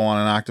elbow on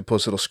an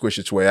octopus. It'll squish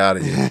its way out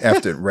of you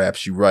after it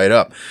wraps you right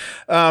up.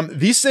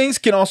 These things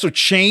can also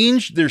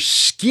change their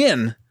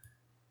skin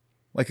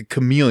like a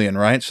chameleon,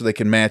 right? So they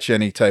can match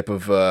any type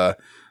of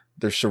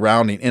their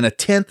surrounding in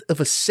 1/10 of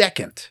a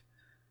second.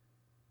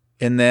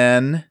 And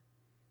then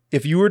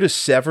If you were to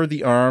sever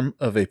the arm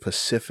of a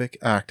Pacific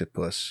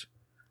octopus,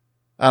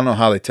 I don't know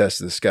how they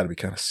tested this. It's got to be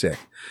kind of sick.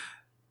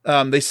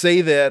 They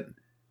say that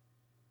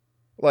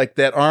like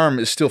that arm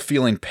is still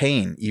feeling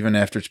pain even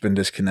after it's been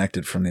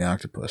disconnected from the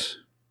octopus.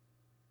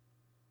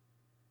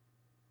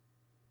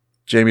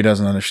 Jamie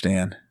doesn't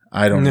understand.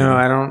 I don't know.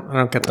 I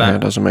don't get That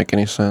that. doesn't make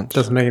any sense.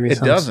 Doesn't make any It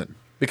sense. doesn't.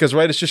 Because,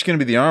 right, it's just going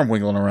to be the arm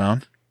wiggling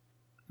around.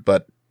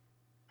 But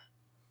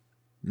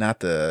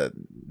not the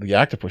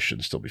octopus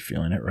should still be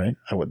feeling it, right?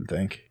 I wouldn't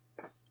think.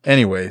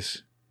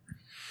 Anyways.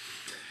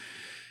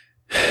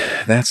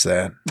 That's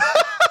that.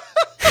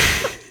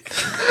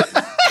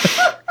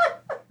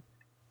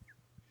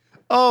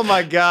 Oh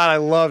my God, I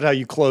loved how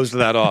you closed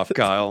that off,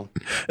 Kyle.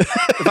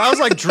 If I was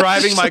like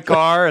driving my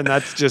car and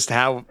that's just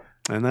how,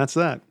 and that's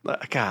that.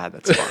 God,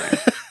 that's funny.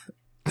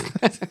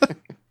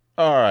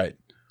 All right.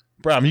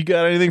 Brom, you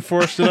got anything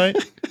for us tonight?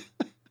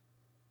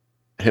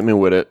 Hit me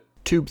with it.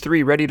 Tube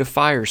 3 ready to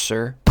fire,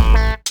 sir.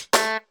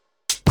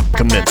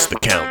 Commence the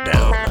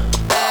countdown.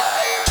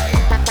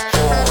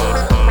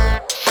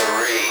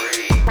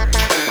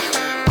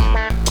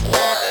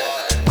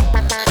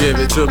 Give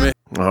it to me.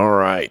 All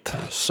right.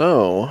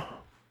 So,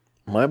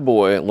 my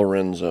boy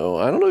Lorenzo,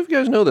 I don't know if you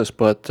guys know this,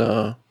 but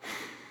I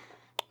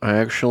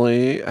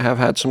actually have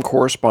had some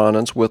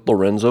correspondence with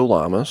Lorenzo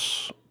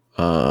Lamas.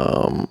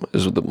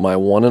 Is my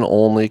one and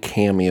only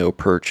cameo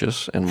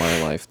purchase in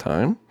my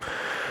lifetime.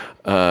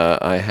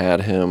 I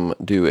had him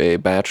do a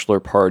bachelor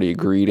party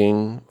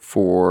greeting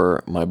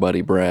for my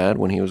buddy Brad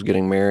when he was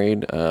getting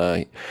married.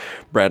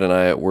 Brad and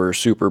I were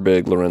super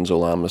big Lorenzo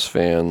Lamas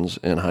fans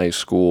in high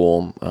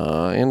school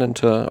and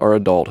into our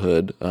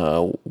adulthood,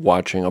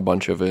 watching a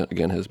bunch of it,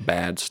 again, his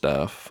bad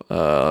stuff,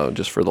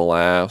 just for the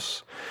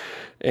laughs.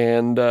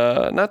 And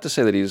not to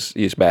say that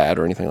he's bad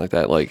or anything like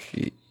that.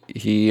 Like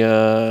he's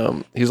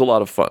a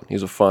lot of fun.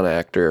 He's a fun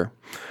actor.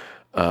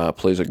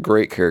 Plays a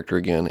great character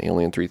again,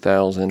 Alien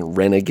 3000,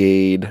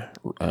 Renegade.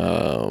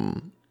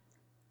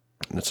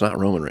 It's not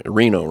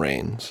Reno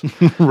Reigns.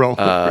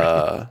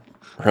 Roman.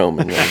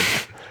 Roman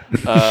Reigns.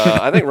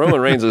 I think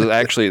Roman Reigns is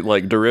actually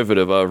like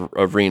derivative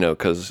of Reno,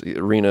 because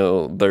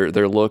Reno,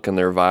 their look and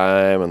their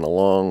vibe and the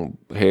long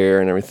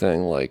hair and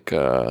everything, like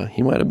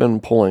he might have been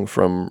pulling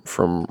from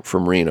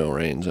Reno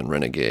Reigns and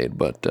Renegade.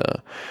 But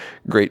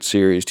great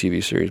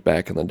TV series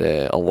back in the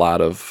day. A lot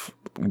of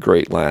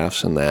great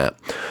laughs in that.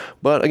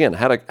 But again,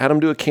 had him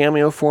do a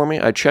cameo for me.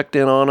 I checked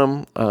in on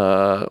him,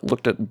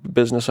 looked at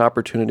business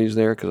opportunities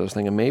there, because I was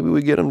thinking maybe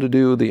we get him to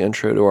do the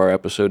intro to our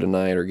episode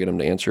tonight, or get him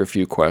to answer a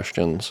few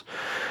questions.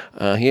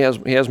 He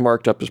has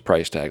marked up his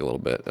price tag a little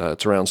bit.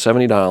 It's around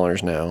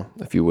 $70 now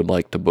if you would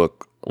like to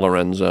book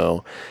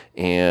Lorenzo,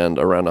 and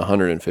around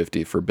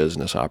 $150 for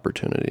business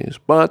opportunities.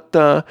 But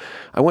I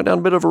went down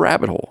a bit of a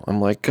rabbit hole.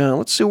 I'm like,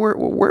 let's see where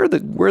are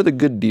the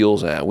good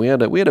deals at. We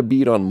had a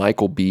beat on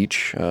Michael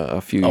Beach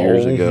a few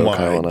years ago.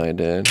 Kyle and I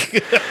did.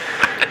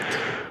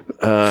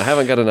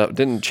 Haven't got enough.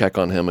 Didn't check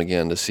on him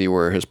again to see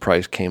where his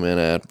price came in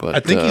at. But I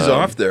think he's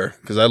off there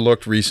because I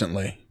looked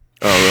recently.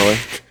 Oh, really?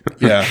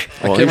 Yeah.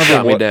 Well, he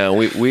shot me down.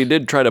 We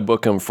did try to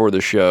book him for the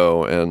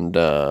show, and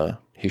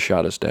he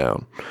shot us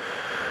down.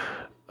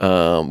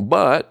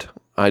 But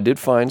I did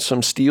find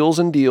some steals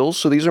and deals.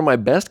 So these are my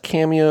best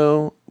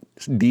cameo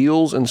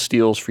deals and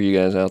steals for you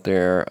guys out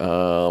there.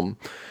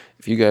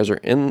 If you guys are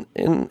in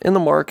the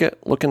market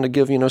looking to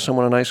give,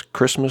 someone a nice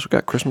Christmas, we've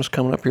got Christmas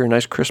coming up here, a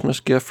nice Christmas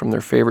gift from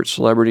their favorite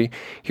celebrity,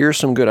 here's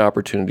some good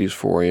opportunities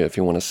for you if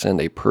you want to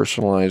send a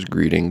personalized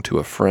greeting to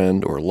a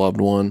friend or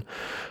loved one.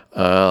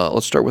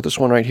 Let's start with this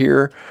one right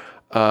here.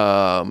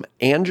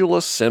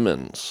 Angela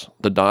Simmons,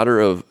 the daughter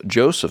of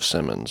Joseph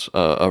Simmons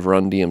of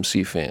Run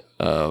DMC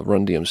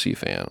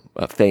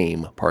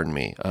fame,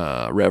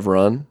 Rev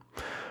Run,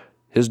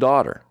 his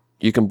daughter.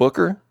 You can book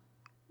her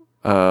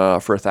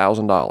for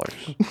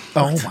 $1,000.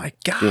 Oh my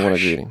gosh! You want a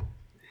greeting?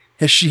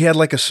 Has she had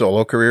like a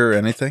solo career or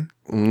anything?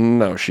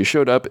 No, she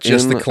showed up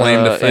just in the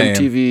claim to fame.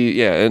 MTV,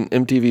 in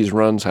MTV's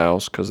Run's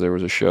house, because there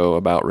was a show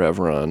about Rev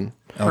Run.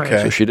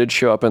 Okay, so she did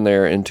show up in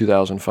there in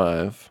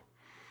 2005.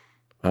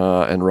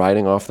 And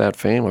riding off that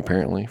fame,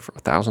 apparently, for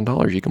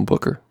 $1,000, you can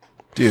book her.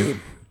 Dude,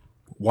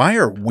 why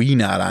are we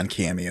not on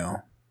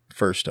Cameo?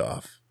 First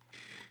off,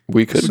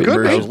 we could be.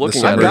 I was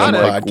looking at it. I'm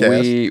like,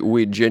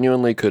 we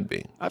genuinely could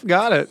be. I've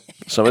got it.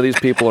 Some of these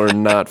people are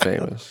not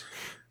famous.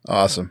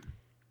 Awesome.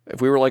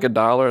 If we were like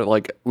 $1,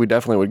 like we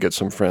definitely would get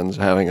some friends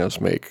having us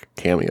make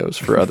cameos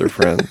for other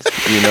friends.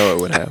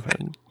 It would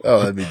happen. Oh,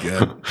 that'd be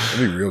good. That'd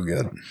be real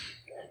good.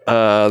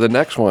 The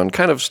next one,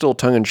 kind of still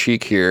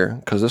tongue-in-cheek here,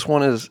 because this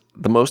one is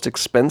the most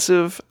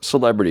expensive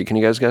celebrity. Can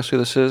you guys guess who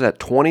this is? At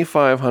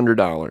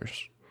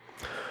 $2,500.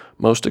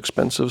 Most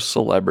expensive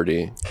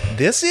celebrity.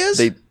 This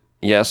is?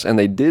 Yes, and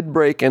they did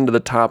break into the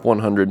top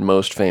 100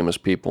 most famous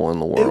people in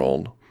the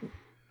world.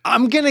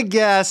 I'm going to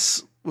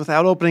guess,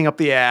 without opening up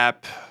the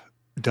app,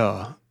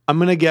 I'm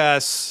going to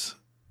guess,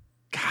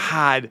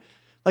 God,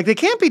 like they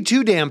can't be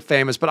too damn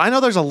famous, but I know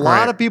there's a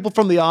lot of people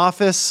from The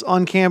Office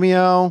on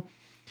Cameo.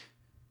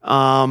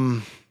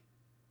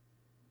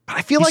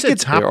 I feel He like said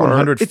it's top They are-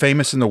 100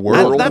 famous in the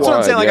world. that's what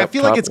I'm saying. Like, I Yep,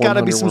 feel like top it's got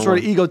to be 100 some sort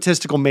of worldwide.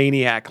 egotistical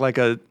maniac, like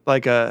a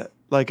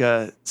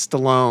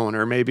Stallone,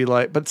 or maybe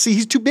like. But see,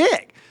 he's too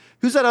big.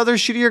 Who's that other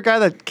shittier guy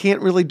that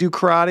can't really do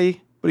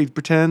karate, but he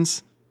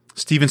pretends?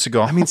 Steven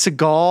Seagal. I mean,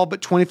 Seagal,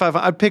 but 25.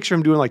 I'd picture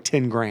him doing like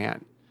 10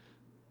 grand,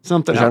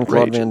 something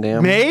Jean-Claude outrageous. Van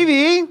Damme?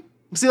 Maybe.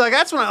 See, like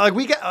that's when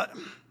we got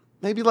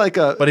maybe like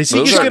a. but is he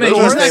Those just are- going to? those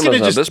are He's not famous going to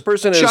enough. just. This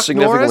person Chuck is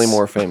significantly Norris?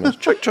 more famous.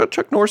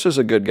 Chuck Norris is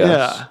a good guess.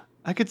 Yeah,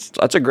 I could.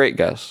 That's a great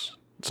guess.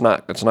 It's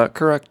not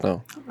correct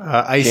though.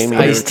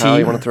 Ice Kyle, T.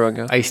 you want to throw a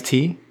guess? Ice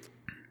T.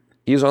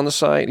 He's on the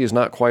site. He's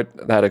not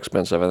quite that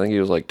expensive. I think he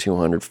was like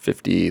 $250,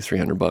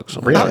 $300.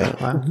 Something Really? like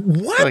that. Wow.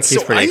 What? Like he's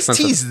So pretty Ice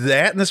expensive. T's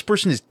that, and this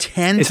person is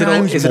 10 Is it,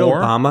 times is it more.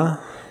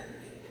 Obama?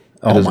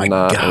 Oh Is my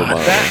not god!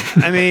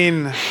 Obama. I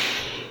mean,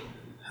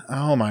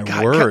 Oh my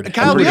word!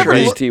 Kyle, I'm we pretty have sure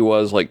a- Ice-T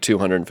was like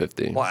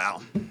 250.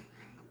 wow.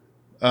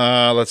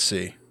 Let's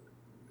see.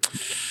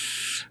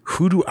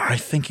 Who do I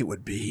think it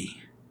would be?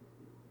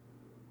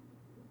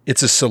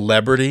 It's a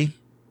celebrity.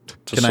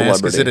 It's a Can I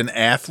ask? Is celebrity. it an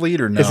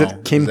athlete or no? Is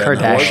it Kim that not-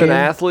 Kardashian? Was an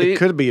athlete? It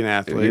could be an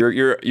athlete.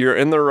 You're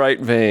in the right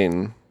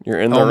vein. You're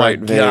in the Oh my right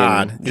vein.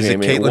 God. Is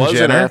it Jamie. Caitlyn was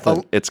Jenner? An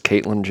athlete. It's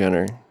Caitlyn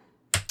Jenner.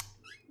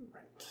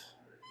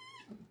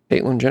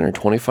 Caitlyn Jenner,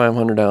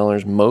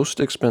 $2,500, most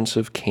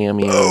expensive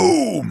cameo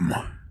Boom!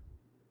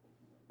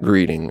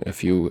 greeting.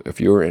 If you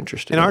were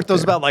interested, And aren't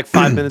those about like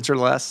 5 minutes or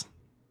less?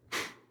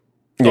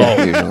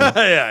 Yeah, usually.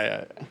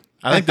 Yeah.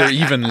 I think they're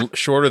even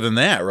shorter than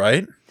that,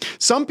 right?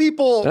 Some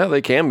people. Yeah,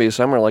 they can be.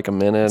 Some are like a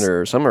minute,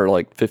 or some are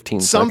like 15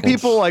 Some seconds.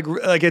 people like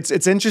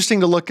it's interesting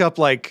to look up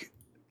like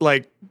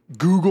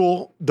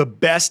Google the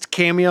best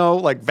cameo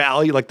like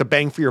value, like the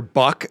bang for your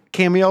buck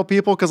cameo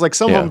people, because like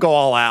some of Yeah. them go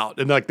all out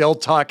and like they'll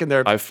talk in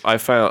their. I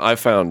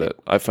found it.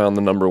 I found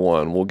the number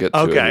one. We'll get to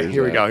it. Okay, Here's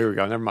here we that.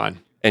 go. Never mind.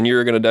 And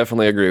you're going to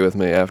definitely agree with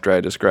me after I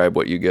describe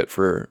what you get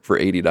for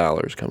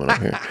 $80 coming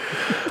up here.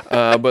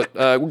 But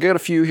we'll get a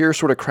few here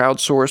sort of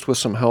crowdsourced with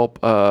some help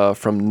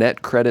from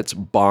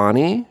NetCredits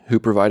Bonnie, who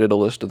provided a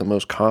list of the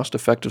most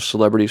cost-effective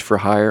celebrities for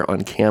hire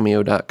on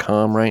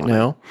Cameo.com right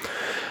now.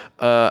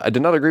 I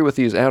did not agree with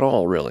these at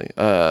all, really.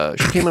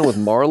 She came in with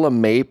Marla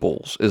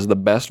Maples is the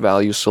best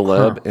value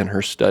celeb in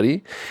her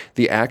study.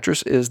 The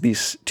actress is the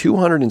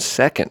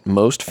 202nd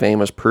most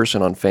famous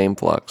person on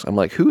FameFlux. I'm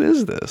like, who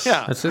is this?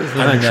 Yeah. That's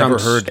I've never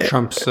heard it.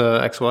 Trump's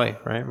ex-wife,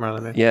 right?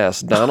 Marlon Mason.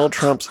 Yes, Donald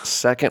Trump's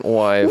second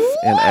wife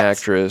and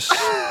actress.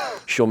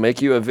 She'll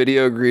make you a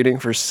video greeting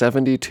for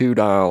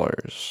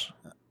 $72.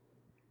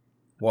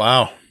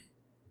 Wow.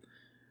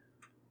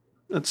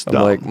 That's I'm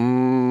dumb. like,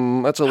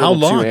 that's a How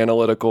little too long?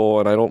 analytical,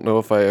 and I don't know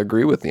if I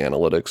agree with the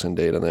analytics and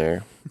data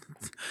there.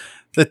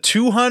 The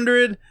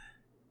 200,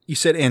 you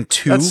said, and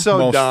two That's so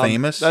most dumb.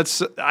 famous?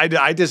 That's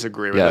I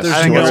disagree with Yes, that. There's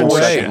I think that's no way.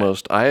 bullshit.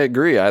 most. I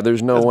agree.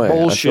 There's no That's way. I feel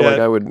like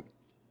bullshit.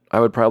 I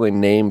would probably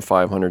name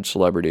 500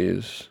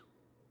 celebrities.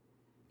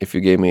 If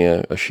you gave me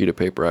a sheet of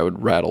paper, I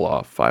would rattle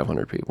off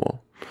 500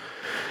 people.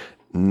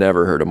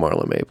 Never heard of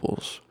Marla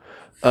Maples.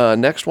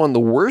 Next one, the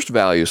worst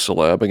value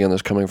celeb. Again,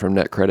 this coming from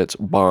NetCredits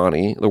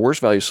Bonnie. The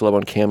worst value celeb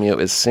on Cameo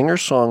is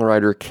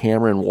singer-songwriter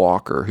Cameron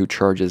Walker, who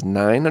charges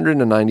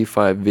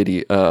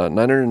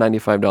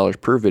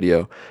 $995 per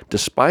video,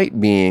 despite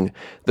being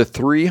the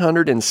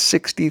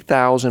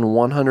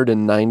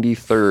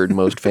 360,193rd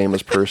most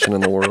famous person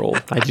in the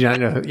world. I do not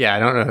know. Yeah, I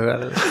don't know who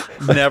that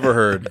is. Never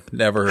heard.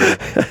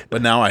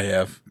 But now I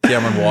have.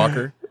 Cameron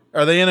Walker.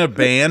 Are they in a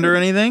band or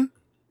anything?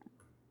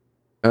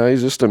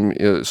 He's just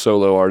a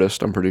solo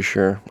artist, I'm pretty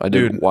sure. I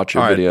did Dude, watch a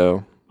all right.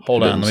 video.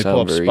 Hold It on. didn't Let me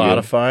pull up sound very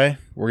good. Spotify.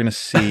 We're going to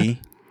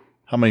see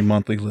how many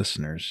monthly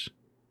listeners.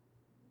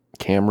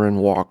 Cameron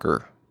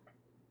Walker.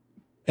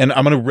 And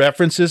I'm going to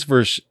reference this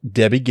versus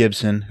Debbie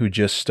Gibson, who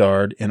just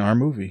starred in our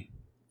movie.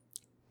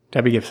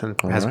 Debbie Gibson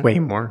has right. way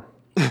more.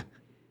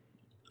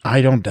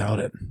 I don't doubt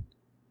it.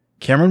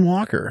 Cameron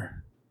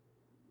Walker.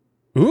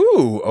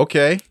 Ooh,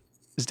 okay.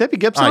 Is Debbie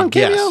Gibson I on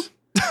Cameo?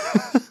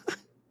 guess.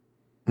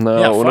 No,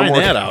 Yeah, no find more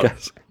that out.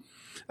 guess.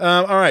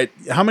 All right.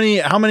 How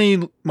many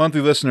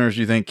monthly listeners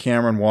do you think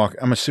Cameron Walker?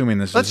 I'm assuming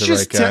this Let's is the right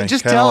just guy.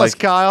 just Kinda tell us, like-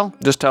 Kyle.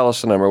 Just tell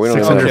us the number. We don't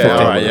need 650.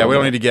 Okay, all right. Yeah, Yeah, we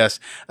don't need to guess.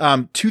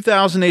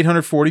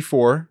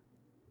 2,844.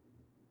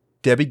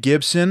 Debbie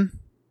Gibson,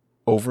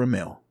 over $1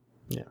 million.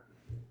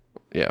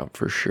 Yeah,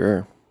 for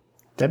sure.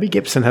 Debbie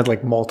Gibson had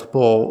like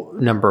multiple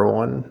number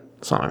one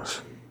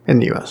songs in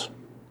the U.S.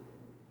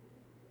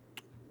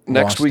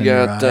 Next, Lost we in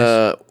Your got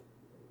Eyes.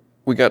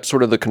 we got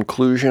sort of the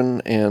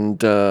conclusion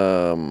and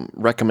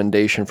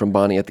recommendation from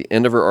Bonnie at the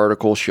end of her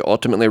article. She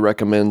ultimately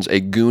recommends a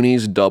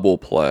Goonies double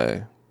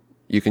play.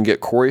 You can get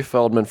Corey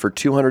Feldman for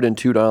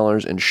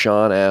 $202 and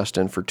Sean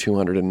Astin for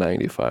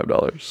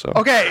 $295. So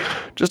Okay,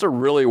 just a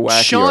really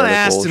wacky Sean article.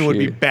 Astin would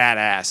She- be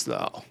badass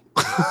though.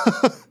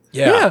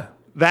 Yeah.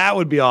 That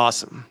would be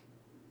awesome.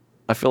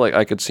 I feel like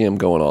I could see him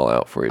going all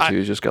out for you too.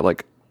 He's just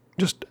got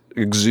just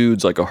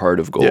exudes like a heart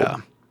of gold.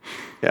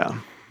 Yeah.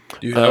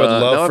 Dude, I would Now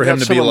love for I've him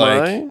got to be some of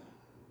like, my-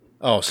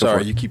 oh,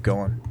 sorry, it. you keep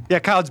going. Yeah,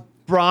 Kyle's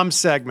Brahms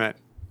segment.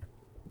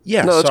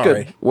 Yeah, No, that's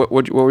sorry. good. What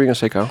were you going to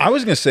say, Kyle? I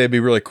was gonna say it'd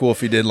be really cool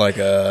if he did like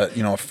a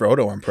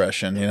Frodo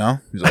impression.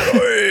 He's like,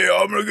 "Hey,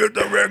 I'm gonna get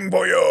the ring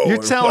for you." You're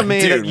telling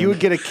me that you would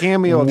get a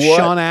cameo of What?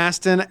 Sean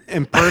Astin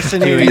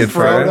impersonating Doing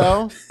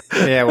Frodo?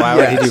 Yeah, why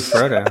would he do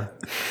Frodo?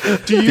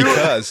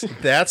 Because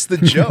that's the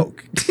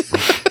joke.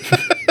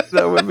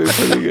 That would be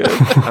pretty good.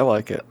 I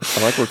like it.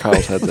 I like where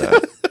Kyle's head's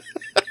at.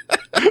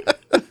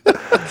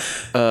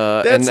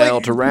 And That's now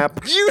like- to wrap.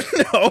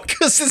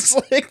 Because it's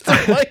like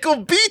the Michael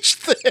Beach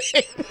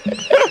thing.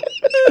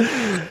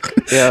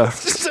 Yeah.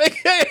 It's like,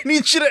 hey, I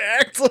need you to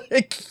act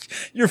like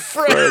your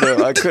friend.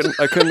 Frodo.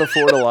 I couldn't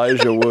afford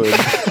Elijah Wood.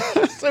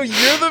 So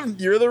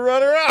you're the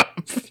runner up.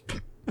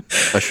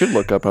 I should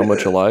look up how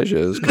much Elijah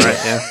is. 'Cause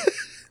Right, yeah.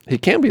 he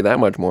can't be that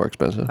much more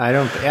expensive. I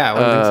wouldn't think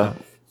so.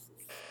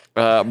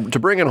 To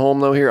bring it home,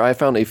 though, here, I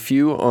found a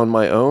few on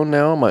my own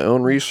now, my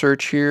own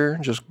research here,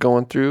 just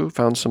going through,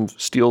 found some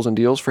steals and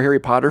deals for Harry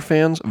Potter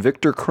fans.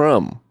 Victor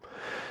Crumb.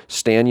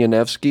 Stan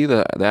Yanevsky,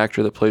 the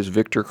actor that plays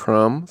Victor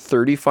Crumb,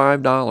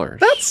 $35.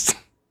 That's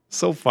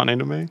so funny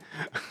to me.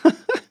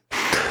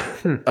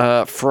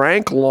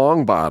 Frank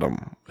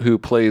Longbottom, who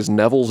plays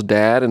Neville's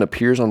dad and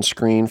appears on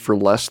screen for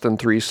less than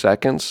 3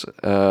 seconds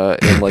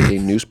in like a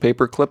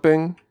newspaper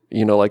clipping,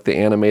 like the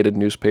animated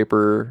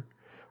newspaper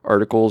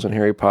articles in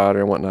Harry Potter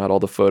and whatnot, all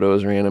the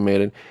photos are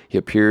animated. He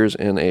appears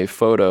in a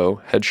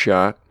photo,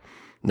 headshot,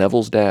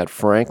 Neville's dad,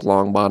 Frank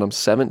Longbottom,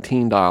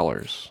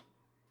 $17.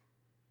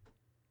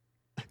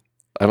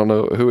 I don't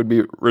know who would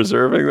be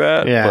reserving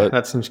that. Yeah, but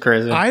that seems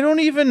crazy.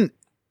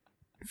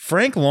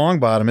 Frank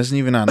Longbottom isn't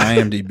even on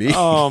IMDb.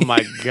 Oh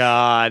my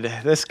God,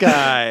 this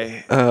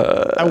guy.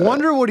 I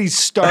wonder what he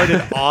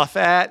started off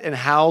at and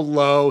how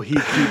low he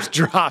keeps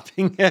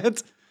dropping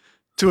it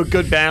to a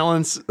good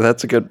balance.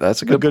 that's a good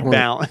point.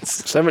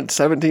 Balance.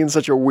 17 is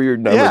such a weird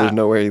number. Yeah. There's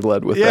no way he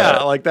led with that.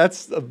 Yeah, like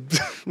that's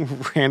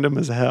random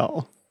as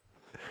hell.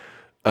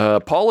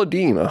 Paula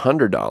Dean,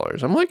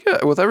 $100. I'm like,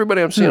 yeah, with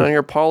everybody I'm seeing on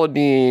here, Paula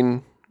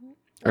Dean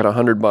at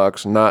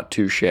 $100, not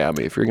too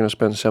shabby. If you're going to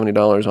spend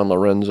 $70 on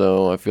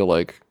Lorenzo, I feel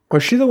like.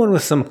 Was she the one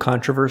with some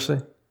controversy?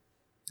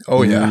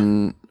 Oh,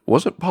 yeah.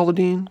 Was it Paula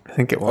Dean I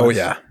think it was. Oh,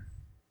 yeah.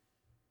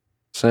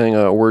 saying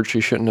a word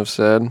she shouldn't have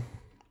said?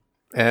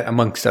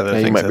 Amongst other Yeah,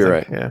 things. you might I be think.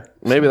 right. Yeah.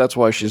 Maybe that's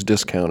why she's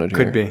discounted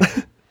here. Could be.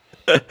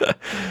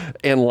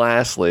 And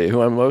lastly,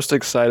 who I'm most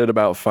excited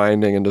about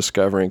finding and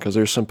discovering, because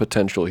there's some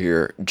potential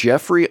here,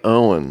 Jeffrey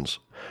Owens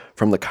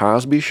from The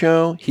Cosby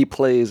Show. He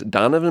plays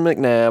Donovan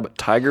McNabb,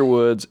 Tiger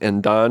Woods,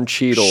 and Don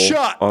Cheadle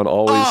Shut on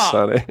Always up.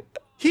 Sunny.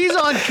 He's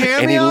on cameo.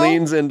 And he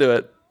leans into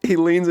it. He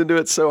leans into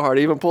it so hard.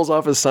 He even pulls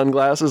off his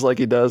sunglasses like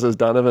he does as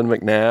Donovan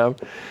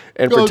McNabb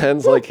and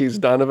pretends like he's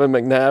Donovan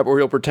McNabb, or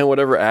he'll pretend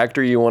whatever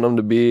actor you want him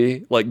to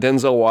be. Like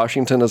Denzel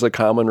Washington is a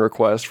common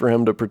request for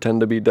him to pretend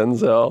to be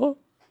Denzel.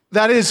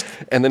 That is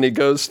And then he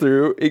goes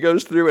through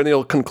and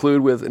he'll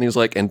conclude with, and he's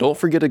like, and don't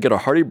forget to get a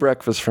hearty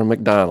breakfast from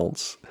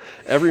McDonald's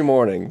every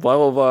morning, blah,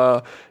 blah,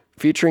 blah,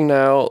 featuring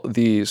now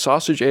the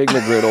sausage egg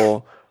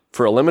McGriddle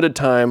for a limited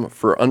time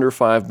for under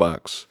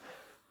 $5.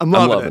 I'm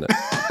loving it.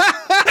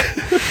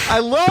 I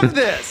love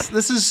this.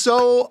 This is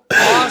so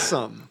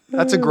awesome.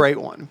 That's a great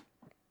one.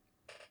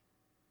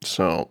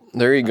 So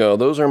there you go.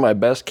 Those are my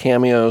best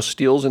cameo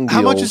steals and deals.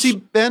 How much has he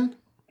been?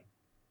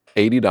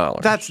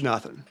 $80. That's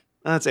nothing.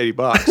 That's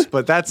 $80,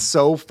 but that's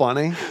so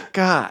funny.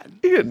 God.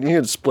 You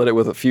could split it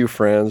with a few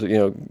friends,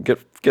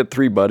 get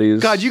 3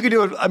 buddies. God, you could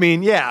do it. I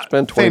mean, yeah.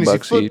 Spend $20 fantasy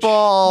each.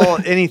 football,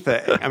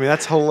 anything. I mean,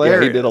 that's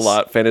hilarious. Yeah, he did a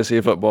lot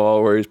fantasy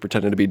football where he's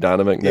pretending to be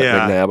Donovan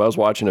Yeah. McNabb. I was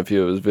watching a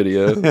few of his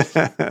videos.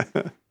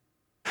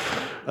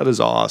 That is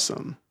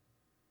awesome.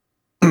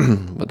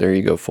 But there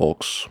you go,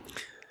 folks.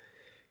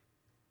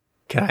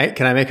 Can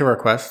I make a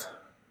request?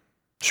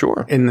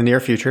 Sure. In the near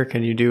future,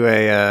 can you do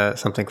a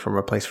something from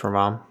A Place for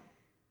Mom?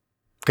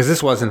 Because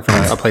this wasn't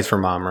from A Place for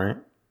Mom, right?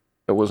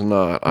 It was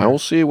not. I will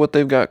see what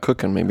they've got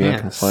cooking. Maybe I Yeah.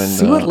 can find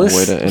See a what way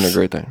lists- to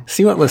integrate that.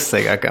 See what lists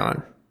they got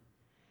going.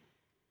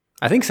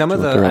 I think some of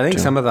See what they're the up to.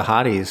 some of the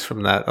hotties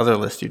from that other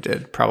list you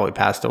did probably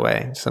passed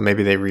away. So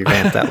maybe they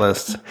revamped that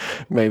list.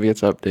 Maybe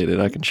it's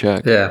updated. I can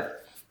check. Yeah.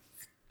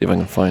 See if I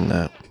can find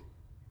that.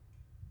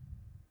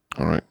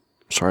 All right.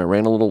 Sorry, I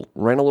ran a little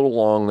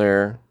long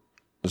there.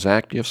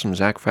 Zach, do you have some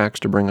Zach facts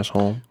to bring us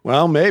home?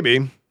 Well,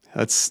 maybe.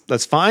 Let's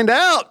find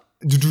out.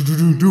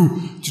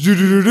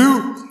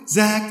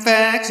 Zach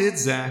Facts,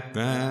 it's Zach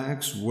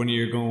Facts. When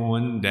you're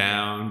going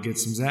down, get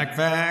some Zach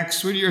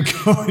Facts when you're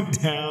going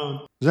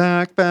down.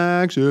 Zach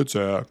Facts, it's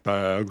Zach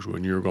Facts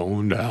when you're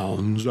going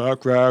down.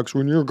 Zach Facts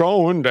when you're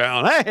going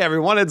down. Hey,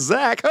 everyone, it's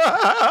Zach.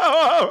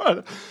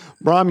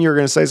 Brom, you were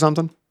going to say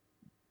something?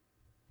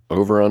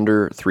 Over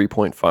under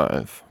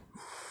 3.5.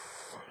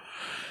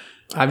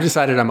 I've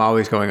decided I'm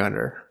always going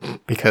under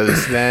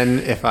because then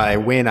if I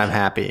win, I'm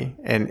happy.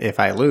 And if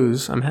I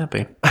lose, I'm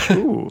happy.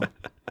 Ooh.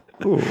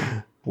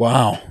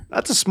 Wow.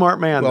 That's a smart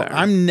man Well, there.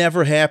 I'm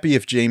never happy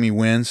if Jamie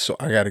wins, so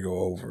I got to go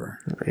over.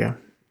 Yeah.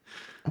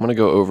 I'm going to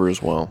go over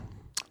as well.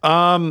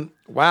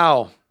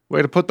 Wow.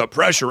 Way to put the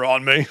pressure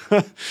on me.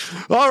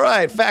 All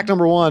right. Fact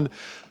number 1.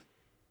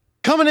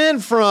 Coming in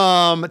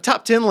from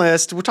top 10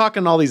 list, we're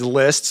talking all these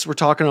lists, we're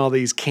talking all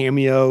these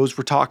cameos,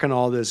 we're talking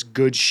all this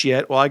good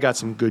shit. Well, I got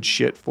some good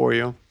shit for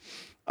you.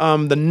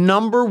 The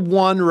number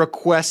one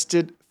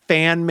requested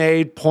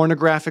fan-made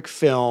pornographic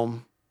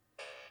film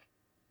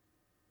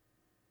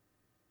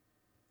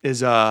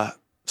is a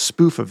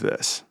spoof of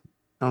this.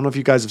 I don't know if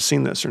you guys have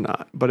seen this or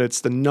not, but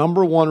it's the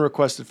number one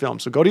requested film.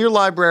 So go to your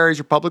libraries,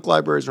 your public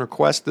libraries, and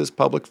request this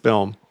public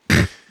film.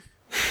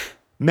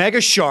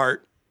 Mega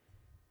Shark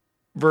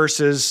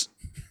versus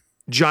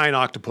Giant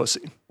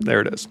Octopussy.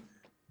 There it is.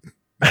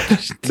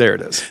 There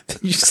it is.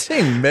 Did you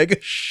say Mega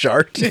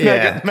Shark?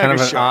 Yeah, kind of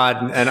Shark.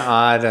 an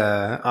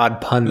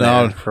odd pun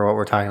there for what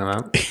we're talking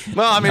about.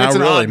 Well, I mean, Not it's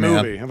an really, odd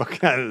movie.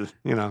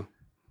 You know.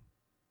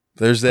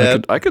 There's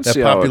that, I could that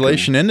see how it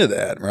population into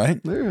that, right?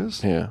 There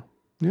is. Yeah.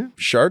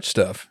 Shark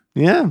stuff.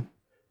 Yeah.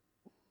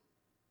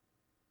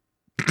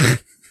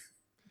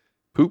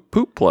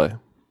 Poop play.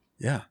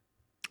 Yeah.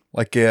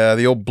 Like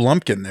the old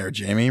Blumpkin there,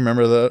 Jamie.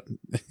 Remember the...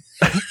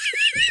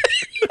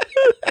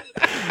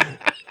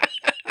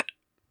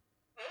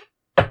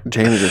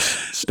 Jamie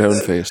just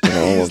stone-faced and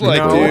all of like,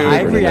 No, dude,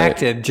 I overnight.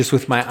 reacted just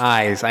with my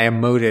eyes. I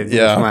emoted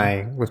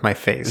with my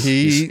face.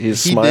 He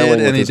He's he smiling did,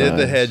 with and he his did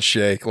the eyes. head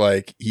shake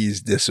like he's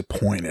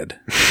disappointed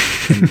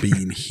in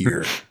being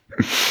here.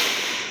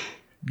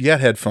 You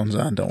got headphones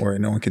on. Don't worry.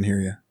 No one can hear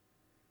you.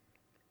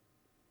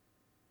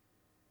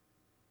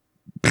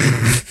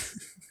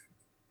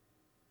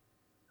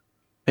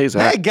 Hey,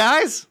 Zach. Hey,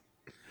 guys.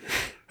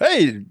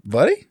 Hey,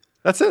 buddy.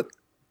 That's it.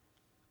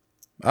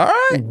 All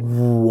right.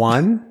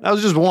 One? That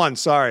was just one.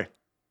 Sorry.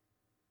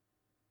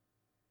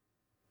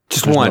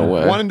 Just There's one. no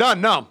way. One and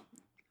done. No.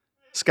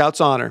 Scout's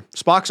honor.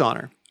 Spock's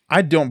honor.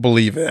 I don't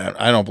believe that.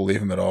 I don't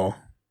believe him at all.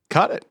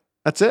 Cut it.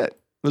 That's it. It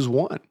was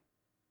one.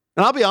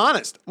 And I'll be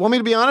honest. Want me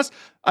to be honest?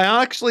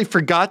 I actually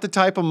forgot to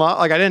type them up.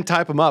 Like, I didn't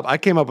type them up. I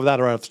came up with that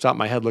right off the top of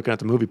my head looking at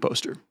the movie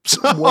poster. So,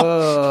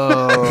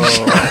 Whoa.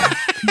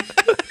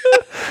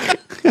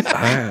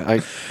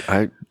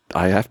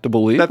 I have to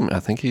believe him. I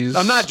think he's...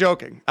 I'm not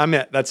joking. I'm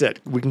it. That's it.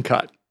 We can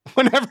cut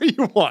whenever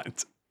you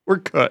want. We're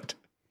good.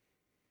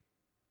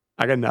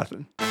 I got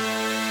nothing.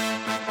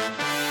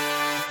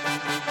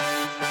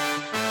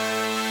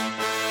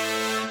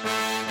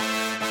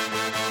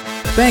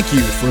 Thank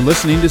you for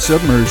listening to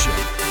Submersion.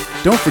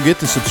 Don't forget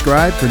to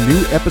subscribe for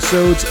new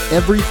episodes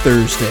every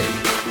Thursday.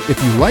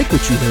 If you like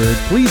what you heard,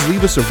 please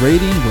leave us a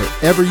rating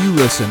wherever you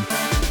listen.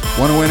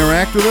 Want to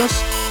interact with us?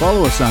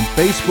 Follow us on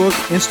Facebook,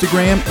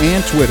 Instagram,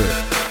 and Twitter.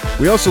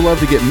 We also love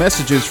to get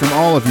messages from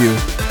all of you.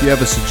 If you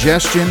have a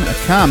suggestion, a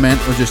comment,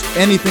 or just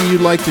anything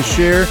you'd like to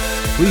share,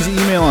 please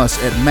email us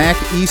at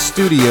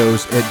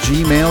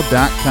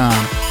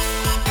macestudios@gmail.com.